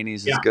 John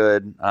Mulaney's is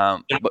good.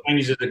 John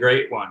Mulaney's is a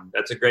great one.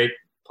 That's a great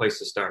place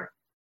to start.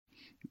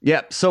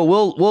 Yep. So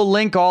we'll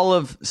link all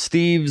of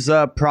Steve's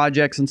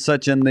projects and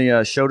such in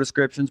the show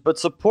descriptions. But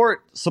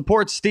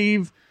support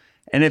Steve.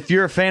 And if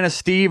you're a fan of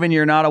Steve and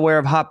you're not aware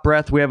of Hot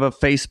Breath, we have a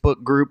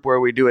Facebook group where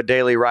we do a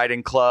daily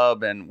writing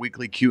club and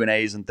weekly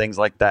Q&As and things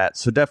like that.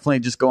 So definitely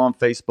just go on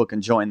Facebook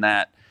and join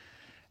that.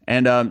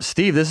 And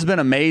Steve, this has been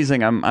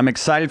amazing. I'm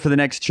excited for the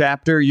next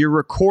chapter. You're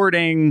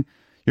recording.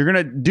 You're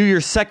gonna do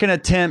your second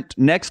attempt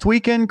next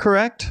weekend,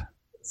 correct?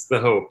 It's the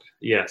hope.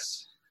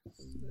 Yes.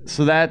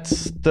 So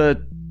that's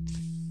the.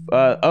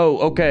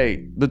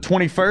 Okay. The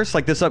 21st,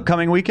 like this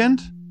upcoming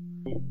weekend?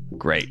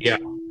 Great. Yeah.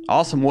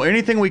 Awesome. Well,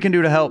 anything we can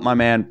do to help, my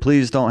man,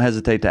 please don't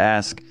hesitate to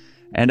ask.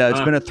 And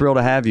it's been a thrill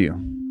to have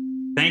you.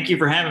 Thank you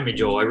for having me,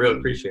 Joel. I really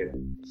appreciate it.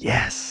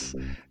 Yes.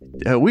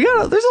 There's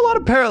a lot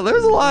of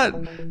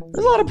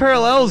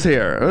parallels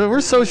here. We're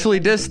socially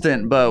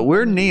distant, but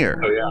we're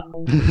near. Oh, yeah.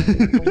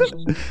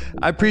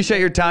 I appreciate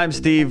your time,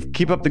 Steve.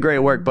 Keep up the great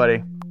work,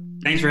 buddy.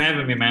 Thanks for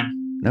having me,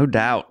 man. No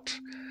doubt.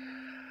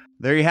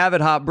 There you have it,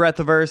 Hot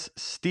Breathiverse.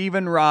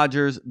 Steven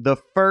Rogers, the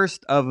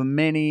first of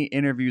many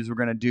interviews we're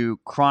going to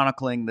do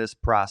chronicling this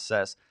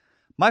process.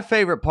 My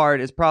favorite part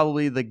is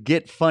probably the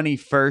get funny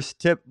first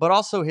tip, but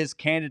also his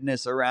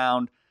candidness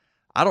around,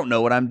 I don't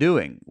know what I'm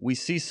doing. We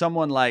see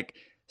someone like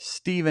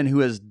Steven who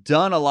has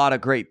done a lot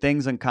of great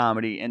things in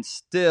comedy, and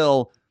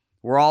still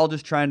we're all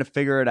just trying to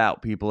figure it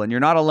out, people. And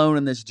you're not alone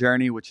in this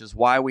journey, which is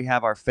why we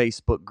have our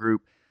Facebook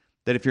group,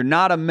 that if you're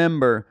not a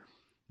member,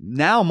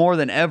 now more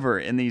than ever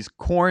in these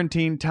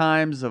quarantine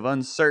times of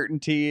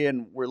uncertainty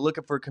and we're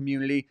looking for a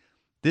community,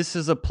 this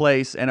is a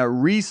place and a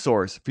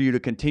resource for you to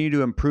continue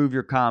to improve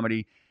your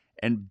comedy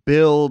and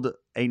build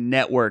a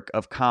network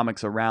of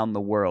comics around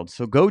the world.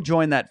 So go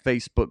join that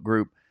Facebook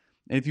group.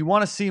 And if you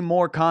want to see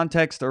more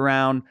context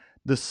around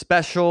the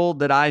special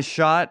that I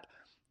shot,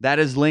 that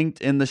is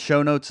linked in the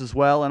show notes as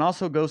well. And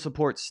also go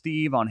support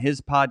Steve on his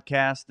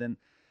podcast and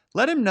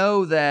let him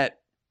know that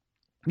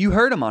you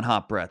heard him on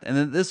Hot Breath and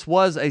that this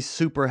was a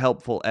super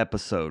helpful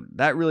episode.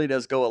 That really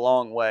does go a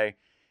long way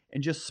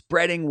in just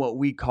spreading what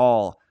we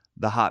call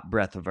the Hot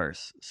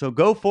Breathiverse. So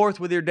go forth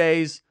with your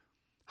days,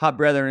 Hot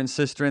Brethren and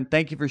Sisterin.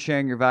 Thank you for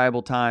sharing your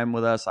valuable time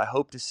with us. I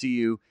hope to see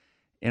you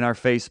in our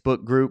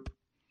Facebook group.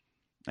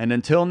 And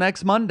until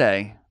next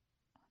Monday,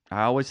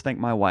 I always thank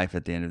my wife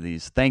at the end of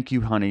these. Thank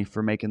you, honey,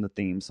 for making the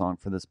theme song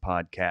for this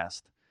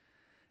podcast.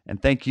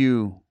 And thank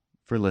you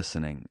for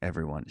listening,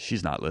 everyone.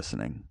 She's not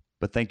listening,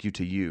 but thank you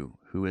to you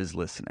who is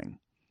listening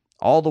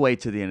all the way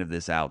to the end of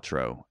this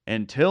outro.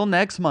 Until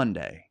next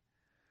Monday,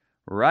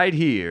 right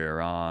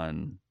here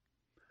on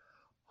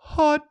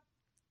Hot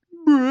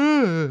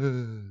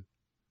Breath.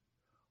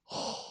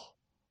 Hot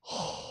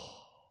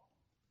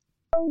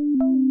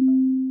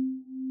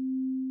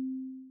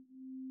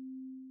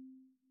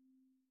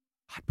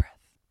Breath.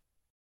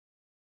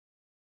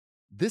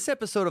 This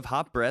episode of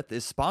Hot Breath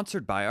is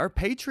sponsored by our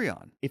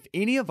Patreon. If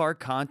any of our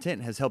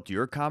content has helped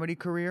your comedy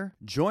career,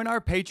 join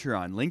our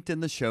Patreon linked in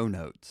the show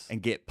notes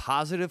and get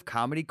positive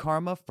comedy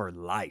karma for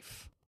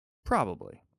life. Probably.